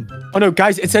them. to them. Oh no,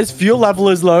 guys! It says fuel level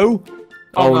is low.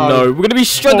 Oh no, we're gonna be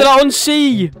stranded out on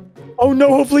sea. Oh no!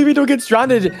 Hopefully we don't get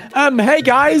stranded. Hey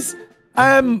guys.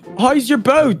 How's your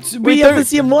boat? We have the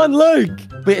same one. Look.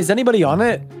 Wait, is anybody on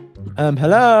it? Hello.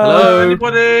 Hello.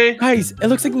 Anybody? Guys, it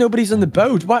looks like nobody's on the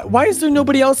boat. Why is there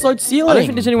nobody else out sailing? I don't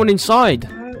think there's anyone inside.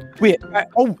 Wait,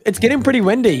 oh, it's getting pretty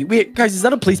windy. Wait, guys, is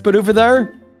that a police boat over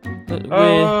there?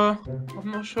 I'm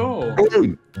not sure.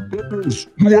 Hey, guys,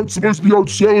 you aren't supposed to be out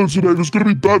sailing today. There's gonna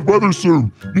be bad weather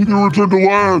soon. You need to return to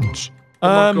land.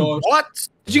 Oh my God. What?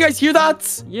 Did you guys hear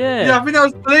that? Yeah, I think that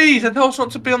was police. They told us not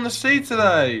to be on the sea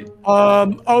today.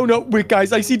 Oh no, wait,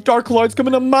 guys, I see dark clouds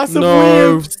coming in massive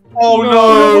No. waves. Oh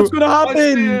no! What's gonna I see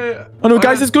happen? it. Oh no,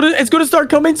 guys, it's gonna start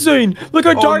coming soon. Look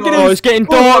how dark it Oh, is. it's getting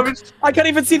Oh, dark. it's- I can't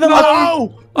even see the No. light.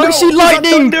 Oh, I no, see there's that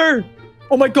lightning. thunder.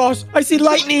 Oh my gosh, I see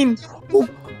lightning. Oh,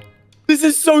 this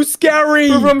is so scary.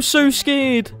 Brother, I'm so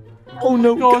scared. Oh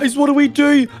no, God. guys, what do we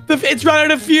do? It's run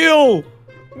out of fuel.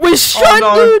 We're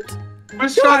stranded. We're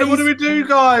stranded. What do we do,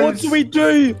 guys? What do we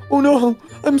do? Oh no,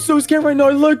 I'm so scared right now.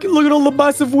 Look at all the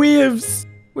massive waves.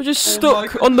 We're just Oh my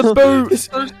stuck on the boat. This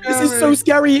is so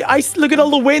scary. Look at all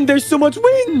the wind. There's so much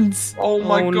wind. Oh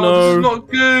my Oh, God, no. this is not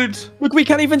good. Look, we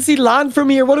can't even see land from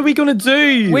here. What are we gonna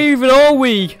do? Where even are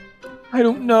we? I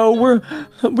don't know.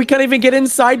 We can't even get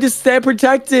inside to stay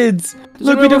protected.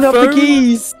 Look, we anyone don't have have a the phone?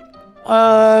 keys.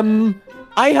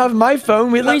 I have my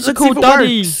phone. Wait, Where's let's the see if call it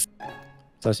Daddy? works.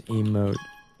 Slash emote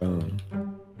phone.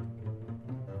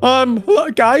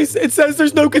 Look, guys, it says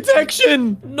there's no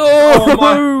connection. No. Oh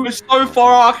my, we're so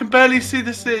far out. I can barely see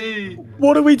the city.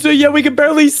 What do we do? Yeah, we can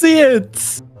barely see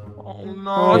it. Oh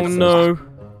no. Oh no.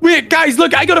 Wait, guys,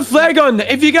 look, I got a flare gun.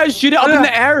 If you guys shoot it up in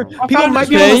the air, people found might it.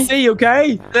 be able to Okay. see, okay?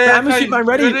 Yeah, I'm gonna okay, shoot mine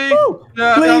ready. ready? Woo!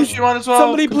 Yeah, Please, you want as well.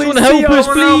 somebody please Someone help see us,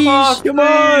 us. please. Come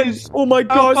on. Please. Oh my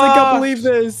gosh, I Help can't us. believe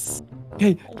this.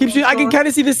 Okay, keep shooting. I can kind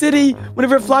of see the city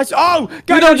whenever it flashes. Oh,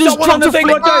 guys, don't I just shot one on jump the to thing.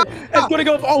 flick- Watch out. It's going to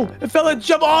go. Oh, it fell and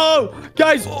jump. Oh,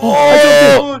 guys. I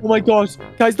jumped in. Oh my gosh.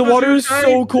 Guys, the water is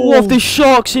so cool. What if there's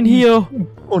sharks in here?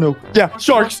 Oh no. Yeah,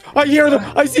 sharks. I hear them.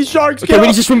 I see sharks. Okay, Get we need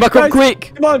up. to swim back up Guys,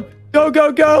 quick. Come on. Go.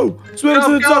 Swim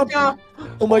to the top. Go.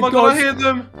 Oh my God, I gosh. hear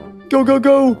them. Go.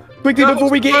 Quickly Go, before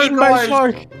we get go, eaten by a guys.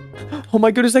 shark. Oh my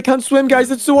goodness, I can't swim,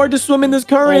 guys. It's so hard to swim in this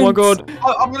current. Oh my god.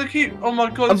 I'm gonna keep. Oh my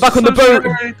God. I'm this back is on the so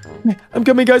boat. scary. I'm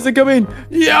coming, guys. I'm coming.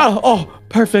 Yeah. Oh,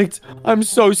 perfect. I'm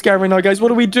so scared right now, guys. What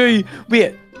do we do?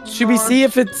 Wait. Should we see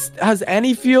if it has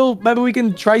any fuel? Maybe we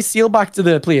can try sail back to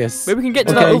the place. Maybe we can get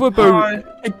to Okay. that other boat. Alright.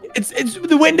 It's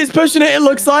the wind is pushing it. It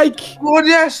looks like. Come on,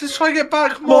 yes. Let's try and get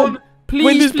back. Come Come on. on. Wind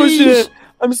Please, is pushing please. it.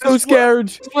 I'm so This scared.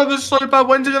 This weather's so bad.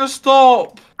 When's it gonna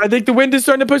stop? I think the wind is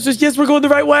starting to push us. Yes, we're going the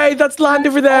right way. That's land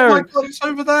over there. Oh my God, it's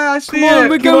over there. I see Come on, it.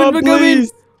 we're Come going, on, we're going.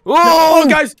 please. Oh, Oh,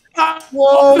 guys. Ah,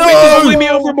 Whoa, the wind is pulling me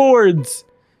overboard.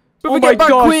 But Oh we my get back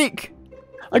gosh. quick.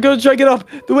 I gotta try to get up.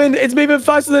 The wind, it's moving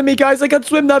faster than me, guys. I can't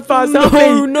swim that fast. Help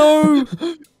No, me. no.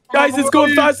 Guys, it's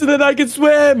going faster than I can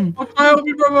swim. I'll try to help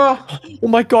you, brother. Oh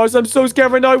my gosh, I'm so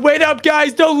scared right now. Wait up,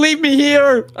 guys. Don't leave me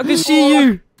here. I can see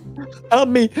you. Help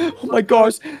me. Oh my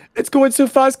gosh. It's going so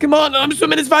fast. Come on. I'm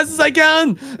swimming as fast as I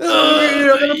can.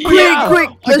 Quick, Yeah. quick.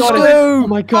 I Let's got it. go. Oh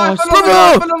my gosh.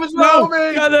 Brother. No,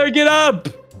 brother, get up.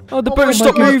 Oh, the Oh boat my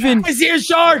stopped gosh. moving. I see a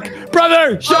shark.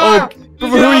 Brother, shark.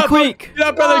 Brother, Get hurry up. quick. Get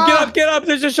up, brother. Get up.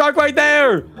 There's a shark right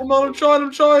there. Come on, I'm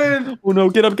trying. Oh no,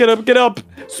 get up.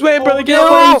 Swim, brother, Oh, get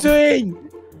up. What are you doing?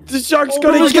 The shark's gonna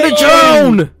Brother's get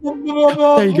gonna you.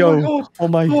 drown. There you go. Oh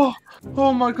my.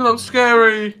 Oh my God, that's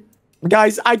scary.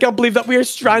 Guys, I can't believe that we are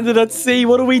stranded at sea.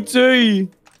 What do we do?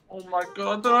 Oh my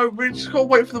God, I don't know. We just gotta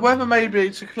wait for the weather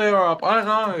maybe to clear up. I don't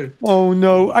know. Oh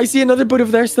no. I see another boat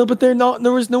over there still, but there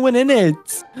was no one in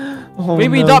it. Oh,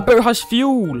 Maybe no. that boat has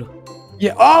fuel.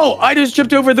 Yeah. Oh, I just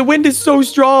tripped over. The wind is so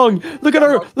strong. Look at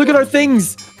our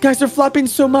things. Guys, they're flapping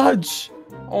so much.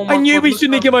 Oh my I knew God, we look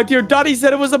shouldn't have up. come out here. Daddy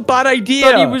said it was a bad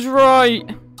idea. Daddy was right.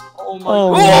 Oh my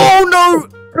Oh, God. Oh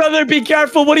no. brother, be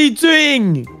careful. What are you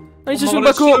doing? I need to Oh swim my God, back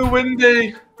it's so up.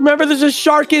 windy. Remember, there's a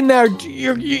shark in there.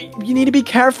 You need to be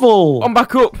careful. I'm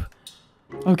back up.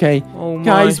 Okay. Oh my.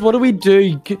 Guys, what do we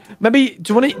do? Maybe,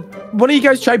 do you want to, one of you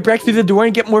guys try break through the door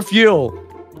and get more fuel?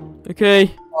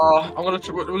 Okay. I'm gonna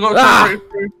try. We gotta Ah! try to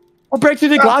break through. Or break through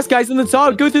the glass, guys, on the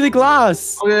top. Go through the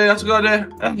glass. Oh yeah, that's a good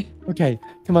idea. Okay,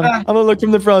 come on. I'm gonna look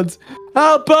from the front.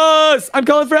 Help us! I'm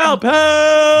calling for help!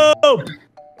 Help!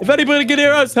 If anybody can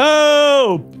hear us,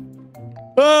 help!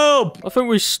 Help! I think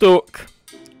we're stuck.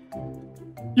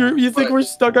 You think we're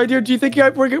stuck right here? Do you think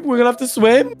we're gonna have to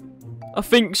swim? I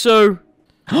think so.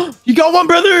 You got one,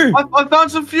 brother. I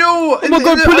found some fuel. Oh my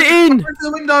God, put it in.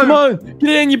 The window. Come on, get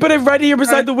in. You put it right here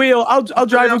beside the wheel. I'll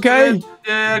drive, okay?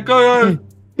 Yeah, go.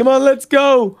 Come on, let's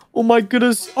go. Oh my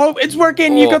goodness. Oh, it's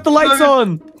working. You got the lights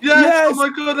on. Yes. Oh my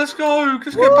God, let's go.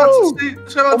 Let's get back to sleep.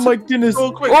 Let's go back Oh my goodness.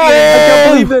 Oh, quickly. I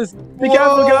can't believe this. Be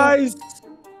careful, guys.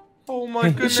 Oh my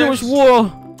goodness. There's so much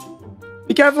water.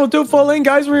 Be careful, don't fall in,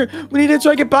 guys. We need to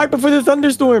try to get back before the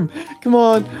thunderstorm. Come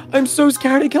on. I'm so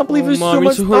scared. I can't believe there's so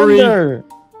much thunder.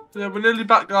 Yeah, we're nearly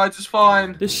back, guys. It's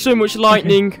fine. There's so much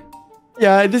lightning.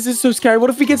 Yeah, this is so scary. What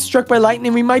if we get struck by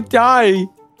lightning? We might die.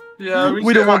 Yeah,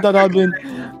 we don't want that happen.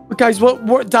 But guys,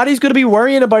 what Daddy's gonna be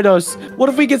worrying about us. What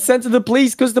if we get sent to the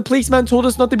police because the policeman told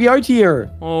us not to be out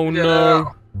here? Oh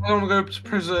no. I don't want to go to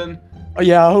prison. Oh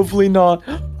yeah, hopefully not.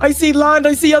 I see land.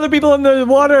 I see other people in the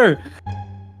water.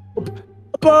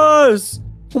 Buzz!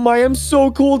 Oh my, I'm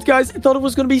so cold, guys. I thought it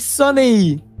was gonna be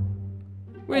sunny.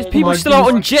 Where's people still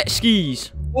out on jet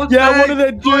skis? What are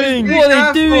they doing? What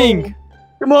are they doing?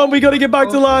 Come on, we gotta get back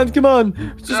to land. Come on.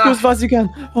 Just go as fast as you can.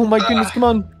 Oh my goodness, come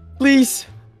on. Please.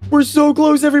 We're so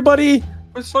close, everybody.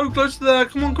 We're so close to there.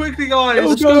 Come on, quickly, guys.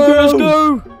 Let's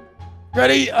go.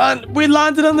 Ready? And we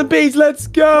landed on the beach. Let's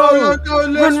go.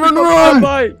 Run.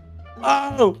 Bye.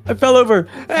 Oh, I fell over.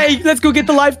 Hey, let's go get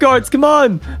the lifeguards. Come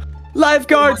on.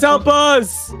 Lifeguards, help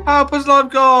us. Help us,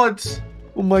 lifeguards.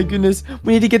 Oh my goodness.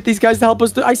 We need to get these guys to help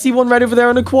us. I see one right over there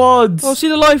on the quads. Oh, see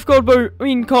the lifeguard boat.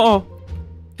 Car.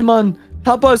 Come on.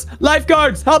 Help us.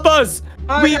 Lifeguards, help us.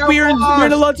 We're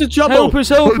in a lot of trouble. Help us.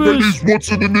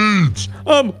 What's in the needs?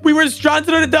 We were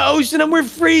stranded out at the ocean and we're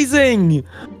freezing.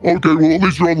 Okay, well, at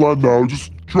least you're on land now.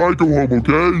 Just try to go home,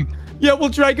 okay? Yeah,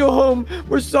 we'll try to go home.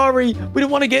 We're sorry. We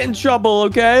don't want to get in trouble,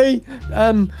 okay?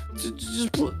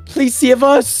 Just please save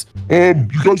us. You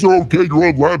guys are okay. You're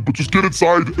on land, but just get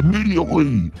inside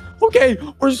immediately. Okay,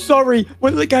 we're sorry.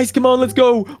 Wait, guys, come on, let's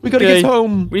go. We gotta get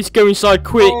home. We need to go inside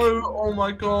quick. Oh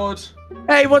my God.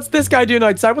 Hey, what's this guy doing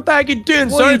outside? What the heck are you doing,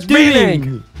 What sir? are you It's raining.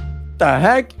 doing? The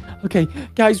heck? Okay,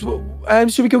 guys,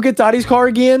 should we go get Daddy's car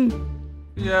again?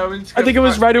 Yeah, we need to I think it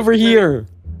was right over here.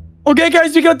 Okay,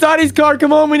 guys, we got Daddy's car.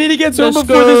 Come on, we need to get home Let's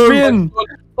before this go. rain.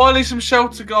 Finally, some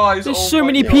shelter, guys. There's so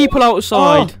many people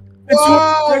outside. It's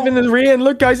driving in the rain.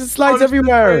 Look, guys, it slides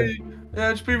everywhere.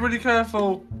 Yeah, just be really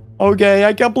careful. Okay,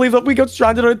 I can't believe that we got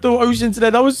stranded out the ocean today.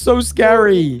 That was so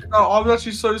scary. No, I was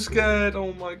actually so scared.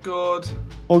 Oh my God.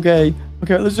 Okay,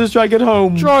 let's just try to get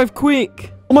home. Drive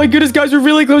quick. Oh my goodness, guys, we're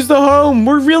really close to home.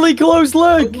 We're really close,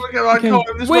 look.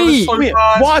 Wait,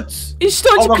 what? It's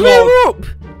starting to clear up.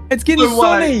 It's getting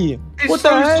sunny. What the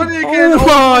heck? Sunny again. Oh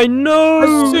my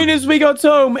no. As soon as we got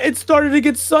home, it started to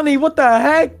get sunny. What the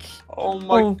heck? Oh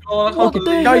my God.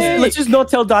 Okay, guys, let's just not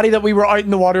tell Daddy that we were out in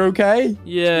the water, okay?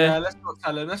 Yeah. Let's not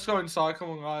tell him. Let's go inside. Come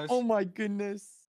on, guys. Oh my goodness.